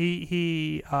wild.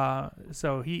 he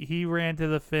ran to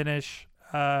the finish,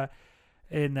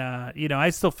 and I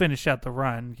still finished out the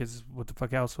run because what the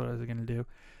fuck else was I gonna do?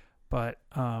 But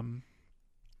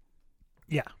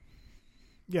yeah.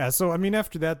 Yeah, so I mean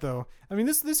after that though, I mean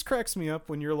this cracks me up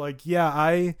when you're like, yeah,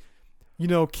 I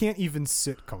can't even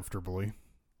sit comfortably.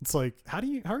 It's like, how are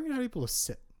you not able to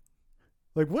sit?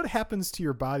 Like what happens to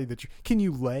your body that can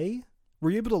you lay? Were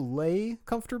you able to lay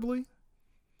comfortably?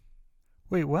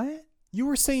 Wait, what? You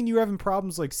were saying you were having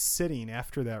problems like sitting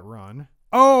after that run.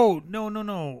 Oh,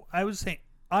 no. I was saying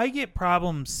I get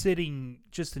problems sitting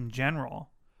just in general.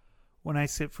 When I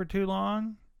sit for too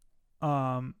long,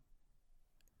 I'm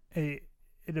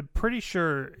pretty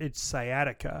sure it's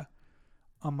sciatica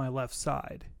on my left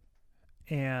side.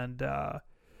 And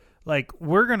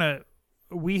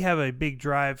we have a big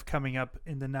drive coming up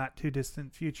in the not too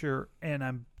distant future, and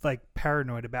I'm like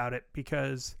paranoid about it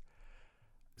because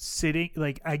sitting,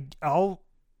 like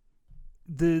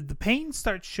the pain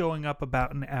starts showing up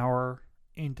about an hour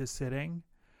into sitting.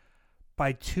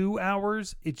 By 2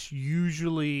 hours, it's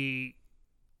usually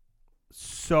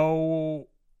so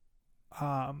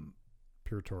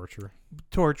Pure torture.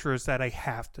 torturous that I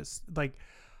have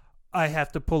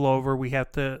to pull over. I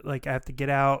have to get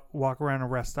out, walk around a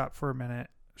rest stop for a minute,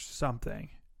 something.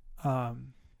 Are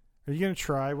you gonna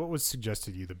try what was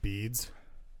suggested to you? The beads?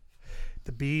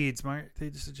 The beads, they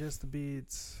just suggest the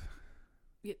beads.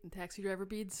 Getting taxi driver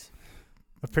beads.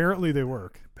 Apparently they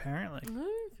work. Apparently.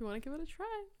 If you want to give it a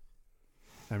try.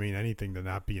 I mean anything to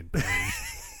not be in pain.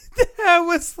 That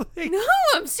was like No,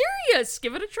 I'm serious.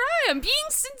 Give it a try. I'm being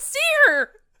sincere.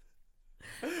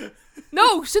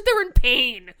 No, sit there in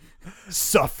pain.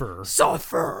 Suffer.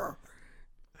 Suffer.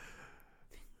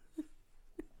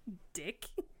 Dick.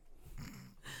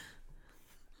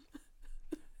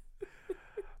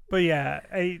 But yeah,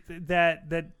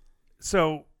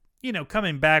 so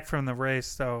coming back from the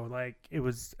race though, like it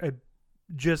was a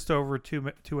just over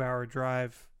 2 hour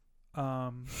drive.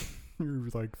 You're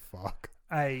like, fuck.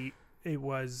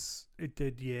 It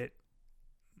did get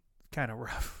kind of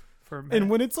rough for a minute. And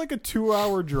when it's like a 2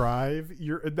 hour drive,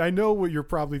 I know what you're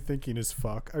probably thinking is,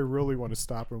 fuck, I really want to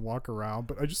stop and walk around,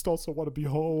 but I just also want to be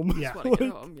home. Yeah. Just want to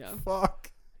get home, yeah.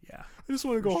 Fuck. Yeah. I just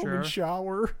want to go home and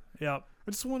shower. Yep.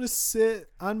 I just want to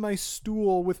sit on my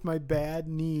stool with my bad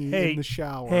knee in the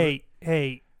shower.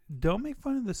 Hey, don't make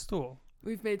fun of the stool.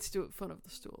 We've made fun of the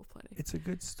stool plenty. It's a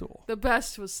good stool. The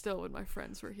best was still when my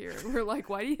friends were here. And we're like,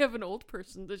 why do you have an old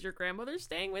person? Does your grandmother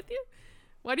staying with you?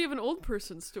 Why do you have an old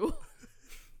person stool?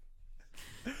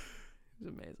 It was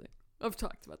amazing. I've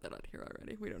talked about that on here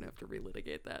already. We don't have to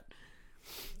relitigate that.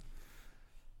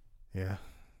 Yeah.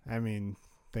 I mean,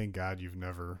 thank God you've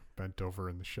never bent over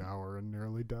in the shower and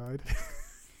nearly died.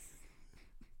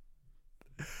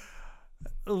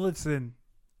 Listen,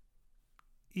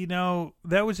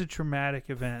 that was a traumatic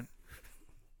event.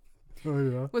 Oh,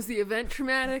 yeah. Was the event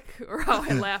traumatic, or how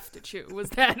I laughed at you? Was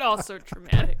that also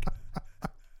traumatic?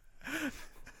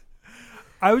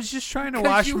 I was just trying to 'Cause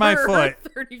wash you my were foot.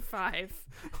 35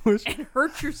 Which, and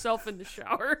hurt yourself in the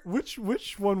shower. which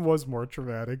one was more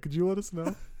traumatic? Could you let us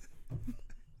know?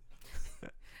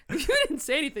 You didn't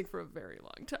say anything for a very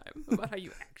long time about how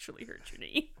you actually hurt your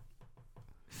knee.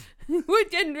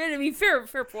 I mean, fair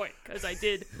point, because I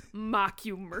did mock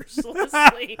you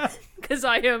mercilessly, because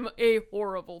I am a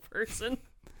horrible person.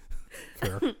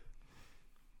 Fair.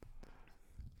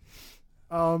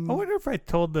 I wonder if I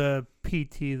told the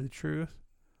PT the truth.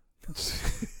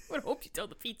 I would hope you tell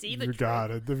the PT the You truth. got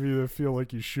it. I feel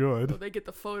like you So should. they get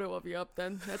the photo of you up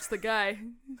then. That's the guy.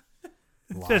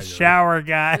 It's Liar. a shower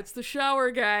guy. It's the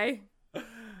shower guy.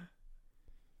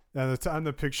 And it's on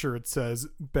the picture. It says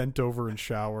bent over in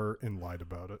shower and lied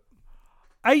about it.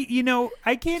 I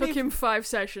can't Took even, him 5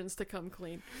 sessions to come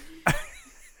clean.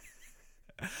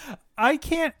 I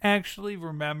can't actually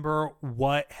remember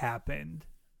what happened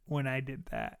when I did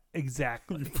that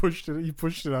exactly. He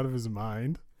pushed it out of his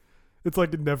mind. It's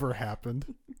like it never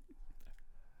happened.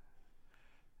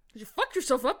 You fucked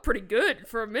yourself up pretty good.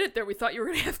 For a minute there, we thought you were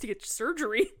going to have to get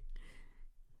surgery.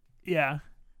 Yeah,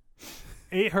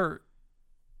 it hurt.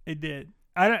 It did.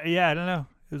 I don't know.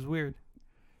 It was weird.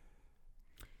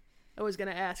 I was going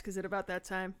to ask, is it about that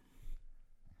time?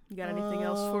 You got anything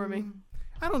else for me?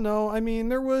 I don't know. I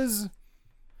mean,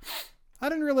 I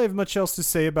didn't really have much else to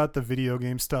say about the video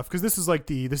game stuff because this is like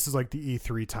the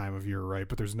E3 time of year, right?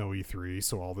 But there's no E3,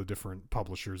 so all the different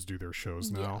publishers do their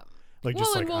shows now. Yeah. Like Well,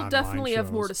 just like and we'll online definitely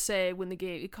have more shows. to say when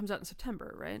it comes out in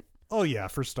September, right? Oh yeah,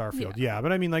 for Starfield, Yeah. yeah.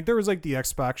 But I mean, like there was like the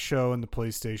Xbox show and the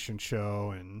PlayStation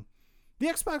show, and the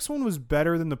Xbox one was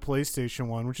better than the PlayStation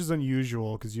one, which is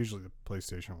unusual because usually the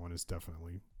PlayStation one is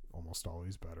definitely almost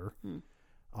always better.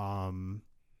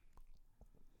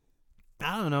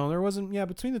 I don't know. There wasn't,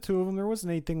 between the two of them, there wasn't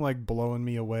anything like blowing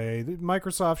me away.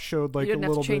 Microsoft showed like You a didn't have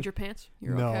little to change bit. your pants?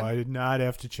 You're No, okay? I did not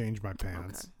have to change my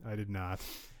pants. I did not.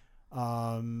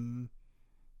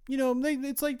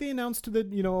 It's like they announced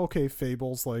that, okay,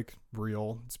 Fable's like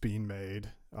real. It's being made.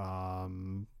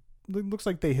 It looks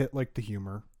like they hit like the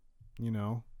humor,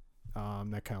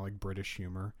 that kind of like British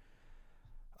humor.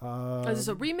 Is this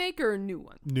a remake or a new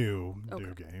one? New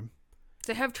Okay. game.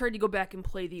 I have tried to go back and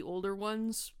play the older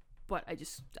ones, but I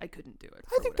couldn't do it.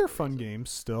 I think they're fun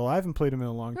games still. I haven't played them in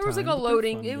a long time. There was like a but they're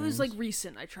loading. fun It was games. like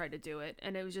recent. I tried to do it,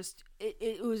 and it was just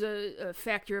it was a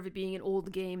factor of it being an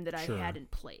old game that I Sure.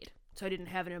 hadn't played, so I didn't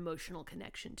have an emotional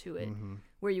connection to it, Mhm.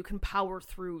 where you can power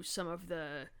through some of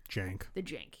the jank.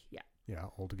 jank. Yeah, Yeah,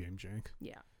 old game jank.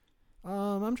 yeah.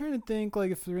 I'm trying to think like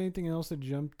if there's anything else that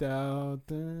jumped out.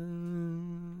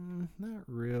 Not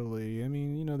really. I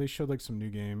mean, they showed like some new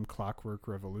game, Clockwork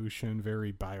Revolution,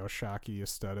 very BioShocky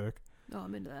aesthetic. Oh,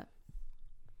 I'm into that.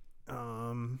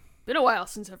 Um, Been a while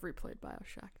since I've replayed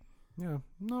BioShock. yeah.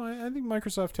 No, I think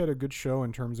Microsoft had a good show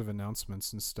in terms of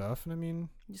announcements and stuff. And I mean,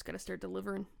 You just gotta start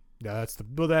delivering. yeah,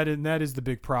 that is the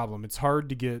big problem. It's hard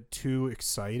to get too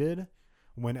excited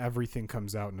when everything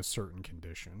comes out in a certain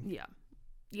condition. Yeah,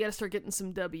 you gotta start getting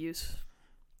some W's.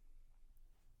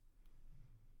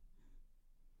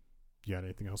 You got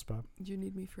anything else, Bob? Do you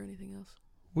need me for anything else?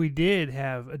 We did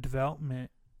have a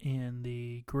development in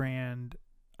the grand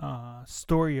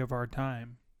story of our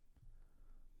time.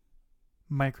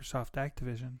 Microsoft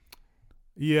Activision.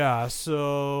 Yeah,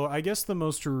 so I guess the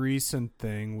most recent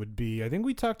thing would be, I think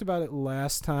we talked about it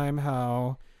last time,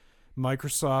 how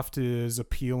Microsoft is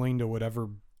appealing to whatever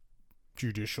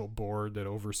judicial board that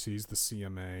oversees the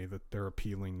CMA, that they're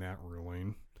appealing that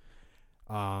ruling.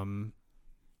 And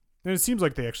it seems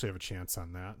like they actually have a chance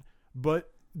on that.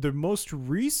 But the most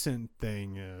recent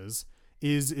thing is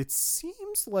it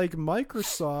seems like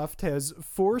Microsoft has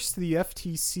forced the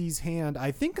FTC's hand,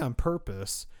 I think on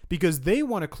purpose, because they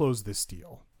want to close this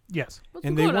deal. Yes. What's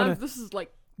And been they going on? wanna- This is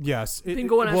like Yes. been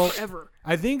going on forever.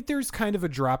 I think there's kind of a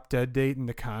drop dead date in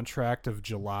the contract of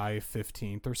July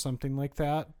 15th or something like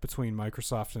that between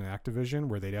Microsoft and Activision,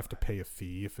 where they'd have to pay a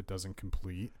fee if it doesn't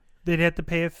complete. They'd have to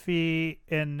pay a fee,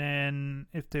 and then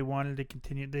if they wanted to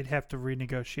continue, they'd have to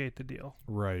renegotiate the deal.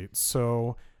 Right.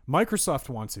 So Microsoft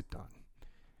wants it done.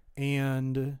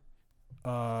 And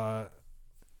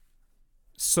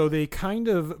so they kind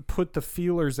of put the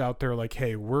feelers out there like,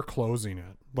 hey, we're closing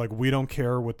it. Like, we don't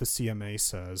care what the CMA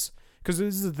says. Because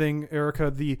this is the thing, Erica,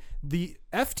 the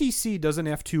FTC doesn't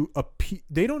have to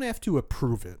they don't have to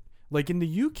approve it. Like in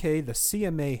the UK, the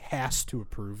CMA has to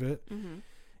approve it. Mm-hmm.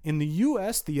 In the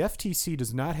US, the FTC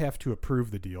does not have to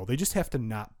approve the deal. They just have to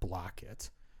not block it.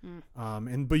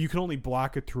 But you can only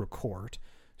block it through a court.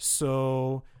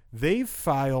 So they've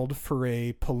filed for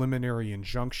a preliminary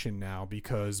injunction now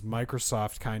because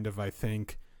Microsoft kind of, I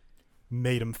think,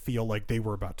 made them feel like they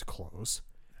were about to close.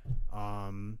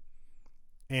 And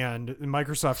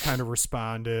Microsoft kind of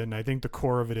responded, and I think the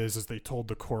core of it is they told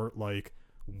the court, like,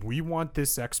 we want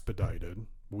this expedited.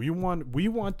 We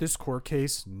want this court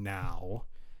case now,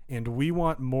 and we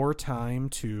want more time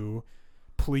to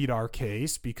plead our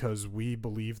case because we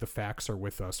believe the facts are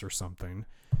with us or something.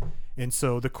 And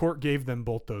so the court gave them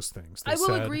both those things. They I will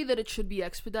said, agree that it should be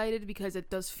expedited because it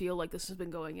does feel like this has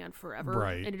been going on forever.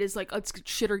 Right. And it is like, let's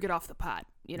shit or get off the pot,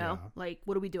 you know? Yeah. Like,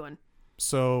 what are we doing?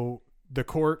 So the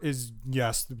court is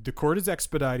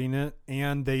expediting it,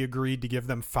 and they agreed to give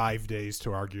them 5 days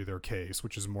to argue their case,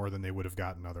 which is more than they would have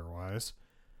gotten otherwise.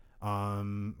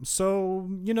 So,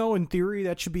 in theory,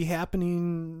 that should be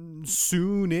happening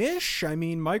soon-ish. I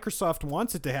mean, Microsoft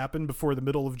wants it to happen before the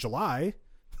middle of July.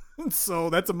 So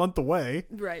that's a month away.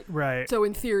 Right. Right. So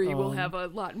in theory, we'll have a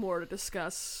lot more to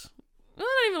discuss. Well,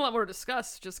 not even a lot more to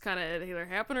discuss. Just kind of either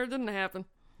happened or didn't happen.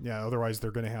 Yeah, otherwise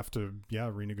they're going to have to,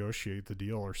 renegotiate the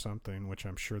deal or something, which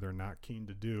I'm sure they're not keen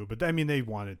to do. But, I mean, they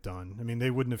want it done. I mean,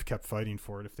 they wouldn't have kept fighting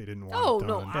for it if they didn't want it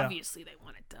done. Oh, no, obviously they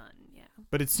want it done, yeah.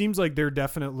 But it seems like they're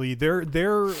definitely, they're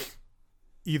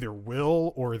either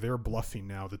will or they're bluffing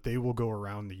now that they will go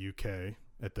around the UK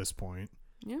at this point.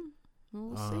 Yeah,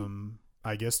 we'll see.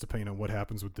 I guess depending on what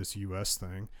happens with this US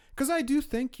thing. Because I do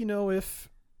think, if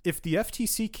the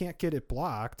FTC can't get it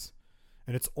blocked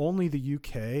and it's only the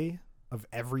UK of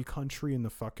every country in the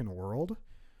fucking world,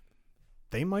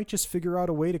 they might just figure out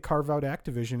a way to carve out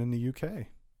Activision in the UK.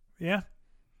 Yeah.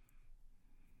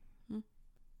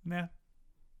 Yeah.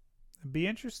 It'd be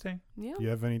interesting. Yeah. Do you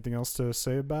have anything else to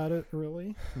say about it,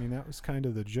 really? I mean, that was kind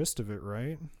of the gist of it,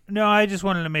 right? No, I just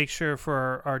wanted to make sure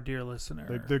for our dear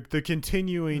listener The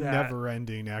continuing, that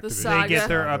never-ending Activision they saga. get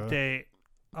their saga. update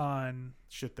on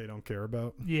Shit they don't care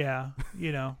about. Yeah,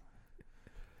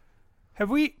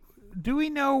 do we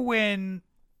know when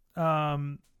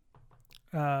Shithouse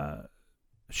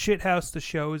the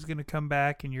show is going to come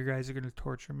back and you guys are going to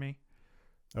torture me?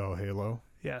 Oh, Halo?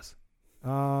 Yes.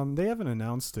 They haven't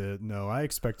announced it. No, I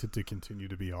expect it to continue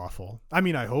to be awful. I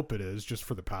mean, I hope it is, just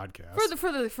for the podcast.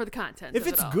 For the content. If of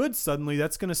it's it all. good suddenly,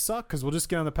 that's going to suck because we'll just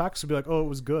get on the podcast and be like, oh, it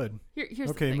was good.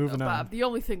 Here's Okay, the thing, moving though, on. Bob. The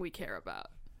only thing we care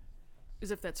about is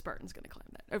if that Spartan's going to climb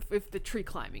that. If the tree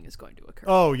climbing is going to occur.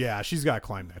 Oh, yeah, she's got to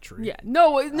climb that tree. Yeah.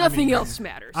 No, nothing else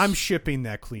matters. I'm shipping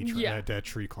that that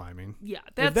tree climbing. Yeah.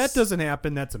 If that doesn't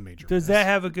happen, that's a major Does miss. that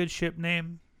have a good ship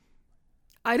name?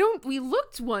 we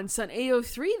looked once on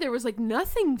AO3, there was like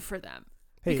nothing for them.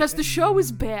 Hey, because the show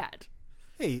is bad.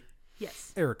 Hey,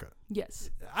 Yes. Erica,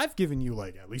 Yes. I've given you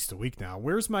like at least a week now.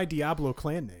 Where's my Diablo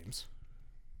clan names?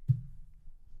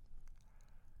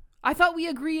 I thought we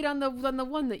agreed on the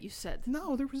one that you said.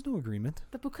 No, there was no agreement.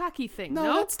 The Bukkake thing. No,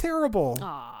 No? that's terrible.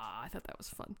 Aw, I thought that was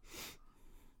fun.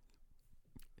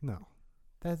 No.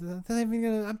 That's not even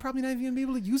gonna, I'm probably not even going to be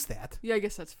able to use that. Yeah, I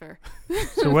guess that's fair.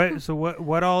 So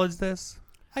what all is this?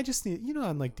 I just need,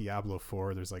 on like Diablo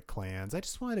 4, there's like clans. I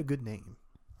just wanted a good name.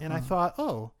 And I thought,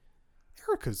 oh,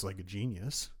 Erica's like a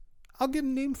genius. I'll get a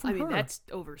name from I mean, her. that's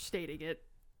overstating it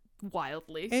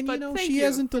wildly. And but thank she you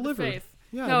hasn't for the delivered. faith.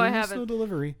 Yeah, No, I there's haven't. no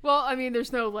delivery. Well, I mean,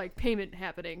 there's no like payment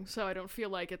happening, so I don't feel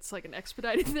like it's like an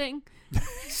expedited thing.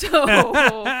 So, do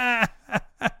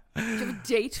you have a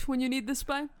date when you need this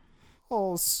by?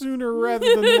 Oh, sooner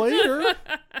rather than later.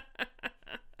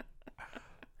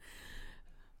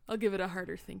 I'll give it a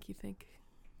harder thinky think.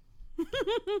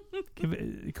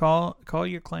 Call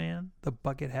your clan the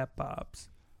Bucket Hat Bobs.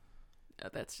 Yeah,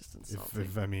 that's just insulting.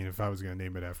 If I was going to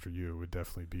name it after you, it would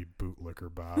definitely be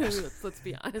Bootlicker Bobs. Let's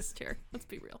be honest here. Let's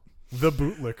be real. The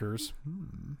Bootlickers.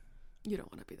 You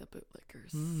don't want to be the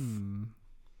bootlickers.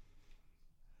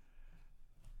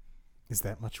 Is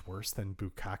that much worse than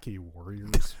Bukkake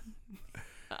Warriors?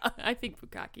 I think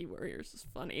Bukkake Warriors is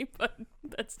funny, but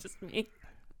that's just me.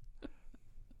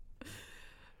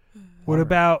 What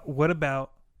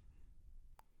about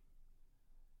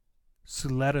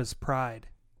Suleta's Pride?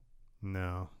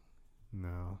 No.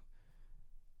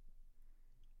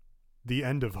 The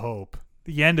End of Hope.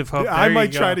 The End of Hope. I There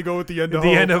might you try go. to go with the End of The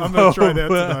Hope. End of I'm going to try that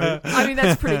Hope. tonight. I mean,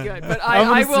 that's pretty good, but I'm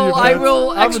I gonna see if I will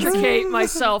I'm gonna extricate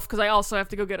myself because I also have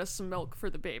to go get us some milk for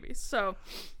the baby. So,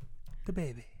 The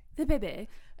baby. the baby,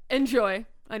 enjoy.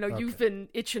 I know you've been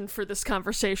itching for this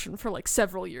conversation for like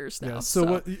several years now.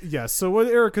 Yeah. So what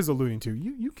Erica's alluding to,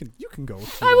 you can go.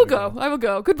 I will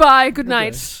go. Goodbye. Good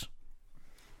night.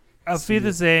 Auf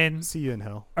Wiedersehen. See you in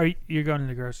hell. You're going to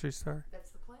the grocery store?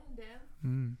 That's the plan,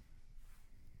 Dan.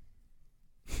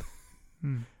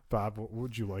 Bob, what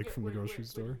would you like from the grocery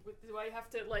store? Do I have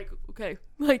to, like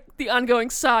the ongoing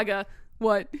saga?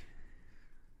 What?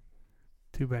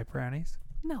 2-bite brownies?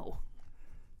 No.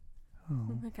 Oh.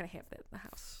 I'm not going to have that in the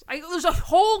house. There's a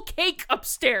whole cake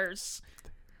upstairs.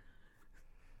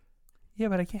 Yeah,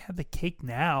 but I can't have the cake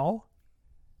now.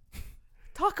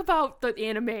 Talk about the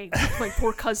anime with my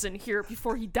poor cousin here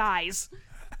before he dies.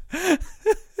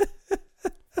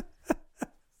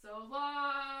 So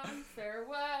long,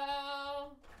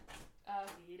 farewell,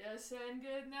 auf Wiedersehen,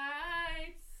 good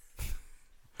night.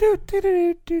 Do, do,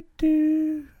 do, do,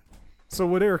 do. So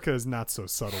what Erica is not so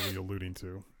subtly alluding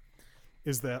to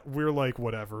is that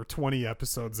we're 20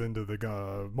 episodes into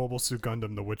the Mobile Suit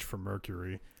Gundam The Witch from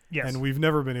Mercury. Yes. And we've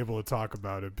never been able to talk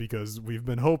about it because we've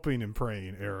been hoping and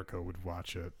praying Erica would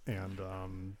watch it.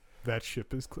 And that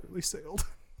ship has clearly sailed.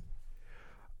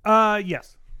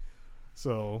 Yes.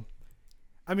 So,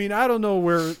 I mean, I don't know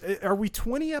where... Are we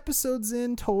 20 episodes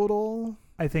in total?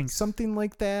 I think Something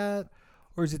like that?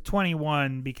 Or is it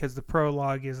 21 because the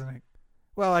prologue isn't...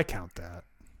 Well, I count that.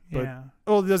 But, Yeah.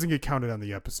 Oh, it doesn't get counted on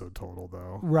the episode total,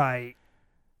 though. Right.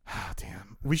 Ah,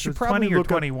 damn. We So should it's probably 20 or look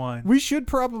 21. up, We should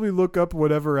probably look up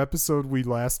whatever episode we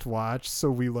last watched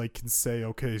so we can say,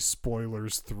 okay,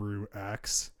 spoilers through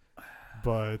X.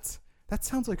 But that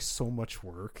sounds like so much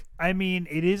work. I mean,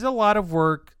 it is a lot of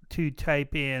work to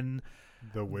type in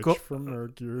The Witch from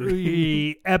Mercury.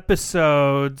 the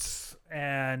episodes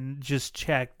and just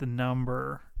check the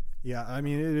number. Yeah, I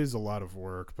mean, it is a lot of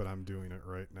work, but I'm doing it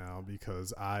right now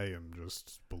because I am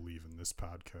just believing this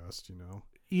podcast,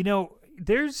 You know,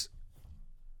 there's...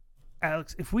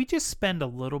 Alex, if we just spend a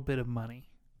little bit of money,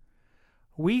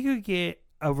 we could get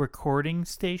a recording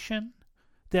station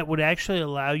that would actually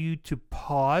allow you to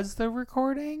pause the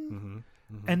recording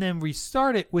and then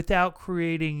restart it without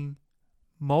creating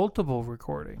multiple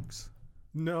recordings.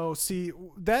 No, see,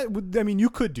 that would... I mean, you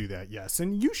could do that, yes,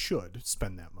 and you should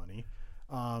spend that money.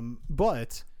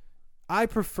 But I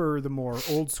prefer the more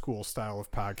old school style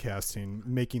of podcasting,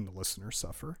 making the listener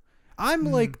suffer. I'm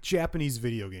like Japanese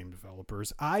video game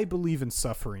developers. I believe in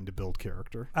suffering to build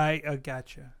character. I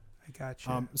gotcha.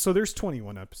 So there's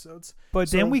 21 episodes. But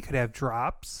So- then we could have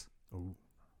drops. Ooh.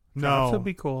 Drops No, would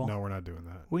be cool. No, we're not doing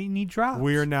that. We need drops.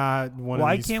 We're not one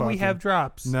Why of these can't we have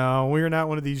drops? No, we're not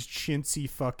one of these chintzy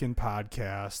fucking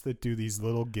podcasts that do these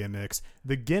little gimmicks.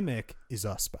 The gimmick is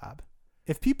us, Bob.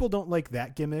 If people don't like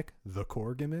that gimmick, the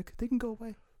core gimmick, they can go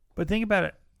away. But think about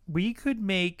it. We could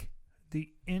make the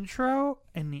intro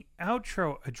and the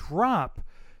outro a drop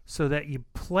so that you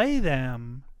play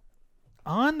them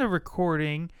on the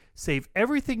recording, save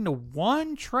everything to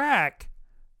one track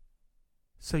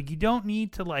so you don't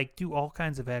need to do all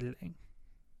kinds of editing.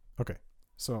 Okay,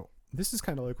 so this is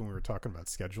kind of like when we were talking about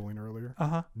scheduling earlier.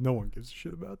 Uh-huh. No one gives a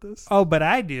shit about this. Oh, but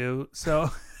I do.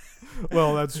 So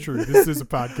Well, that's true. This is a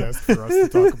podcast for us to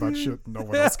talk about shit no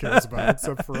one else cares about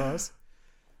except for us.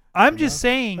 I'm just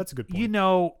saying, that's a good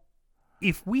point.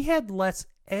 if we had less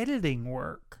editing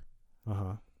work,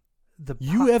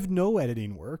 You have no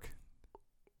editing work.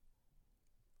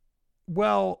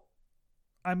 Well,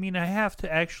 I mean, I have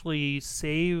to actually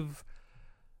save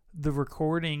the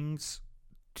recordings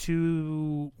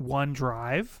to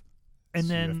OneDrive, and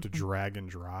So then you have to drag and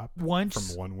drop once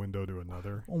from one window to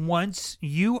another. once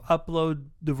you upload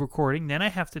the recording, then I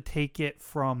have to take it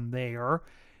from there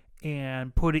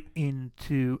and put it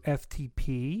into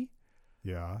FTP.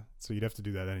 Yeah, so you'd have to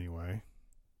do that anyway.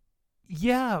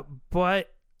 Yeah,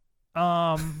 but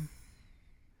I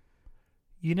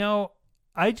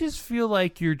just feel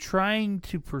like you're trying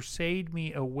to persuade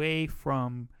me away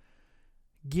from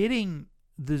getting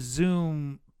the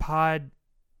Zoom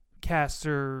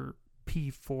Podcaster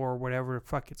P4, whatever the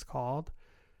fuck it's called.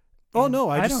 Oh, And no,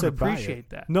 I just don't said buy it. appreciate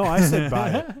that. No, I said buy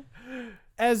it.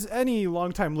 As any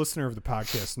longtime listener of the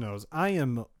podcast knows, I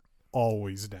am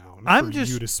always down for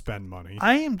you to spend money.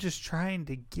 I am just trying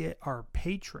to get our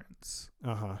patrons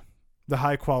The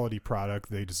high quality product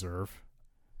they deserve.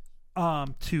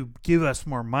 to give us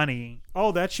more money.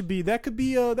 Oh, that could be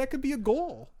a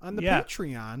goal on the Yeah.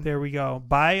 Patreon. There we go.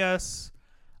 Buy us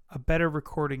a better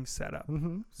recording setup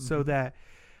so Mhm. that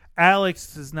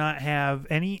Alex does not have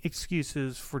any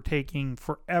excuses for taking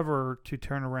forever to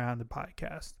turn around the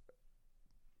podcast.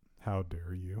 How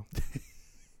dare you?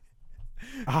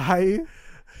 I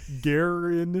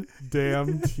guarantee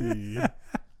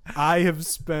I have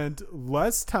spent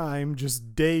less time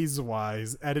just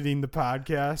days-wise editing the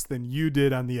podcast than you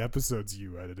did on the episodes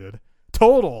you edited.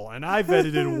 Total, and I've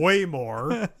edited way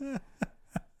more.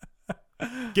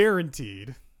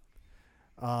 Guaranteed.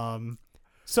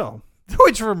 So The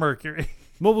Witch from Mercury.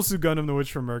 Mobile Suit Gundam: The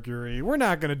Witch from Mercury. We're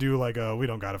not gonna do like we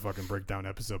don't gotta fucking break down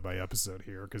episode by episode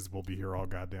here because we'll be here all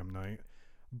goddamn night.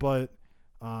 But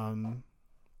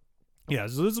yeah,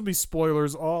 so this will be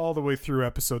spoilers all the way through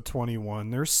episode 21.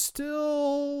 There's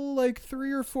still like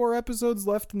 3 or 4 episodes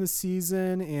left in the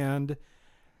season, and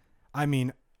I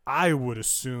mean, I would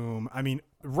assume,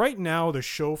 right now the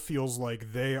show feels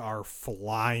like they are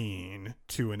flying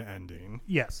to an ending.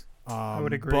 Yes, I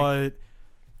would agree. But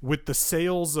with the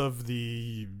sales of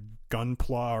the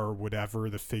Gunpla or whatever,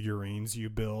 the figurines you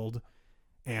build,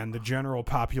 and the general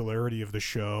popularity of the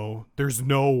show, there's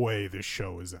no way this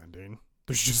show is ending.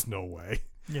 There's just no way.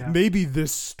 Yeah. Maybe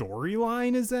this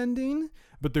storyline is ending,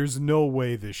 but there's no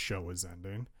way this show is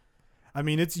ending. I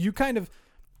mean,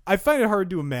 I find it hard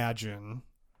to imagine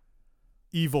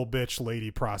evil bitch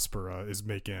Lady Prospera is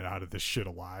making it out of this shit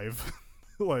alive.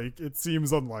 Like, it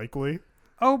seems unlikely.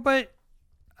 Oh, but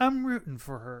I'm rooting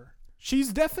for her.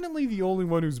 She's definitely the only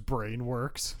one whose brain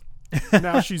works.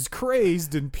 Now, she's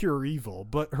crazed and pure evil,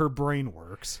 but her brain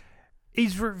works.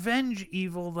 Is revenge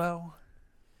evil, though?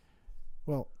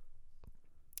 Well,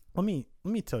 let me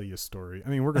tell you a story. I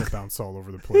mean, we're going to bounce all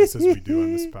over the place as we do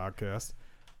on this podcast.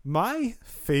 My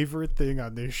favorite thing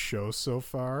on this show so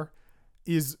far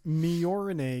is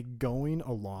Miorine going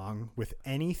along with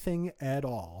anything at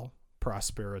all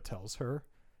Prospera tells her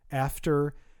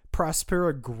after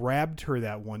Prospera grabbed her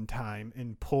that one time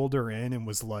and pulled her in and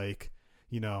was like,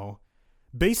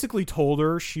 basically told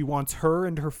her she wants her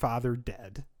and her father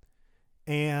dead.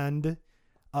 And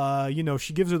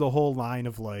she gives her the whole line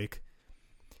of like,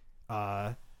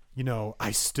 I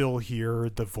still hear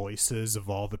the voices of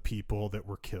all the people that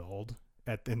were killed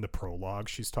in the prologue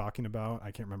she's talking about.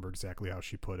 I can't remember exactly how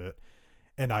she put it.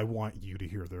 And I want you to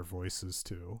hear their voices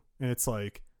too. And it's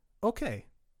like, okay,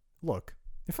 look,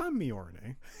 if I'm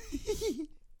Miorine,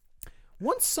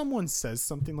 once someone says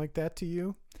something like that to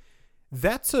you,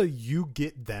 that's a you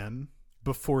get them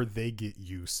before they get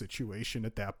you situation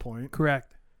at that point.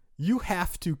 Correct. You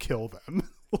have to kill them.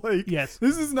 Like, yes.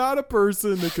 This is not a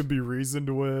person that can be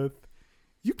reasoned with.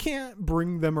 You can't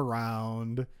bring them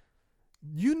around.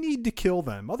 You need to kill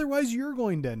them. Otherwise, you're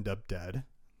going to end up dead.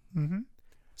 Mm-hmm.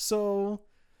 So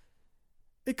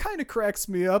it kind of cracks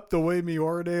me up the way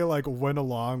Miorine like went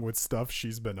along with stuff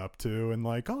she's been up to and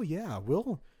like, oh yeah,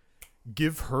 we'll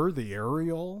give her the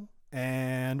aerial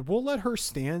and we'll let her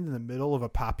stand in the middle of a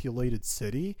populated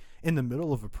city in the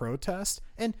middle of a protest.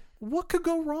 And what could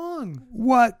go wrong?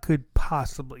 What could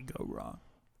possibly go wrong?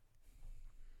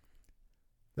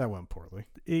 That went poorly.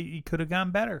 It could have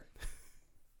gone better.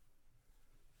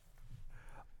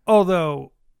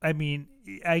 Although, I mean,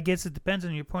 I guess it depends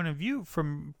on your point of view.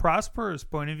 From Prospera's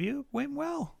point of view, it went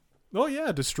well. Oh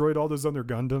yeah, destroyed all those other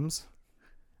Gundams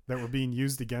that were being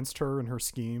used against her and her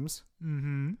schemes.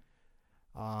 Mm-hmm.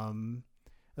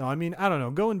 No, I mean, I don't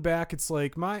know. Going back, it's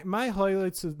like my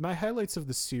highlights of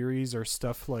the series are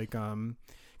stuff like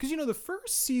because the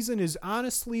first season is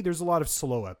honestly there's a lot of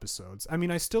slow episodes. I mean,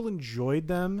 I still enjoyed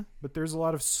them, but there's a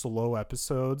lot of slow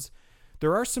episodes.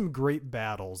 There are some great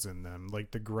battles in them, like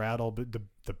the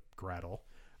battle.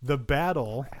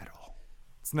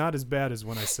 It's not as bad as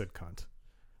when I said cunt.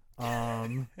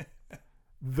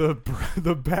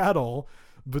 The battle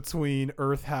between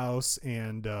Earth House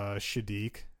and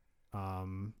Shaddiq.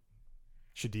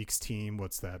 Shaddiq's team.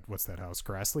 What's that house?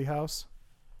 Grassley House.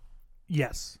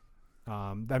 Yes.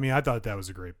 I mean, I thought that was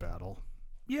a great battle.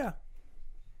 Yeah.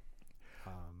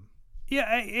 Yeah.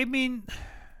 I mean,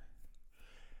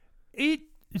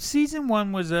 season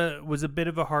 1 was a bit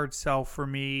of a hard sell for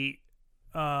me,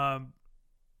 and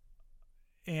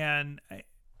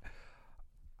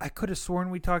I could have sworn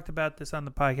we talked about this on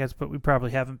the podcast, but we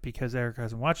probably haven't because Eric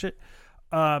hasn't watched it.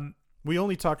 We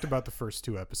only talked about the first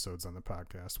 2 episodes on the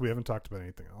podcast. We haven't talked about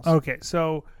anything else. Okay,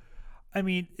 so I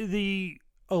mean,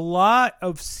 a lot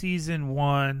of season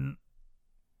 1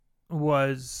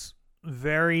 was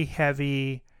very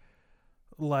heavy,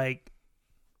 like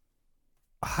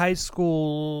high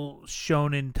school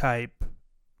shonen type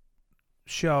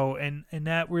show, and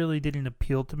that really didn't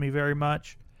appeal to me very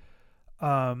much.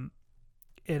 And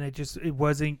it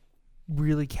wasn't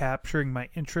really capturing my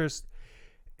interest.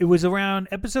 It was around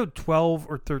episode 12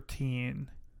 or 13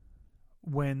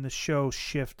 when the show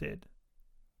shifted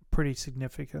pretty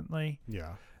significantly.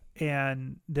 Yeah.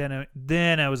 And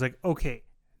then I was like, okay,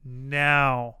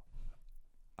 now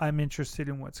I'm interested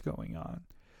in what's going on.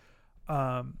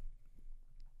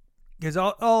 Because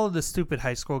all of the stupid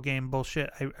high school game bullshit,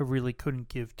 I really couldn't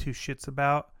give 2 shits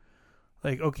about.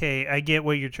 Like, okay, I get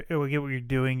what you're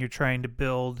doing. You're trying to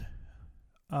build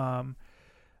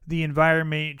the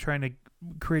environment, trying to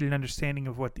create an understanding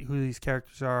of who these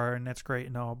characters are, and that's great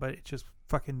and all, but it's just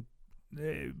fucking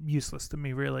useless to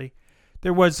me, really.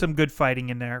 There was some good fighting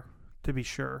in there, to be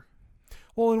sure.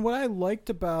 Well, and what I liked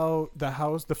about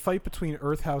the fight between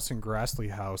Earth House and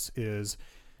Grassley House is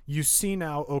you see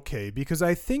now, okay, because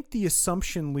I think the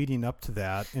assumption leading up to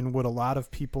that, and what a lot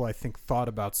of people I think thought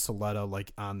about Suletta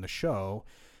like on the show,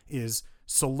 is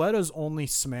Suletta's only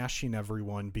smashing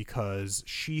everyone because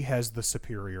she has the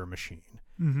superior machine.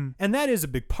 Mm-hmm. And that is a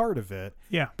big part of it.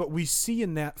 Yeah. But we see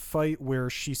in that fight where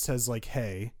she says like,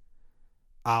 hey,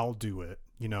 I'll do it.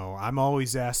 You know, I'm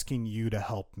always asking you to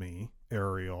help me,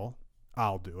 Ariel.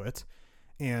 I'll do it.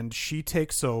 And she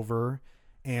takes over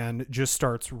and just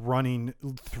starts running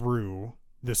through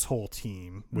this whole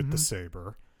team with the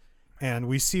saber. And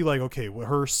we see like, okay, well,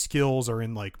 her skills are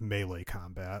in like melee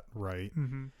combat, right?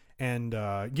 Mm-hmm.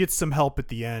 And gets some help at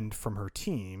the end from her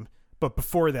team. But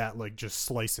before that, like just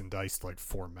slice and dice like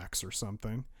 4 mechs or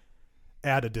something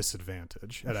at a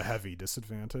disadvantage, at a heavy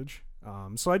disadvantage.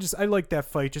 So I like that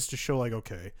fight just to show like,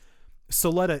 okay,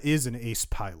 Suletta is an ace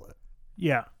pilot.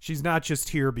 Yeah. She's not just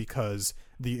here because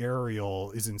the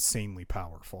Ariel is insanely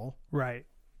powerful. Right.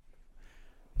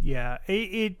 Yeah.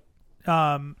 The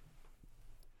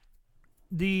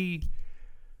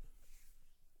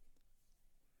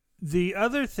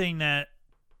other thing that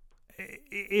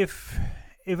if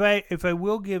I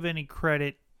will give any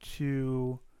credit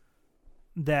to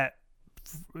that,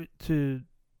 to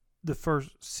the first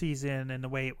season and the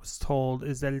way it was told,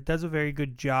 is that it does a very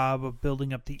good job of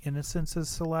building up the innocence of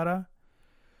Suletta,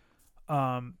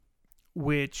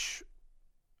 which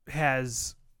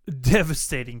has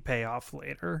devastating payoff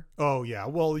later. Oh yeah,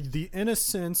 well, the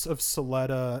innocence of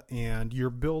Suletta, and you're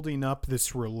building up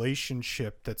this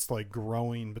relationship that's like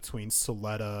growing between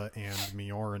Suletta and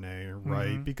Mjolnir, right?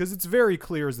 Mm-hmm. Because it's very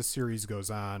clear as the series goes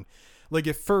on. Like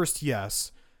at first,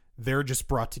 yes, they're just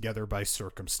brought together by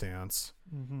circumstance.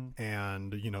 Mm-hmm.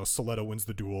 And, you know, Suletta wins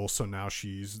the duel, so now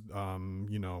she's,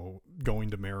 you know, going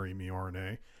to marry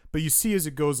Mjolnir. But you see as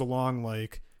it goes along,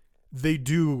 like, they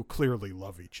do clearly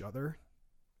love each other.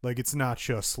 Like, it's not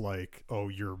just like, oh,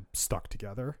 you're stuck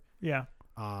together. Yeah.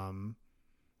 And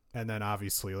then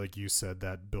obviously, like you said,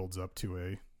 that builds up to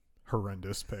a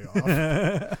horrendous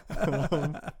payoff.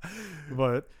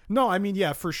 But no, I mean,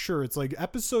 yeah, for sure. It's like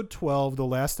episode 12, the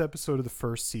last episode of the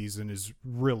first season, is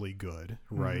really good,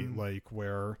 right? Mm-hmm. Like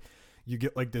where you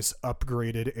get like this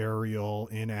upgraded Ariel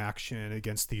in action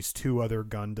against these 2 other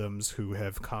Gundams who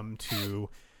have come to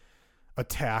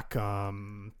attack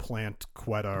Plant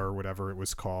Quetta or whatever it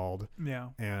was called. Yeah.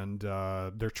 And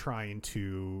they're trying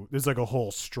to, there's like a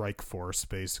whole strike force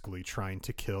basically trying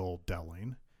to kill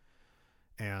Delling.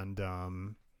 And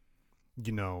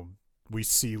you know, we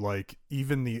see like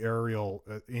even the Ariel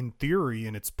in theory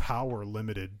in its power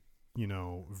limited, you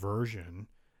know, version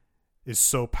is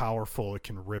so powerful it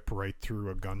can rip right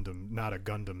through a Gundam, not a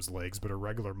Gundam's legs, but a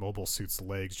regular mobile suit's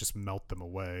legs, just melt them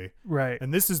away. Right.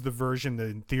 And this is the version that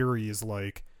in theory is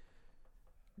like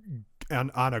on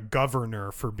a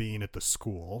governor for being at the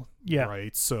school. Yeah.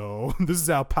 Right. So this is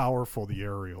how powerful the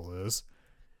Ariel is.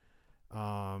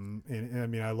 And I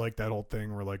mean, I like that whole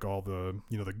thing where like all the,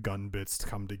 you know, the gun bits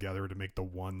come together to make the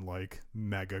one like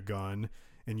mega gun,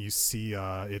 and you see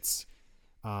it's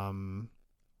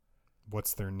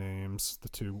what's their names, the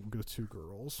two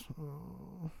girls.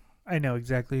 Oh. I know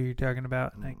exactly who you're talking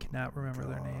about, and I cannot remember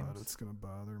their God, names. it's gonna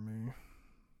bother me.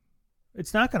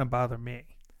 It's not gonna bother me.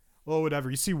 Well, whatever.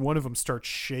 You see one of them start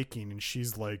shaking, and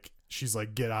she's like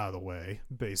get out of the way,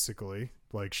 basically.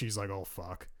 Like she's like, oh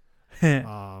fuck.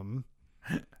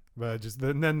 But just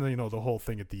then you know, the whole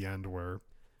thing at the end where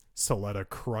Suletta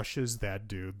crushes that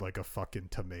dude like a fucking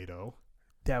tomato.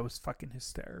 That was fucking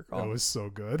hysterical. That was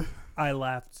so good. I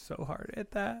laughed so hard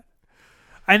at that.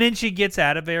 And then she gets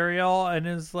out of Ariel and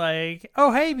is like,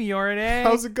 "Oh hey, Mjolnir,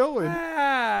 How's it going?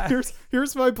 Ah.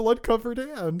 Here's my blood covered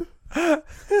hand."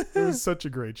 It was such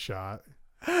a great shot.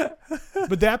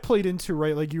 But that played into,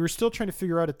 right, like you were still trying to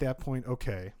figure out at that point,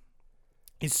 okay,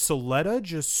 is Suletta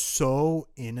just so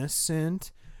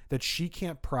innocent that she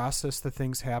can't process the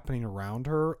things happening around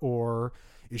her, or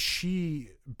is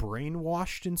she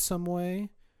brainwashed in some way,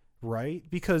 right?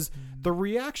 Because the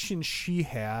reaction she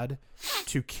had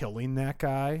to killing that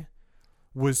guy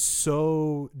was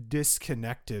so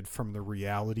disconnected from the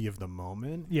reality of the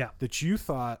moment, Yeah. that you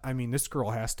thought, I mean, this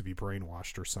girl has to be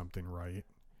brainwashed or something, right?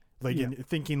 Like Yeah. in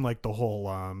thinking like the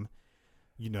whole,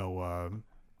 you know,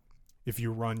 if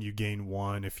you run, you gain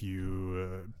 1. If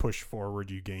you push forward,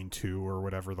 you gain 2, or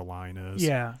whatever the line is.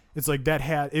 Yeah. It's like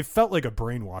it felt like a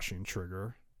brainwashing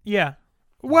trigger. Yeah.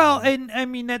 Well, and I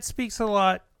mean, that speaks a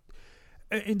lot.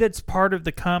 and that's part of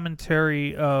the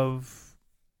commentary of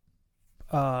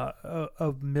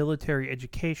military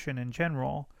education in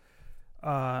general.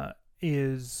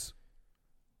 Is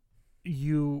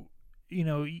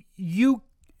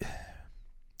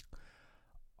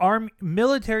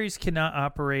militaries cannot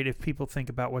operate if people think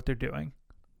about what they're doing.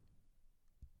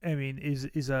 I mean,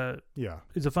 is a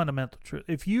fundamental truth.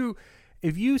 If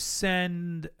you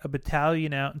send a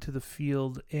battalion out into the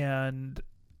field and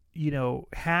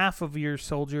half of your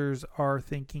soldiers are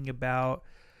thinking about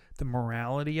the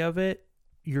morality of it,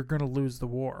 you're going to lose the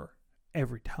war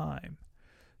every time.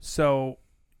 So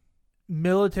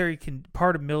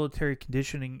part of military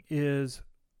conditioning is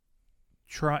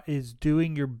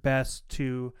doing your best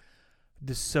to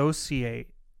dissociate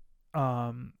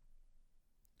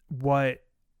what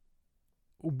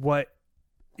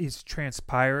is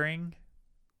transpiring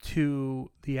to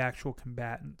the actual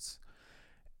combatants.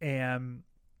 And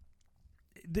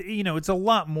it's a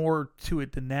lot more to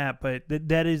it than that, but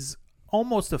that is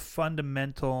almost a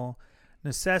fundamental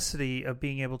necessity of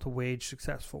being able to wage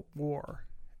successful war.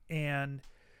 And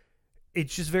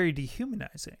it's just very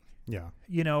dehumanizing. Yeah.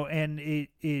 And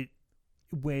it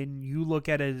when you look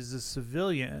at it as a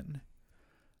civilian,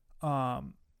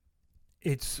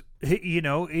 it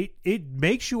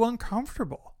makes you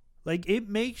uncomfortable. Like,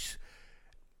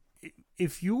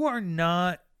 if you are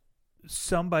not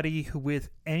somebody who with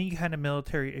any kind of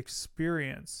military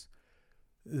experience,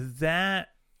 that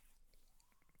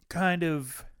kind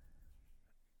of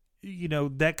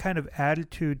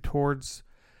attitude towards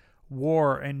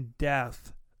war and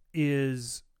death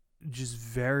is just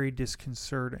very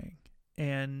disconcerting,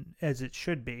 and as it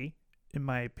should be, in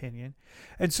my opinion.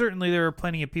 And certainly there are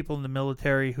plenty of people in the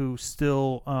military who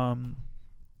still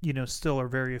still are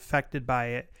very affected by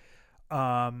it,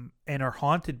 and are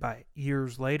haunted by it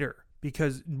years later,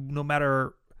 because no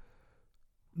matter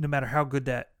how good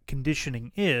that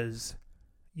conditioning is,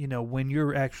 when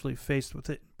you're actually faced with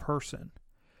it in person,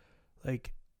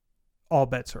 like, all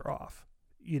bets are off,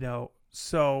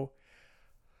 so,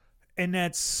 and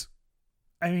that's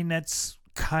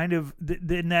kind of,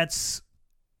 then that's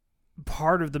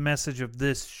part of the message of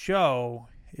this show,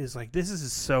 is like, this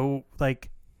is so,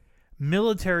 like,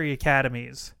 military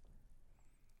academies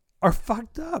are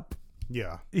fucked up.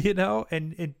 Yeah.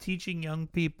 And teaching young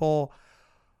people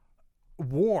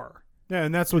war. Yeah,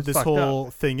 and that's what this whole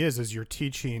thing is you're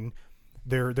teaching,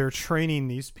 they're training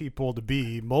these people to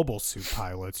be mobile suit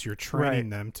pilots. You're training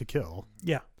them to kill.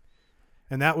 Yeah.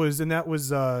 And that was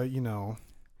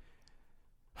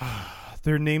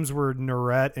their names were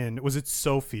Norette and was it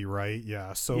Sophie, right?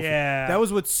 Yeah, Sophie. Yeah. That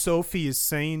was what Sophie is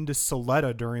saying to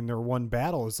Soletta during their one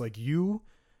battle, is like, you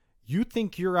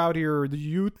think you're out here,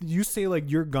 you say like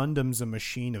your Gundam's a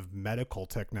machine of medical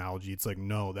technology. It's like,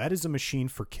 no, that is a machine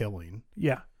for killing.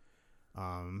 Yeah.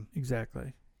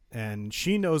 Exactly. And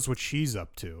she knows what she's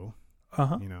up to.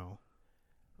 Uh-huh.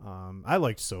 I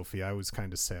liked Sophie. I was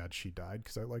kind of sad she died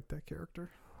because I liked that character.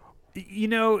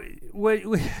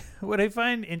 What I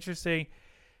find interesting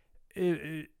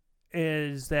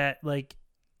is that, like,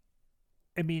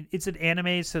 I mean, it's an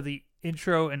anime, so the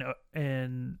intro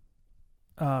and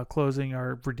closing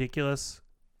are ridiculous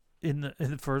in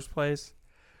the first place.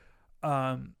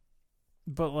 But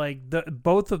like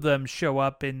both of them show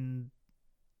up in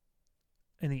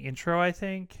the intro, I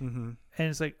think. Mm-hmm. And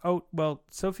it's like, oh, well,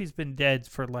 Sophie's been dead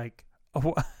for like a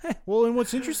while. Well, and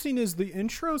what's interesting is the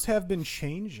intros have been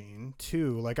changing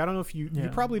too. Like, I don't know if you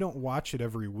probably don't watch it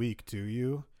every week, do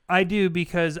you? I do,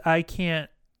 because I can't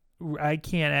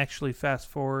actually fast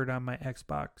forward on my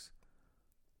Xbox.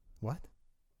 What?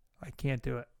 I can't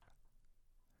do it.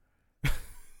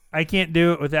 I can't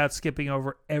do it without skipping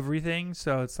over everything.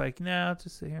 So it's like, no, I'll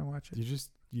just sit here and watch it. You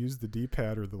just use the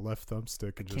D-pad or the left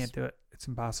thumbstick and Can't do it. It's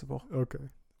impossible. Okay.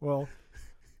 Well,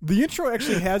 the intro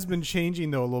actually has been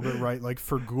changing though a little bit, right? Like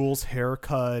for Ghoul's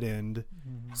haircut and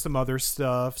some other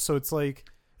stuff. So it's like,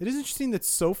 it is interesting that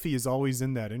Sophie is always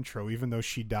in that intro, even though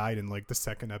she died in like the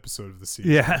second episode of the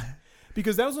season. Yeah.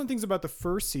 Because that was one of the things about the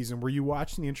first season. Were you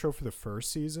watching the intro for the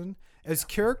first season? As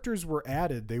characters were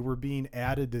added, they were being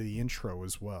added to the intro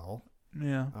as well.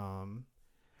 Yeah.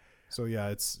 So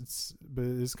yeah, but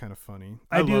it is kind of funny.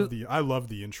 I love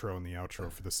the intro and the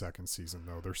outro for the second season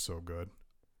though. They're so good.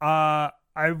 I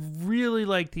really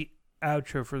like the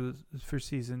outro for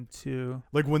season 2.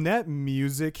 Like when that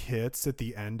music hits at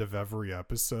the end of every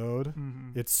episode,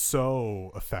 it's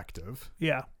so effective.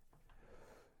 Yeah.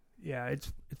 Yeah,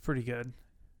 it's pretty good.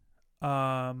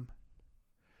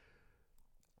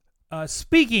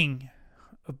 Speaking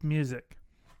of music,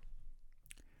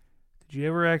 did you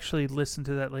ever actually listen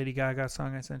to that Lady Gaga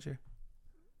song I sent you?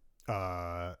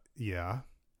 Yeah.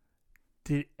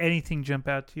 Did anything jump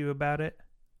out to you about it?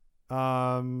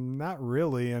 Not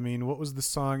really. I mean, what was the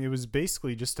song? It was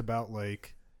basically just about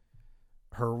like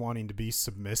her wanting to be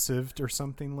submissive or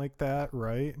something like that,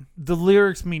 right? The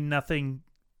lyrics mean nothing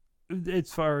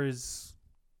as far as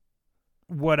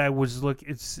what I was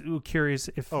it's curious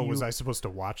if was I supposed to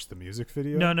watch the music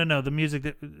video? No. The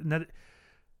music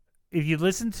if you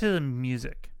listen to the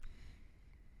music,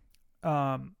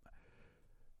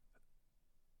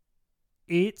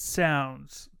 it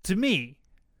sounds to me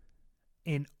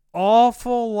an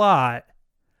awful lot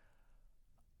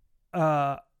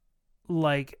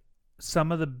like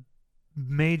some of the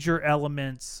major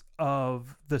elements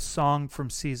of the song from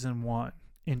season 1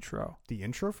 intro. The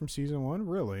intro from season 1,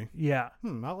 really? Yeah.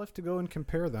 I'll have to go and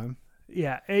compare them.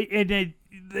 Yeah, and it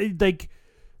like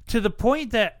to the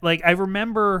point that like I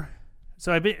remember.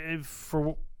 So I've been,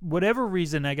 for whatever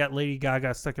reason, I got Lady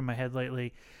Gaga stuck in my head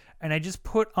lately, and I just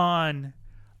put on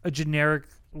a generic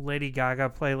Lady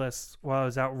Gaga playlist while I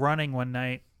was out running one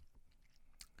night,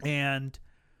 and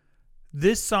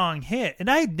this song hit, and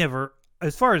I had never,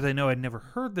 as far as I know, I'd never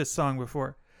heard this song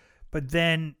before, but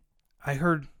then I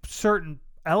heard certain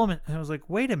element, and I was like,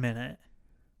 wait a minute.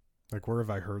 Like, where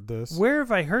have I heard this? Where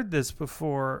have I heard this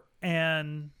before?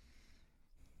 And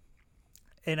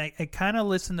I kind of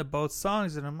listened to both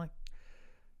songs, and I'm like,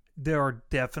 there are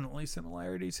definitely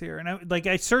similarities here. And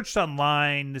I searched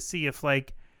online to see if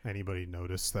like anybody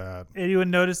noticed that. Anyone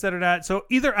noticed that or not? So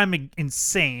either I'm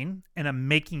insane and I'm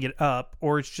making it up,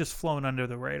 or it's just flown under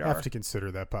the radar. I have to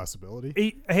consider that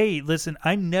possibility. Hey, listen,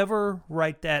 I never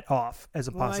write that off as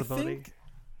a possibility.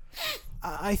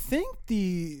 I think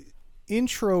the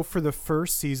intro for the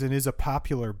first season is a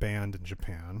popular band in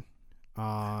Japan.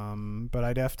 But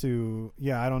I'd have to,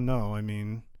 I don't know. I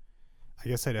mean, I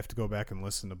guess I'd have to go back and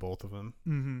listen to both of them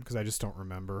because I just don't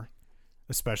remember,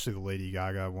 especially the Lady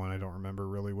Gaga one. I don't remember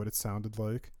really what it sounded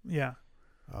like. Yeah.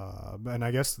 And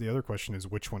I guess the other question is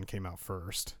which one came out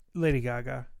first? Lady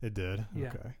Gaga. It did. Yeah.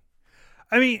 Okay.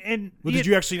 I mean, and did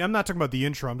you actually? I'm not talking about the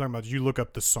intro. I'm talking about did you look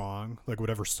up the song, like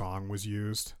whatever song was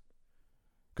used,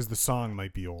 because the song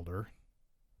might be older.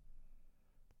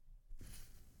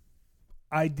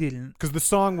 I didn't. Because the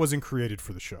song wasn't created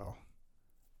for the show.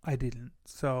 I didn't.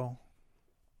 So,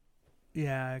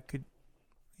 yeah, I could.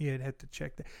 Yeah, I'd have to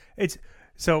check that.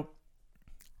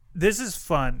 This is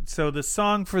fun. So the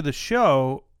song for the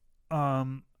show,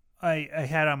 I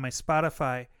had on my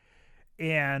Spotify,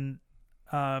 and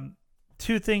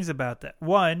two things about that.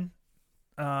 One,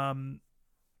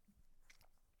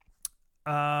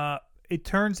 it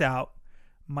turns out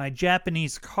my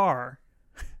Japanese car.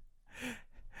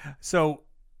 So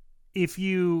if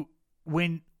you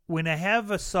when I have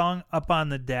a song up on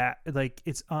the like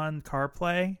it's on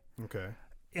CarPlay, okay,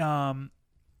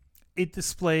 it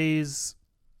displays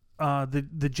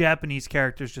the Japanese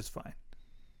characters just fine.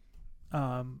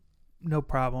 No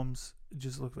problems. It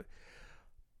just looks like.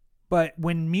 But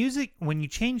when you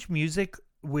change music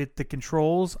with the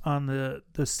controls on the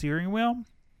steering wheel,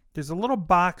 there's a little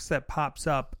box that pops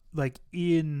up like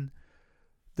in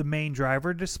the main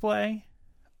driver display.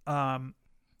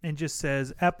 And just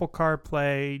says Apple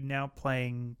CarPlay now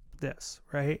playing this,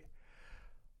 right?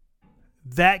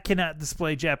 That cannot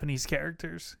display Japanese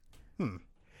characters.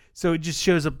 So it just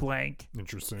shows a blank.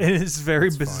 Interesting. And it's very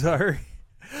bizarre.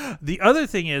 The other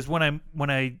thing is when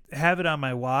I have it on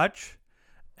my watch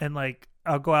and like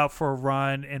I'll go out for a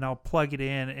run and I'll plug it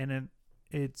in and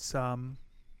it's and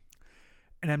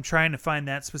I'm trying to find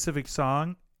that specific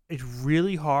song, it's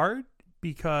really hard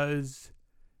because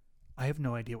I have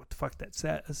no idea what the fuck that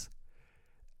says.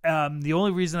 The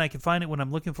only reason I can find it when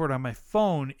I'm looking for it on my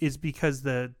phone is because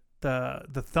the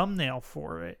thumbnail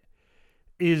for it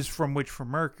is from Witch from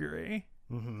Mercury.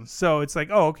 Mm-hmm. So it's like,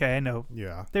 oh, okay, I know.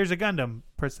 Yeah. There's a Gundam.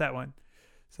 Press that one.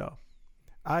 So,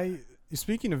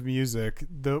 speaking of music,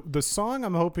 the song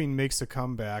I'm hoping makes a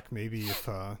comeback. Maybe if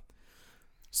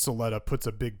Soletta puts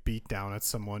a big beat down at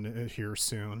someone here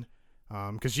soon,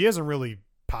 because she hasn't really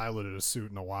piloted a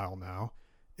suit in a while now.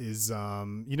 Is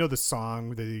the song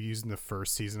that they used in the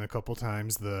first season a couple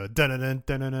times, the dun dun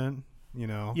dun,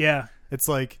 yeah, it's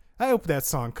like I hope that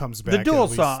song comes back the dual at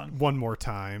least song one more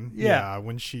time. Yeah,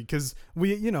 when because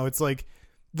it's like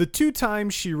the two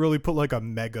times she really put like a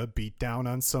mega beat down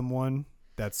on someone,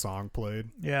 that song played.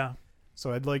 Yeah,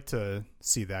 so I'd like to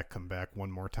see that come back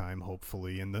one more time,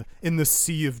 hopefully in the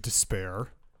sea of despair.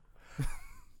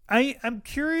 I'm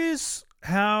curious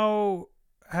how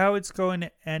it's going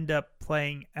to end up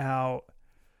playing out,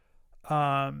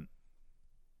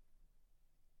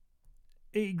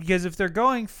 because if they're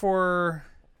going for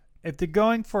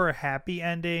a happy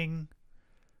ending,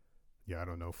 Yeah, I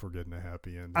don't know if we're getting a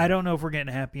happy ending. I don't know if we're getting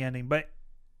a happy ending, but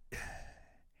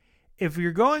if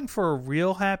you're going for a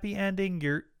real happy ending,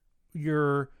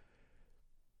 you're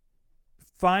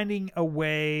finding a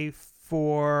way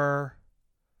for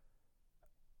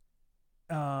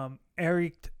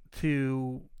Eric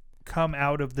to come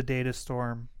out of the data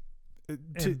storm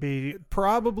and be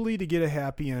probably to get a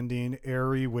happy ending.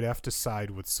 Eri would have to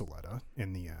side with Suletta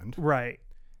in the end, right.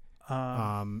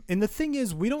 And the thing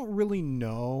is, we don't really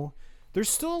know. There's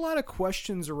still a lot of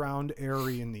questions around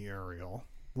Eri and the Ariel.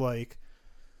 Like,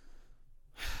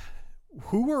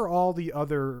 who are all the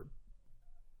other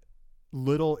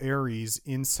little Aries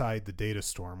inside the data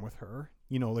storm with her?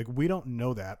 You know, like, we don't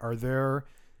know that. Are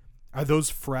those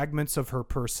fragments of her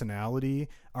personality?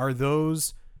 Are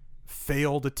those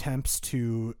failed attempts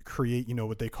to create, you know,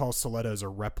 what they call Suletta as a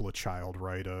replica child,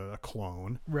 right? A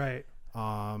clone. Right.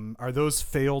 Are those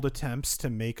failed attempts to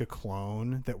make a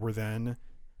clone that were then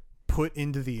put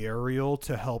into the Ariel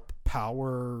to help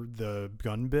power the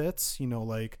gun bits? You know,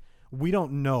 like, we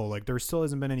don't know. Like, there still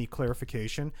hasn't been any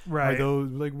clarification. Right. Are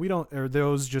those, like, are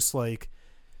those just like,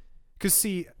 because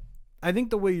see, I think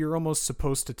the way you're almost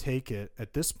supposed to take it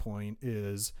at this point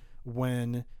is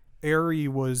when Eri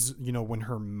was, you know, when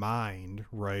her mind,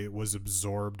 right, was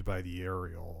absorbed by the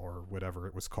Ariel, or whatever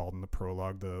it was called in the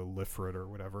prologue, the Lifrit or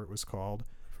whatever it was called.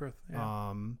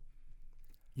 Yeah.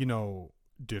 You know,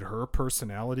 did her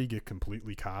personality get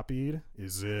completely copied?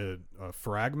 Is it a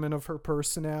fragment of her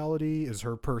personality? Is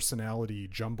her personality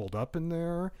jumbled up in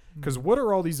there? Because what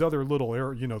are all these other little,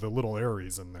 the little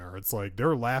Aries in there? It's like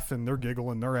they're laughing, they're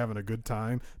giggling, they're having a good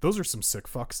time. Those are some sick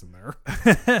fucks in there,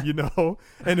 you know?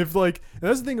 And if and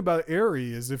that's the thing about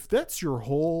Aries is if that's your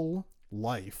whole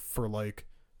life for like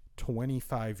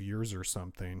 25 years or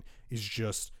something, is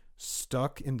just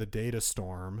stuck in the data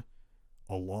storm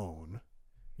alone,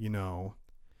 you know?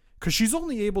 Because she's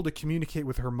only able to communicate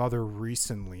with her mother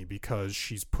recently because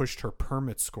she's pushed her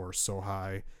permit score so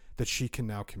high that she can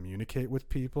now communicate with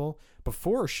people.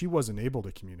 Before, she wasn't able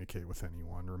to communicate with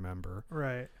anyone, remember?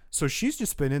 Right. So she's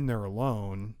just been in there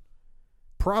alone,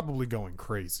 probably going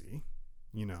crazy,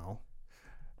 you know?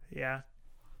 Yeah.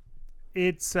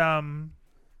 It's, So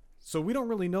we don't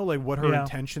really know, like, what her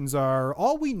intentions are.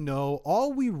 All we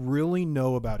really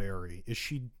know about Eri is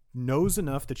she knows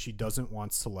enough that she doesn't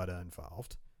want Suletta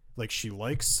involved. Like, she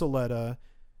likes Suletta.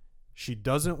 She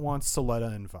doesn't want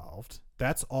Suletta involved.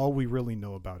 That's all we really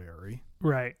know about Eri.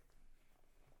 Right.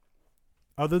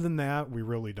 Other than that, we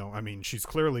really don't. I mean, she's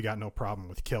clearly got no problem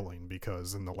with killing,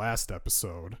 because in the last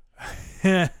episode,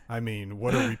 I mean,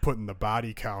 what are we putting the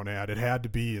body count at? It had to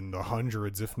be in the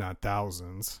hundreds, if not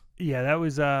thousands. Yeah, that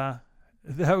was a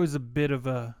bit of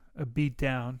a beat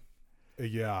down.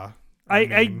 Yeah.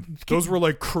 Those were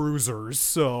like cruisers,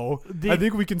 so I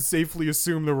think we can safely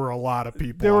assume there were a lot of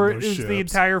people on those ships. It was the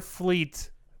entire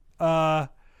fleet. Can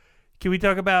we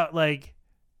talk about, like,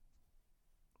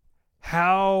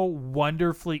 how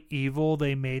wonderfully evil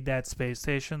they made that space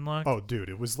station look? Oh, dude,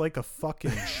 it was like a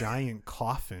fucking giant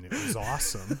coffin. It was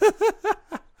awesome.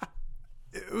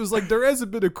 It was like there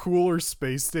hasn't been a cooler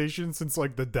space station since,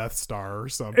 like, the Death Star or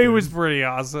something. It was pretty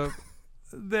awesome.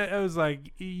 I was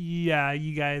like, yeah,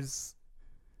 you guys.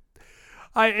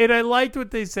 I liked what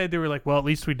they said. They were like, well, at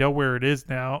least we know where it is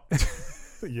now.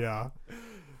 Yeah.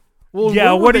 Well,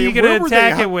 yeah, what are you going to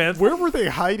attack it with? Where were they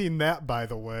hiding that, by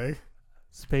the way?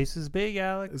 Space is big,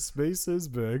 Alex. Space is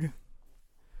big.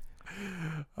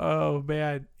 Oh,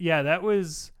 man. Yeah, that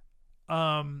was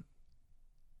the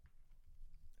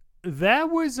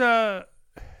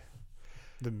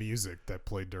music that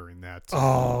played during that too.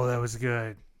 Oh, that was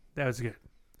good. That was good.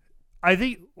 I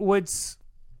think what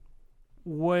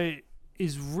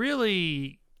is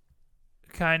really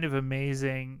kind of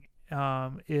amazing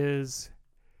is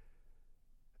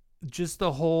just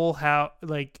the whole how,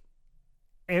 like,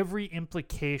 every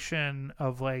implication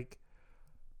of, like,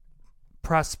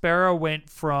 Prospera went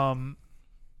from,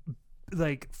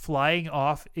 like, flying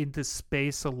off into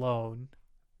space alone,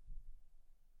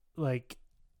 like,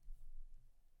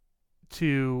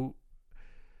 to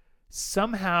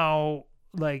somehow,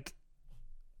 like,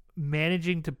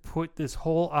 managing to put this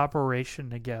whole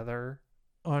operation together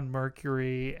on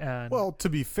Mercury. And, well, to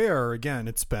be fair, again,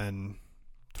 it's been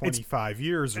 25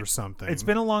 years or something. It's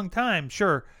been a long time,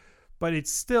 sure, but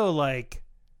it's still like,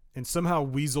 and somehow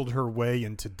weaseled her way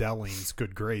into Delling's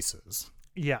good graces.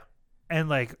 Yeah, and,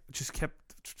 like, just kept,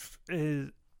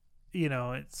 you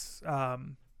know, it's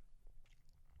and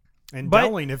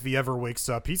Delling, if he ever wakes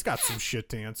up, he's got some shit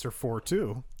to answer for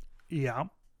too. Yeah.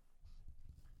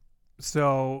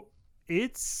 So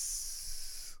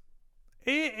it's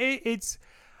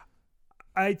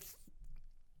I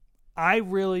I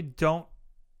really don't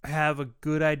have a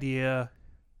good idea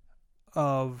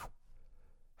of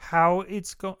how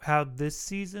this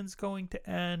season's going to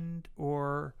end,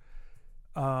 or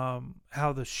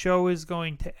how the show is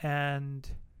going to end.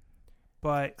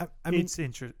 But I mean,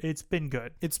 it's been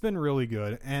good. It's been really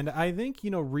good. And I think,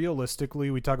 realistically,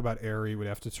 we talk about Aerie would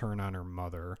have to turn on her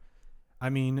mother.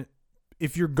 I mean,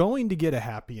 if you're going to get a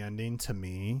happy ending, to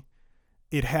me,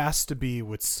 it has to be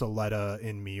with Suletta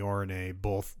and Mjolnir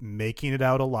both making it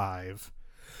out alive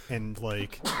and,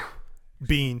 like,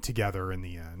 being together in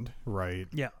the end, right?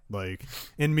 Yeah. Like,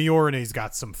 and Mjolnir's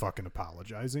got some fucking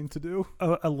apologizing to do.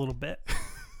 A little bit.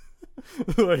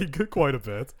 Like, quite a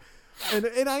bit.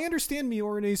 And I understand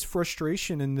Mjolnir's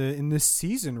frustration in this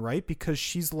season, right? Because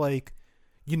she's like,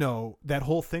 that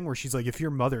whole thing where she's like, if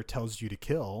your mother tells you to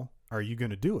kill, are you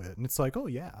going to do it? And it's like, oh,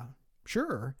 yeah,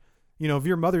 sure. If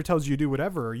your mother tells you to do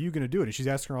whatever, are you going to do it? And she's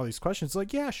asking her all these questions. It's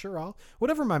like, yeah, sure,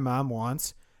 whatever my mom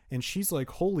wants. And she's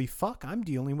like, holy fuck, I'm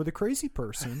dealing with a crazy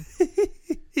person.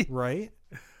 Right?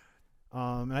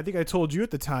 And I think I told you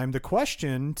at the time, the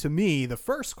question to me, the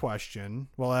first question,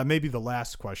 well, maybe the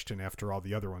last question after all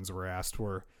the other ones were asked,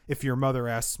 were, if your mother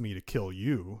asks me to kill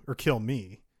you or kill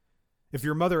me, if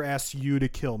your mother asks you to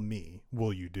kill me,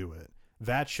 will you do it?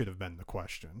 That should have been the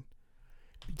question.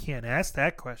 You can't ask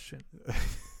that question.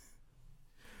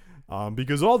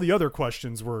 Because all the other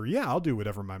questions were, yeah, I'll do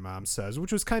whatever my mom says,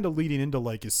 which was kind of leading into,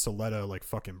 like, is Suletta, like,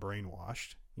 fucking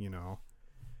brainwashed,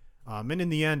 And in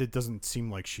the end, it doesn't seem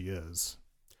like she is.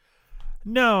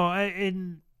 No,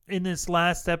 in this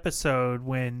last episode,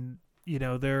 when they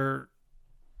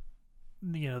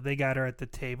got her at the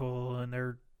table and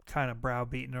they're kind of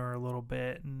browbeating her a little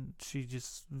bit, and she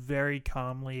just very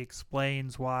calmly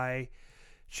explains why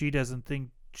she doesn't think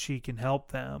she can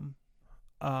help them.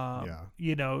 I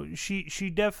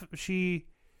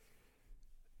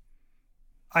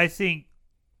think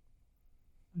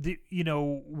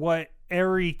what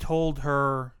Aerie told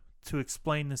her to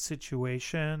explain the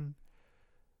situation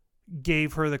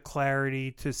gave her the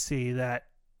clarity to see that,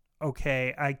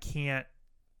 okay, I can't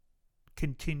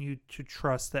continue to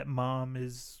trust that mom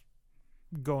is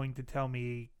going to tell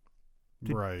me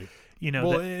right.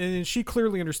 And she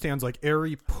clearly understands, like,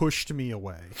 Aerie pushed me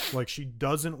away. Like, she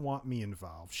doesn't want me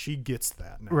involved. She gets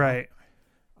that now. Right.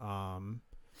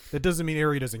 That doesn't mean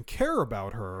Aerie doesn't care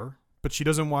about her, but she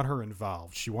doesn't want her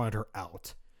involved. She wanted her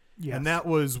out. Yes. And that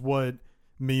was what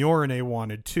Mjolnir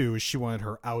wanted too, is she wanted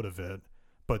her out of it.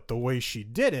 But the way she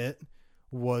did it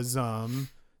was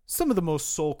some of the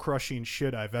most soul-crushing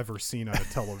shit I've ever seen on a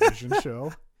television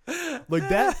show. Like,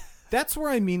 that's where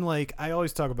I mean, like, I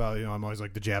always talk about, I'm always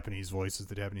like the Japanese voices,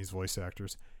 the Japanese voice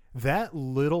actors. That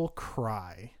little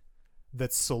cry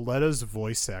that Suletta's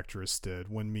voice actress did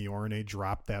when Mjolnir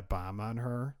dropped that bomb on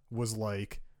her was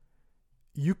like,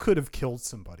 you could have killed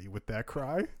somebody with that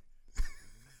cry.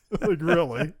 Like,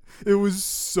 really. It was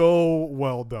so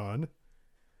well done.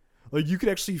 Like, you could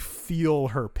actually feel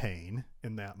her pain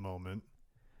in that moment.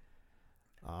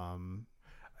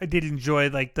 I did enjoy,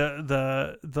 like,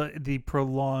 the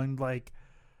prolonged, like,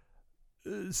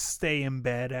 stay in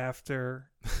bed after.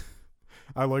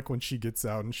 I like when she gets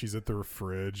out and she's at their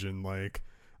fridge and, like,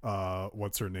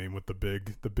 what's her name with the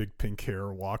big pink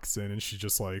hair walks in and she's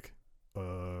just like,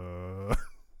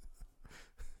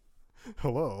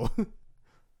 hello.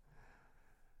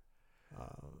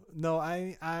 No,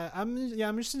 I'm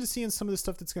interested in seeing some of the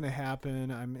stuff that's going to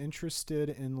happen. I'm interested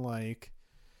in, like,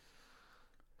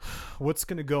 what's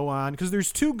going to go on, because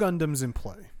there's two Gundams in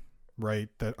play, right,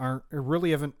 that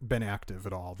really haven't been active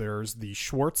at all. There's the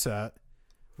Schwarzette,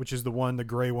 which is the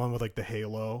gray one with, like, the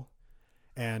halo,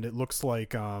 and it looks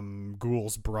like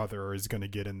Ghoul's brother is going to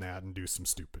get in that and do some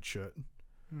stupid shit,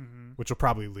 which will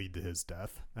probably lead to his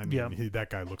death. I mean, that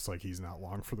guy looks like he's not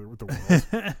long for the world.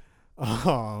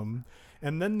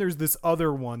 And then there's this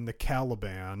other one, the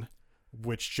Caliban,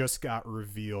 which just got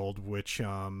revealed, which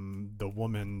the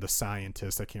woman, the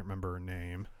scientist, I can't remember her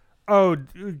name. Oh,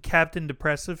 Captain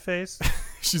Depressive Face?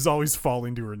 She's always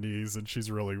falling to her knees, and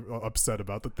she's really upset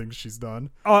about the things she's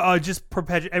done. Oh, just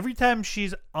every time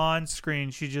she's on screen,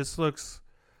 she just looks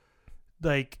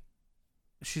like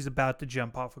she's about to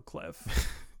jump off a cliff.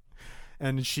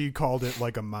 And she called it,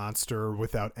 like, a monster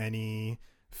without any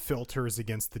filters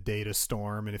against the data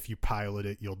storm, and if you pilot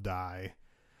it, you'll die.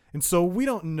 And so we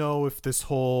don't know if this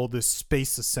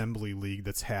Space Assembly League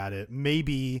that's had it,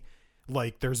 maybe,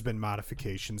 like, there's been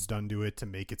modifications done to it to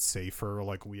make it safer,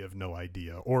 like, we have no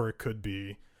idea. Or it could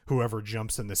be whoever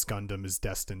jumps in this Gundam is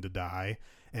destined to die,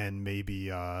 and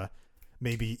maybe Elon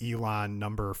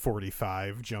number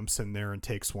 45 jumps in there and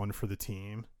takes one for the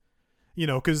team.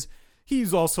 Because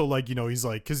he's also like, he's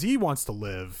like, because he wants to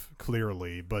live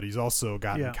clearly, but he's also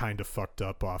gotten kind of fucked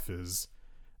up off his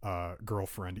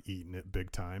girlfriend eating it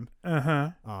big time.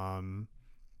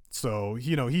 So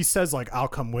he says like, I'll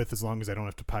come with as long as I don't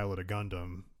have to pilot a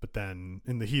Gundam, but then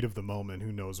in the heat of the moment,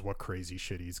 who knows what crazy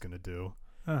shit he's gonna do.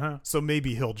 So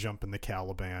maybe he'll jump in the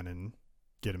Caliban and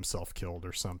get himself killed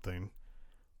or something,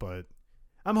 but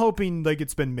I'm hoping like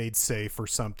it's been made safe or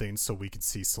something so we can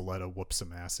see Suletta whoop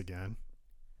some ass again.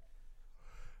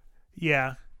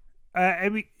 Yeah.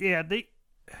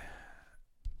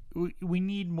 We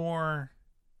need more.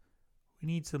 We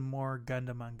need some more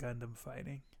Gundam on Gundam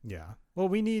fighting. Yeah. Well,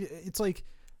 it's like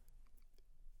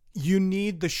you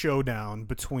need the showdown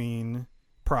between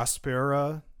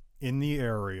Prospera in the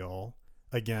Ariel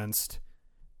against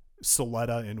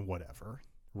Suletta in whatever,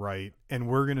 right? And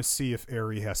we're going to see if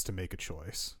Eri has to make a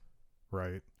choice,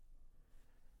 right?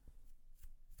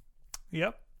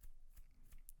 Yep.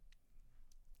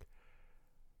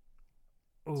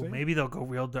 Oh, maybe they'll go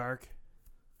real dark.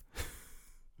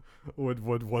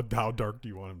 How dark do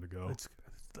you want him to go?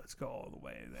 Let's go all the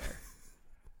way there.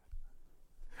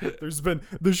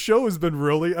 The show has been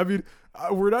really, I mean,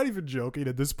 we're not even joking.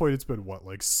 At this point, it's been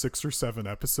like 6 or 7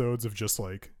 episodes of just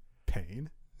like pain.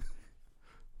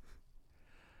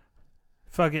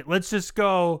 Fuck it. Let's just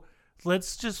go full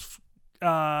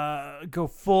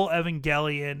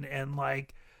Evangelion and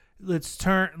like let's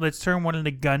turn one of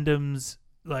the Gundams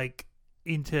like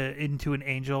into an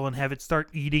angel and have it start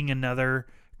eating another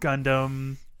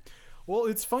Gundam. Well,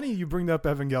 it's funny you bring up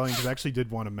Evangelion because I actually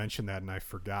did want to mention that and I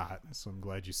forgot. So I'm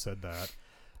glad you said that.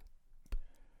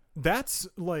 That's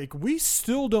like, we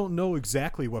still don't know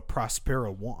exactly what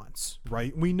Prospera wants,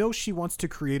 right? We know she wants to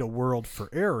create a world for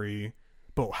Eri,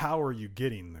 but how are you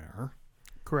getting there?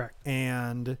 Correct.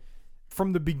 And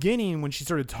from the beginning, when she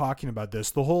started talking about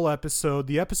this,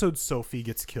 the episode Sophie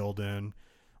gets killed in,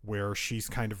 where she's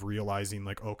kind of realizing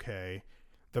like, okay,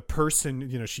 the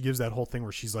person, she gives that whole thing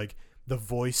where she's like, the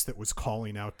voice that was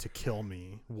calling out to kill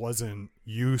me wasn't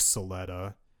you,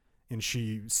 Suletta, and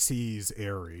she sees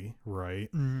Eri,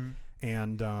 right? Mm-hmm.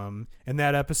 And in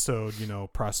that episode,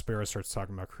 Prospera starts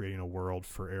talking about creating a world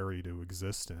for Eri to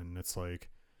exist in. It's like,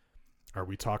 are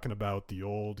we talking about the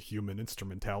old Human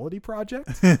Instrumentality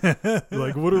Project?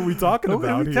 Like, what are we talking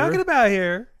about here? What are we talking about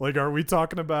here? Like, are we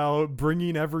talking about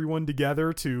bringing everyone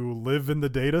together to live in the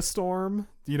data storm?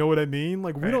 You know what I mean?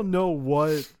 Like, we don't know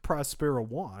what Prospera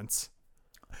wants.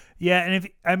 Yeah,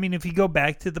 and if you go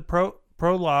back to the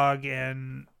prologue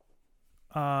and,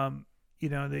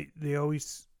 they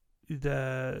always,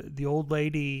 the old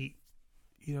lady,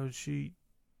 she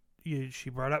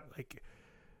brought up like,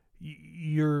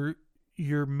 you're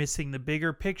missing the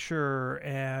bigger picture,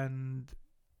 and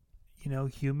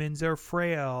humans are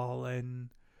frail, and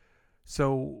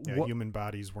so human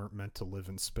bodies weren't meant to live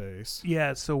in space.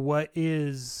 Yeah, so what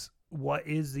is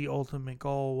the ultimate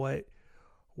goal?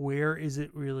 Where is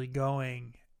it really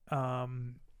going?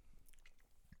 And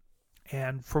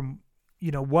from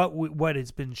what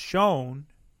has been shown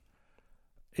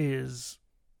is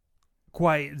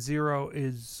Quiet Zero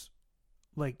is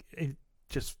like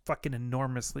just fucking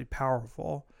enormously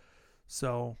powerful.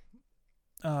 So,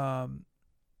 I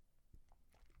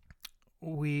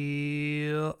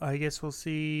guess we'll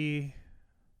see.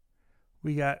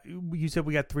 You said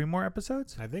we got 3 more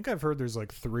episodes? I think I've heard there's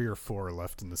like 3 or 4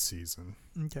 left in the season.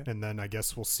 Okay. And then I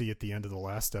guess we'll see at the end of the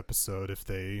last episode if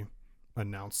they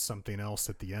announce something else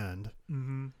at the end.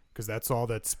 Mm-hmm. Because that's all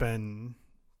that's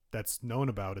known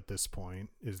about at this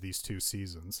point is these 2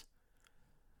 seasons.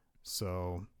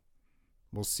 So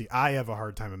we'll see. I have a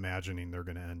hard time imagining they're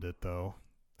going to end it, though.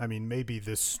 I mean, maybe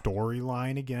this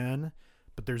storyline again,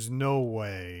 but there's no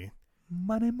way.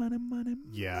 Money.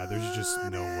 Yeah, there's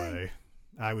just no way.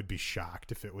 I would be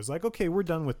shocked if it was like, okay, we're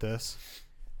done with this.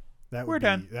 We're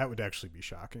done. That would actually be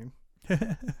shocking.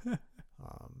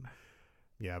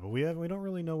 Yeah, but we don't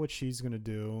really know what she's going to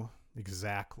do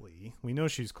exactly. We know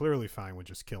she's clearly fine with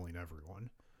just killing everyone.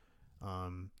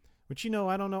 But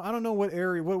I don't know what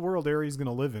world Eri's going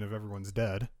to live in if everyone's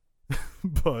dead.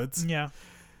 But yeah,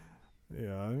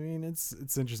 I mean,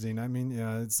 it's interesting. I mean,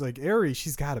 yeah, it's like Eri,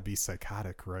 she's got to be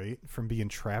psychotic, right? From being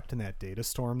trapped in that data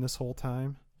storm this whole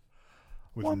time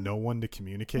with no one to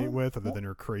communicate with other than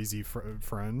her crazy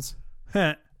friends.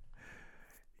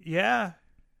 Yeah,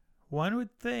 one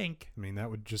would think. I mean,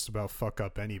 that would just about fuck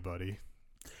up anybody.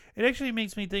 It actually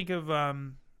makes me think of,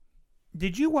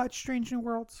 did you watch Strange New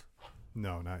Worlds?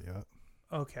 No, not yet.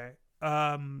 Okay.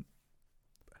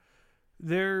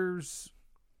 There's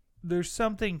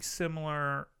something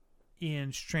similar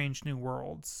in Strange New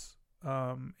Worlds,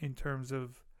 in terms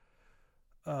of,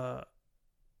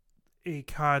 a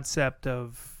concept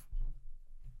of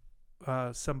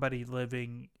somebody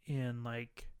living in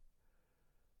like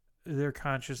their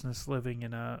consciousness living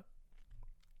in a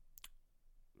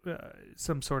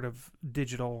some sort of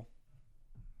digital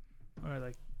or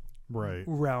like Right.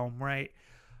 realm, right?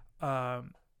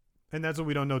 And that's what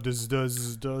we don't know. Does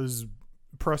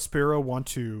Prospera want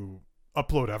to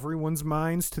upload everyone's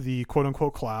minds to the quote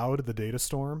unquote cloud, the data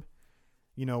storm?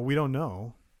 You know, we don't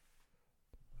know.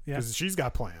 Yeah, Because she's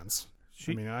got plans.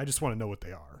 I mean, I just want to know what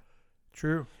they are.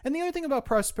 true. And the other thing about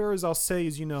Prospera is I'll say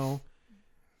is, you know,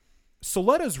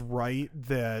 Soletta's right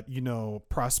that, you know,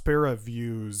 Prospera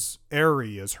views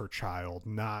Eri as her child,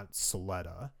 not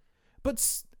Soletta.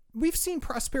 But we've seen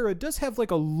Prospera does have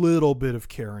like a little bit of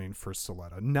caring for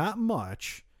Soletta. Not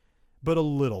much, but a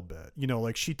little bit. You know,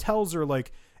 like she tells her,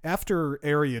 like, after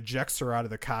Eri ejects her out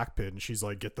of the cockpit and she's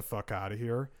like, get the fuck out of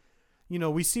here. You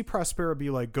know, we see Prospera be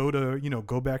like, go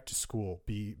back to school,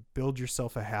 build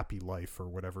yourself a happy life or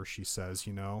whatever she says,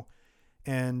 you know.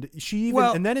 And she even,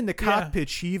 and then in the cockpit,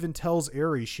 she even tells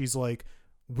Eri, she's like,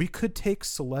 we could take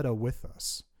Soletta with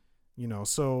us, you know.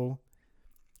 So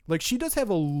like she does have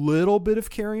a little bit of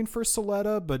caring for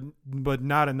Soletta, but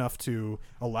not enough to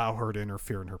allow her to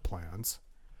interfere in her plans.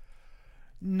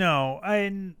 No,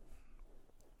 and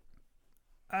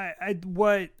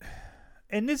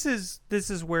this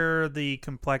is where the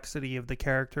complexity of the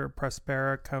character of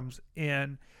Prospera comes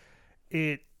in.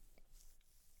 It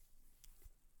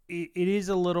is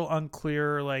a little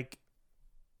unclear, like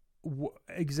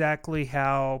exactly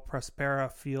how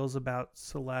Prospera feels about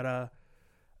Soletta,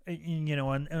 you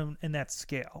know, in that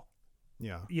scale.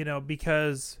 Yeah, you know,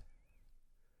 because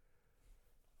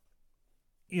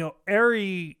you know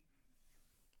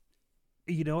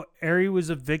Eri was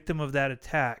a victim of that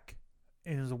attack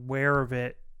and is aware of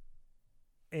it,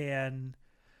 and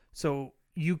so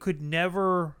you could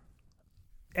never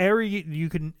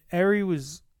Eri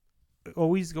was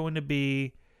always going to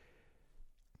be,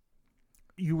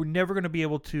 you were never going to be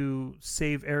able to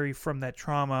save Eri from that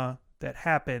trauma that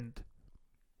happened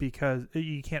because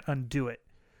you can't undo it.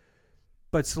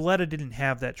 But Soletta didn't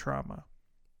have that trauma.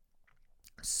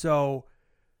 So,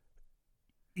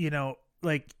 you know,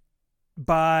 like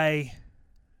by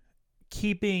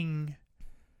keeping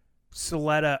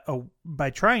Soletta, by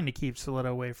trying to keep Soletta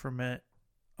away from it,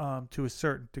 to a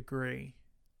certain degree,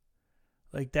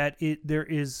 like that, there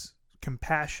is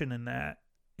compassion in that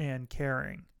and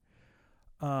caring.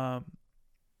 You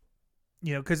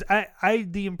know, because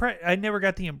I never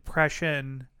got the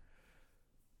impression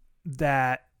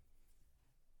that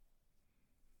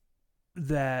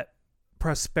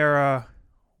Prospera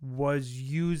was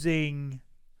using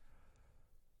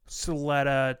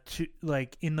Soletta to,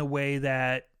 like, in the way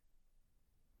that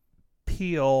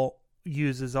Peel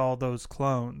uses all those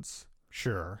clones.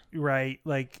 sure. Right?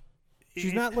 Like,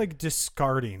 She's not like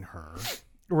discarding her.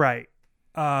 right.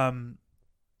 You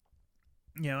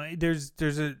know, there's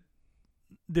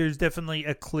definitely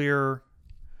a clear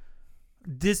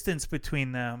distance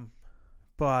between them,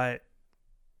 but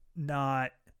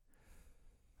not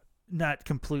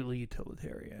completely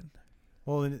utilitarian.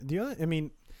 Well, the other, I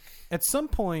mean, at some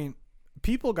point,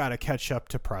 people got to catch up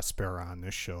to Prospera on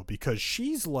this show because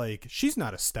she's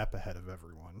not a step ahead of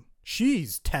everyone.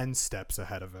 She's 10 steps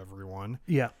ahead of everyone.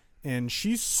 Yeah. And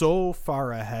she's so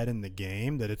far ahead in the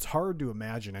game that it's hard to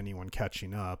imagine anyone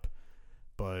catching up.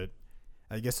 But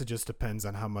I guess it just depends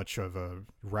on how much of a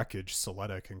wreckage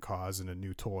Soletta can cause in a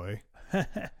new toy.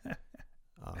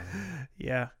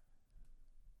 Yeah.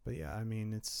 But yeah, I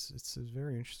mean, it's a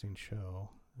very interesting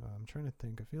show. I'm trying to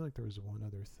think. I feel like there was one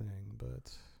other thing,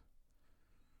 but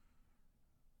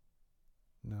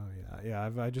no, yeah.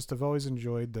 I've always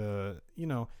enjoyed the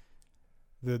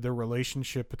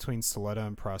relationship between Soletta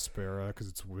and Prospera because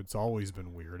it's always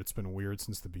been weird. It's been weird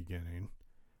since the beginning,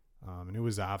 and it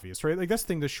was obvious, right? Like that's the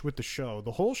thing with the show.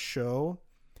 The whole show,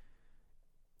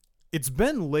 it's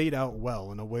been laid out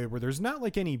well in a way where there's not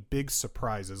like any big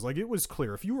surprises. Like it was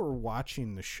clear if you were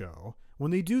watching the show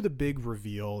when they do the big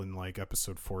reveal in like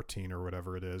episode 14 or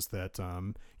whatever it is that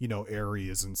Eri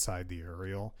is inside the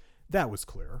Ariel. That was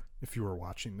clear if you were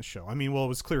watching the show. I mean, well, it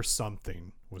was clear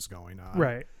something was going on,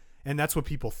 Right. And that's what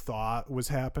people thought was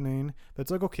happening. But it's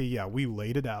like, okay, yeah, we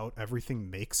laid it out. Everything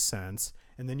makes sense.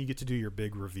 And then you get to do your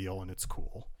big reveal and it's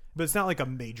cool. But it's not like a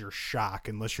major shock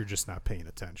unless you're just not paying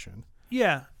attention.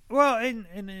 Yeah. Well,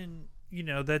 and you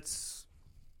know, that's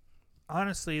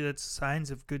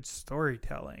signs of good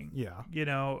storytelling. Yeah. You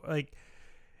know, like,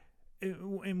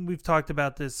 and we've talked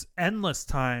about this endless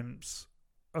times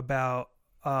about,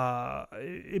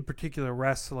 in particular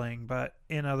wrestling, but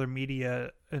in other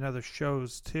media and other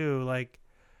shows too. Like,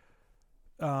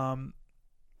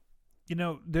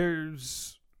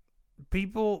 there's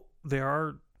people, there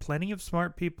are plenty of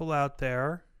smart people out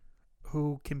there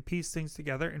who can piece things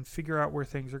together and figure out where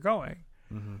things are going.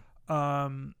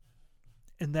 Mm-hmm.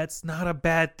 And that's not a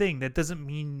bad thing. That doesn't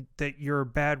mean that your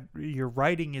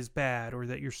writing is bad or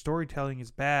that your storytelling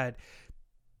is bad.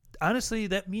 Honestly,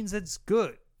 that means it's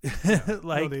good.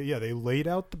 They laid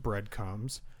out the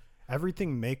breadcrumbs.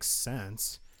 Everything makes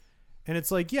sense. And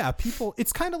it's like, people,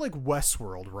 it's kind of like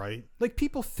Westworld, right? Like,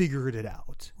 people figured it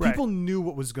out. Right. People knew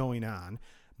what was going on.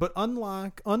 But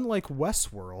unlike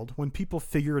Westworld, when people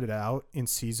figured it out in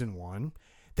season 1,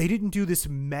 they didn't do this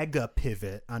mega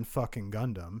pivot on fucking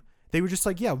Gundam. They were just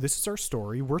like, this is our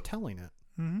story. We're telling it.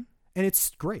 Mm-hmm. And it's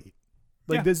great.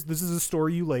 Like, this is the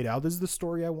story you laid out. This is the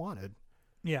story I wanted.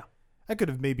 Yeah. I could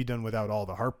have maybe done without all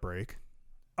the heartbreak.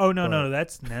 Oh, no,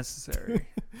 that's necessary.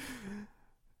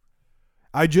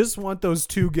 I just want those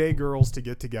 2 gay girls to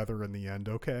get together in the end,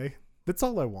 okay? That's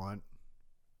all I want.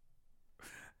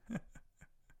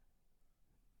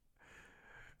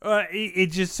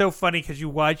 It's just so funny because you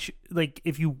watch, like,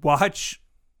 if you watch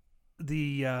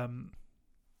the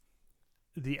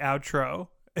outro,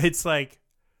 it's like,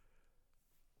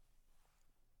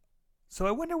 so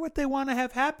I wonder what they want to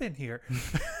have happen here.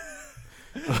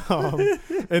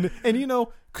 And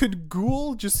could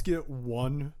Ghoul just get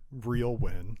one real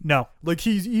win? No. Like,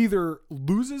 he's either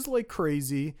loses like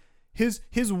crazy.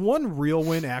 His one real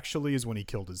win actually is when he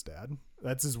killed his dad.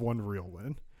 That's his one real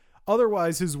win.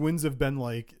 Otherwise, his wins have been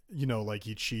like, like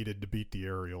he cheated to beat the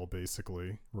Ariel,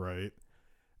 basically, right?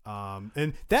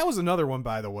 And that was another one,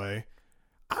 by the way.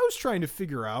 I was trying to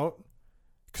figure out,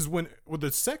 because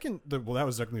that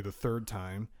was definitely the third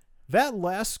time. That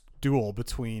last duel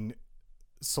between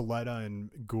Suletta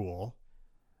and Ghoul,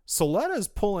 Soletta's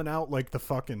pulling out like the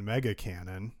fucking mega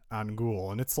cannon on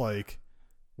Ghoul, and it's like,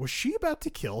 was she about to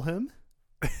kill him?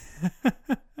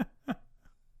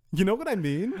 You know what I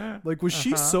mean? Like, was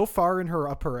she so far in her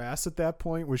up her ass at that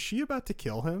point? Was she about to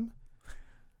kill him?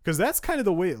 Because that's kind of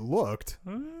the way it looked.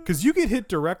 Because you get hit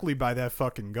directly by that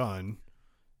fucking gun,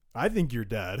 I think you're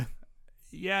dead.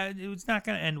 Yeah, it was not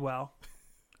going to end well.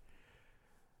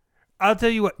 I'll tell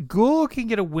you what, Ghoul can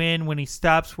get a win when he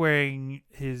stops wearing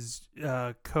his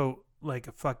coat like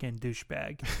a fucking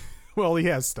douchebag. Well, he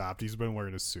has stopped. He's been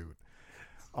wearing a suit.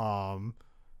 I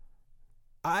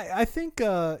think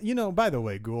by the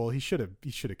way, Ghoul, he should have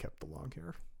kept the long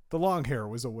hair. The long hair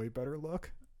was a way better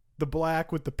look. The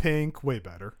black with the pink, way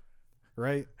better.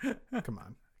 Right? Come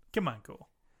on, Ghoul.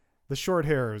 The short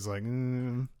hair is like, I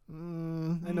know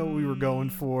what we were going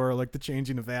for, like the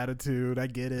changing of attitude. I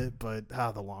get it, but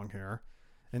the long hair.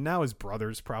 And now his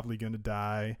brother's probably going to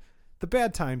die. The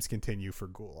bad times continue for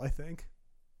Ghoul, I think.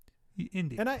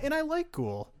 Indeed. And I like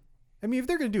Ghoul. I mean, if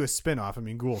they're going to do a spinoff,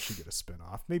 Ghoul should get a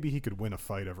spinoff. Maybe he could win a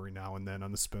fight every now and then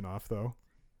on the spinoff, though.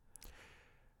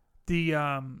 The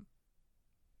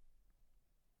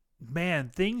man,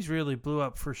 things really blew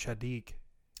up for Shadiq.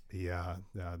 Yeah,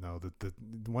 no. The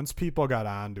once people got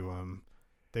onto him,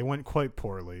 they went quite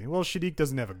poorly. Well, Shadiq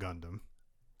doesn't have a Gundam.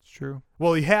 It's true.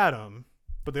 Well, he had them,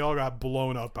 but they all got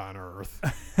blown up on Earth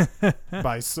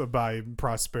by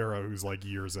Prospera, who's like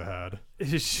years ahead.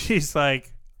 She's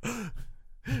like,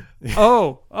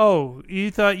 oh, you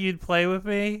thought you'd play with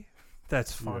me?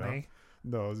 That's funny. Yeah.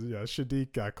 No, yeah,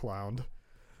 Shadiq got clowned.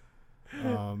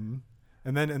 And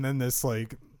then this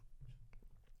like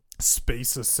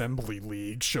Space Assembly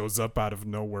League shows up out of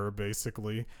nowhere,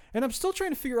 basically. And I'm still trying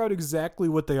to figure out exactly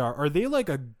what they are. Are they like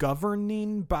a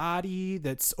governing body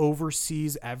that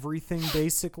oversees everything,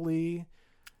 basically?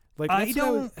 Like, I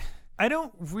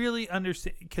don't really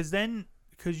understand,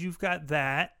 because you've got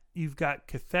that, you've got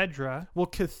Cathedra. Well,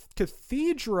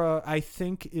 Cathedra, I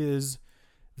think,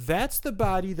 that's the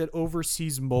body that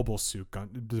oversees mobile suit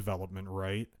development,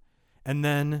 right? And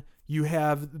then you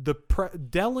have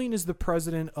Delling is the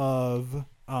president of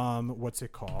what's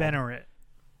it called? Benerit.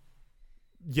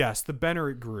 Yes, the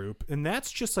Benerit Group, and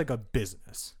that's just like a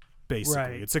business, basically.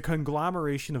 Right. It's a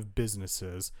conglomeration of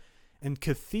businesses, and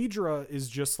Cathedra is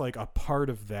just like a part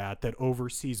of that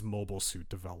oversees mobile suit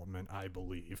development, I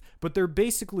believe. But they're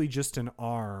basically just an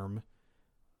arm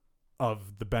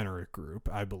of the Benerit Group,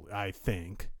 I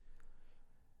think.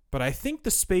 But I think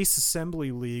the Space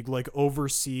Assembly League like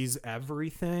oversees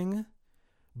everything,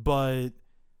 but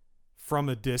from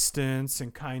a distance,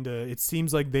 and kind of it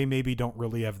seems like they maybe don't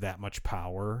really have that much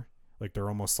power. Like they're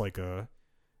almost like a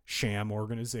sham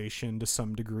organization to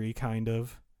some degree, kind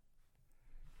of.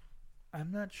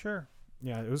 I'm not sure.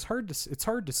 Yeah, it's hard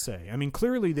to say. I mean,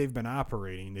 clearly they've been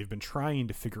operating. They've been trying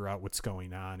to figure out what's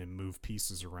going on and move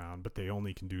pieces around, but they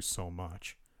only can do so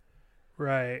much.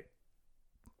 Right.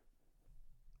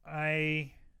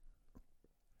 I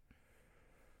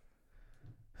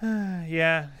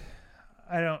Yeah,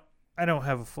 I don't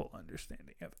have a full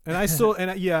understanding of it. And I still,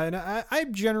 I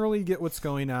generally get what's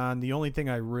going on. The only thing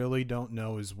I really don't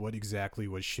know is what exactly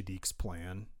was Shaddiq's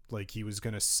plan. Like, he was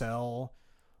going to sell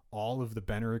all of the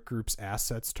Benneric Group's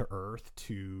assets to Earth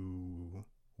to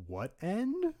what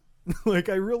end? Like,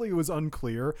 I really was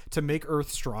unclear. To make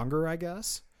Earth stronger, I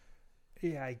guess.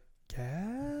 Yeah, I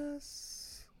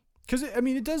guess. Because, I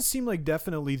mean, it does seem like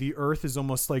definitely the Earth is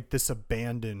almost like this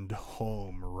abandoned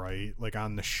home, right? Like,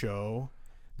 on the show.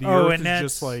 The Earth is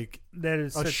just like a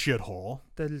shithole.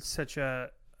 That is such a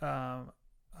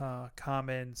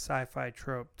common sci-fi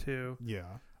trope, too.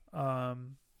 Yeah.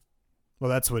 Well,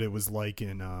 that's what it was like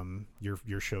in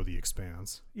your show, The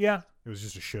Expanse. Yeah. It was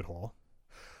just a shithole.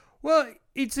 Well,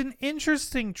 it's an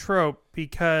interesting trope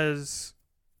because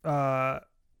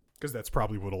that's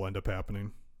probably what'll end up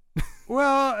happening.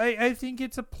 Well, I think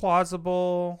it's a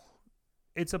plausible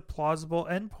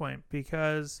endpoint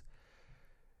because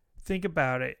think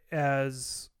about it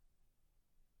as,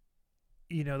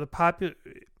 you know,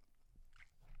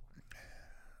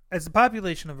 as the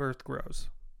population of Earth grows,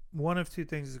 one of two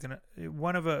things is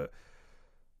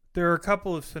there are a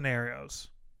couple of scenarios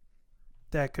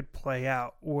that could play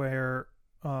out where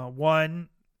one,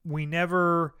 we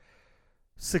never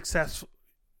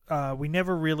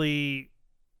really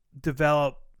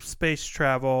develop space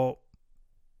travel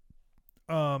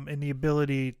and the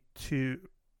ability to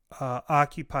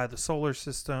occupy the solar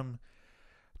system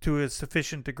to a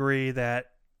sufficient degree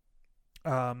that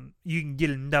you can get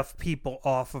enough people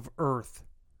off of Earth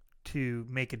to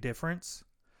make a difference.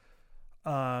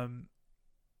 In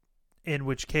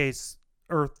which case,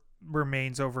 Earth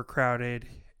remains overcrowded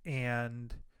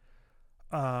and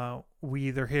we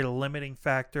either hit a limiting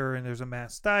factor and there's a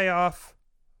mass die-off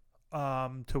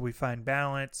till we find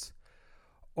balance,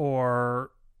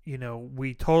 or, you know,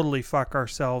 we totally fuck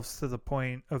ourselves to the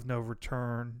point of no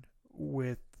return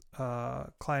with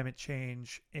climate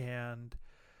change, and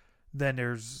then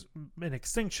there's an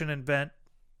extinction event,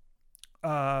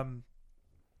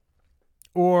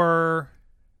 or,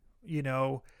 you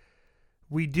know,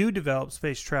 we do develop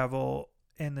space travel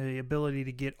and the ability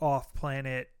to get off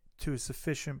planet to a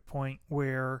sufficient point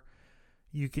where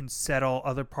you can settle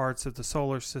other parts of the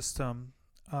solar system.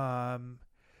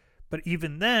 But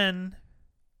even then,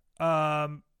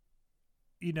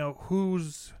 you know,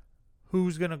 who's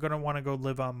gonna want to go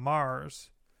live on Mars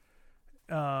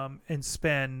and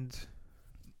spend,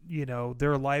 you know,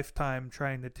 their lifetime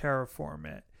trying to terraform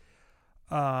it?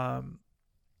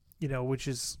 You know, which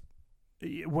is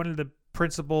one of the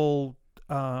principal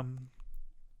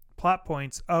plot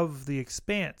points of The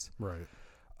Expanse. Right.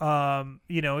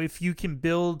 You know, if you can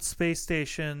build space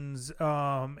stations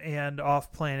and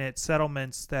off-planet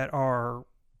settlements that are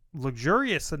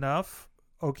luxurious enough,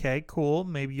 okay, cool,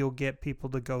 maybe you'll get people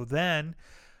to go then,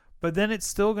 but then it's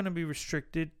still going to be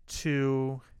restricted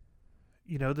to,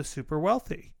 you know, the super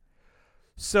wealthy.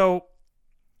 So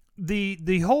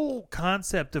the whole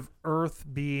concept of Earth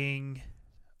being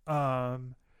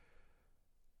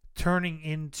turning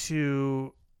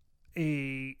into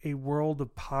a world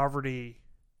of poverty,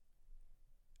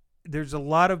 there's a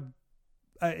lot of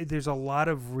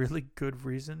really good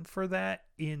reason for that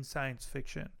in science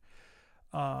fiction.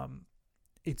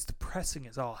 It's depressing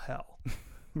as all hell.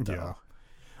 Yeah.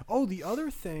 Oh, the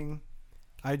other thing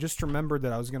I just remembered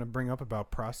that I was going to bring up about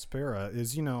Prospera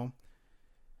is, you know,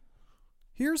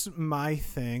 here's my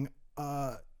thing.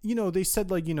 You know, they said,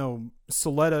 like, you know,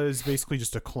 Soletta is basically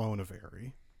just a clone of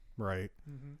Eri, right?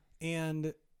 Mm-hmm.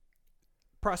 And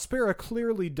Prospera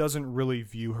clearly doesn't really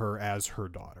view her as her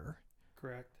daughter.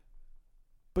 Correct.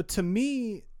 But to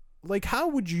me, like, how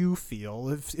would you feel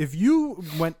if you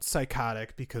went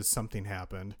psychotic because something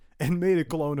happened and made a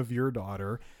clone of your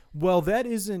daughter? Well, that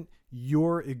isn't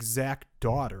your exact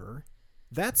daughter.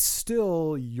 That's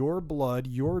still your blood,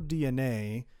 your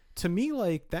DNA. To me,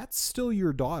 like, that's still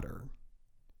your daughter.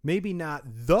 Maybe not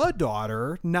the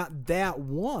daughter, not that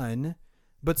one,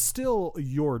 but still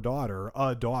your daughter,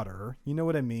 a daughter. You know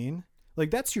what I mean? Like,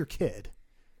 that's your kid.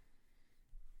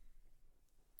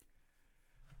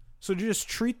 So to just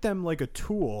treat them like a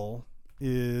tool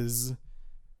is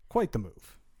quite the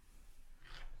move.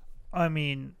 I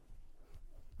mean,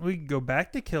 we can go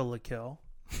back to Kill la Kill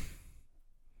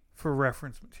for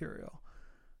reference material.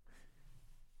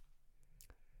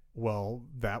 Well,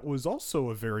 that was also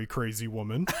a very crazy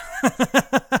woman.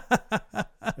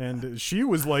 And she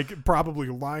was like probably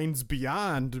lines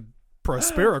beyond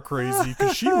Prospera crazy,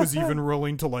 because she was even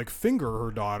willing to like finger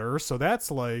her daughter. So that's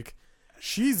like,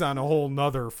 she's on a whole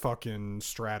nother fucking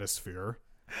stratosphere.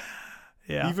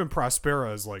 Yeah. Even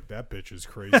Prospera is like, that bitch is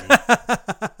crazy.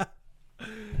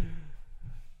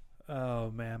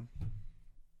 Oh, man.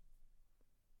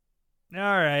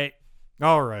 All right.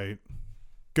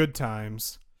 Good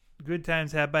times. Good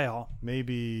times had by all.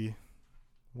 Maybe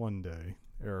one day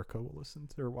Erica will listen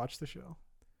to or watch the show.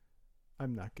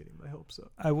 I'm not getting my hopes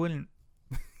up. I wouldn't.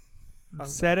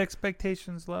 Set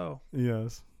expectations low.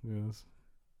 Yes.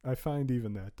 I find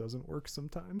even that doesn't work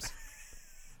sometimes.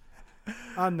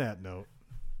 On that note,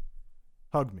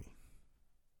 hug me.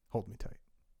 Hold me tight.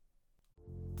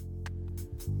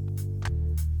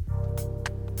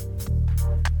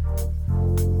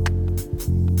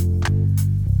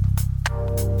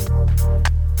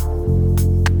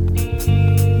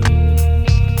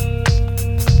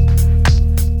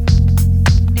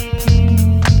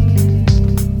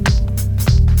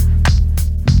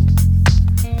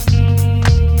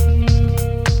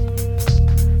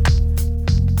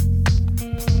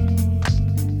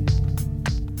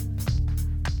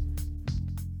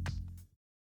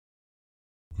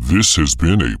 This has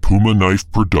been a Puma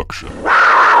Knife production.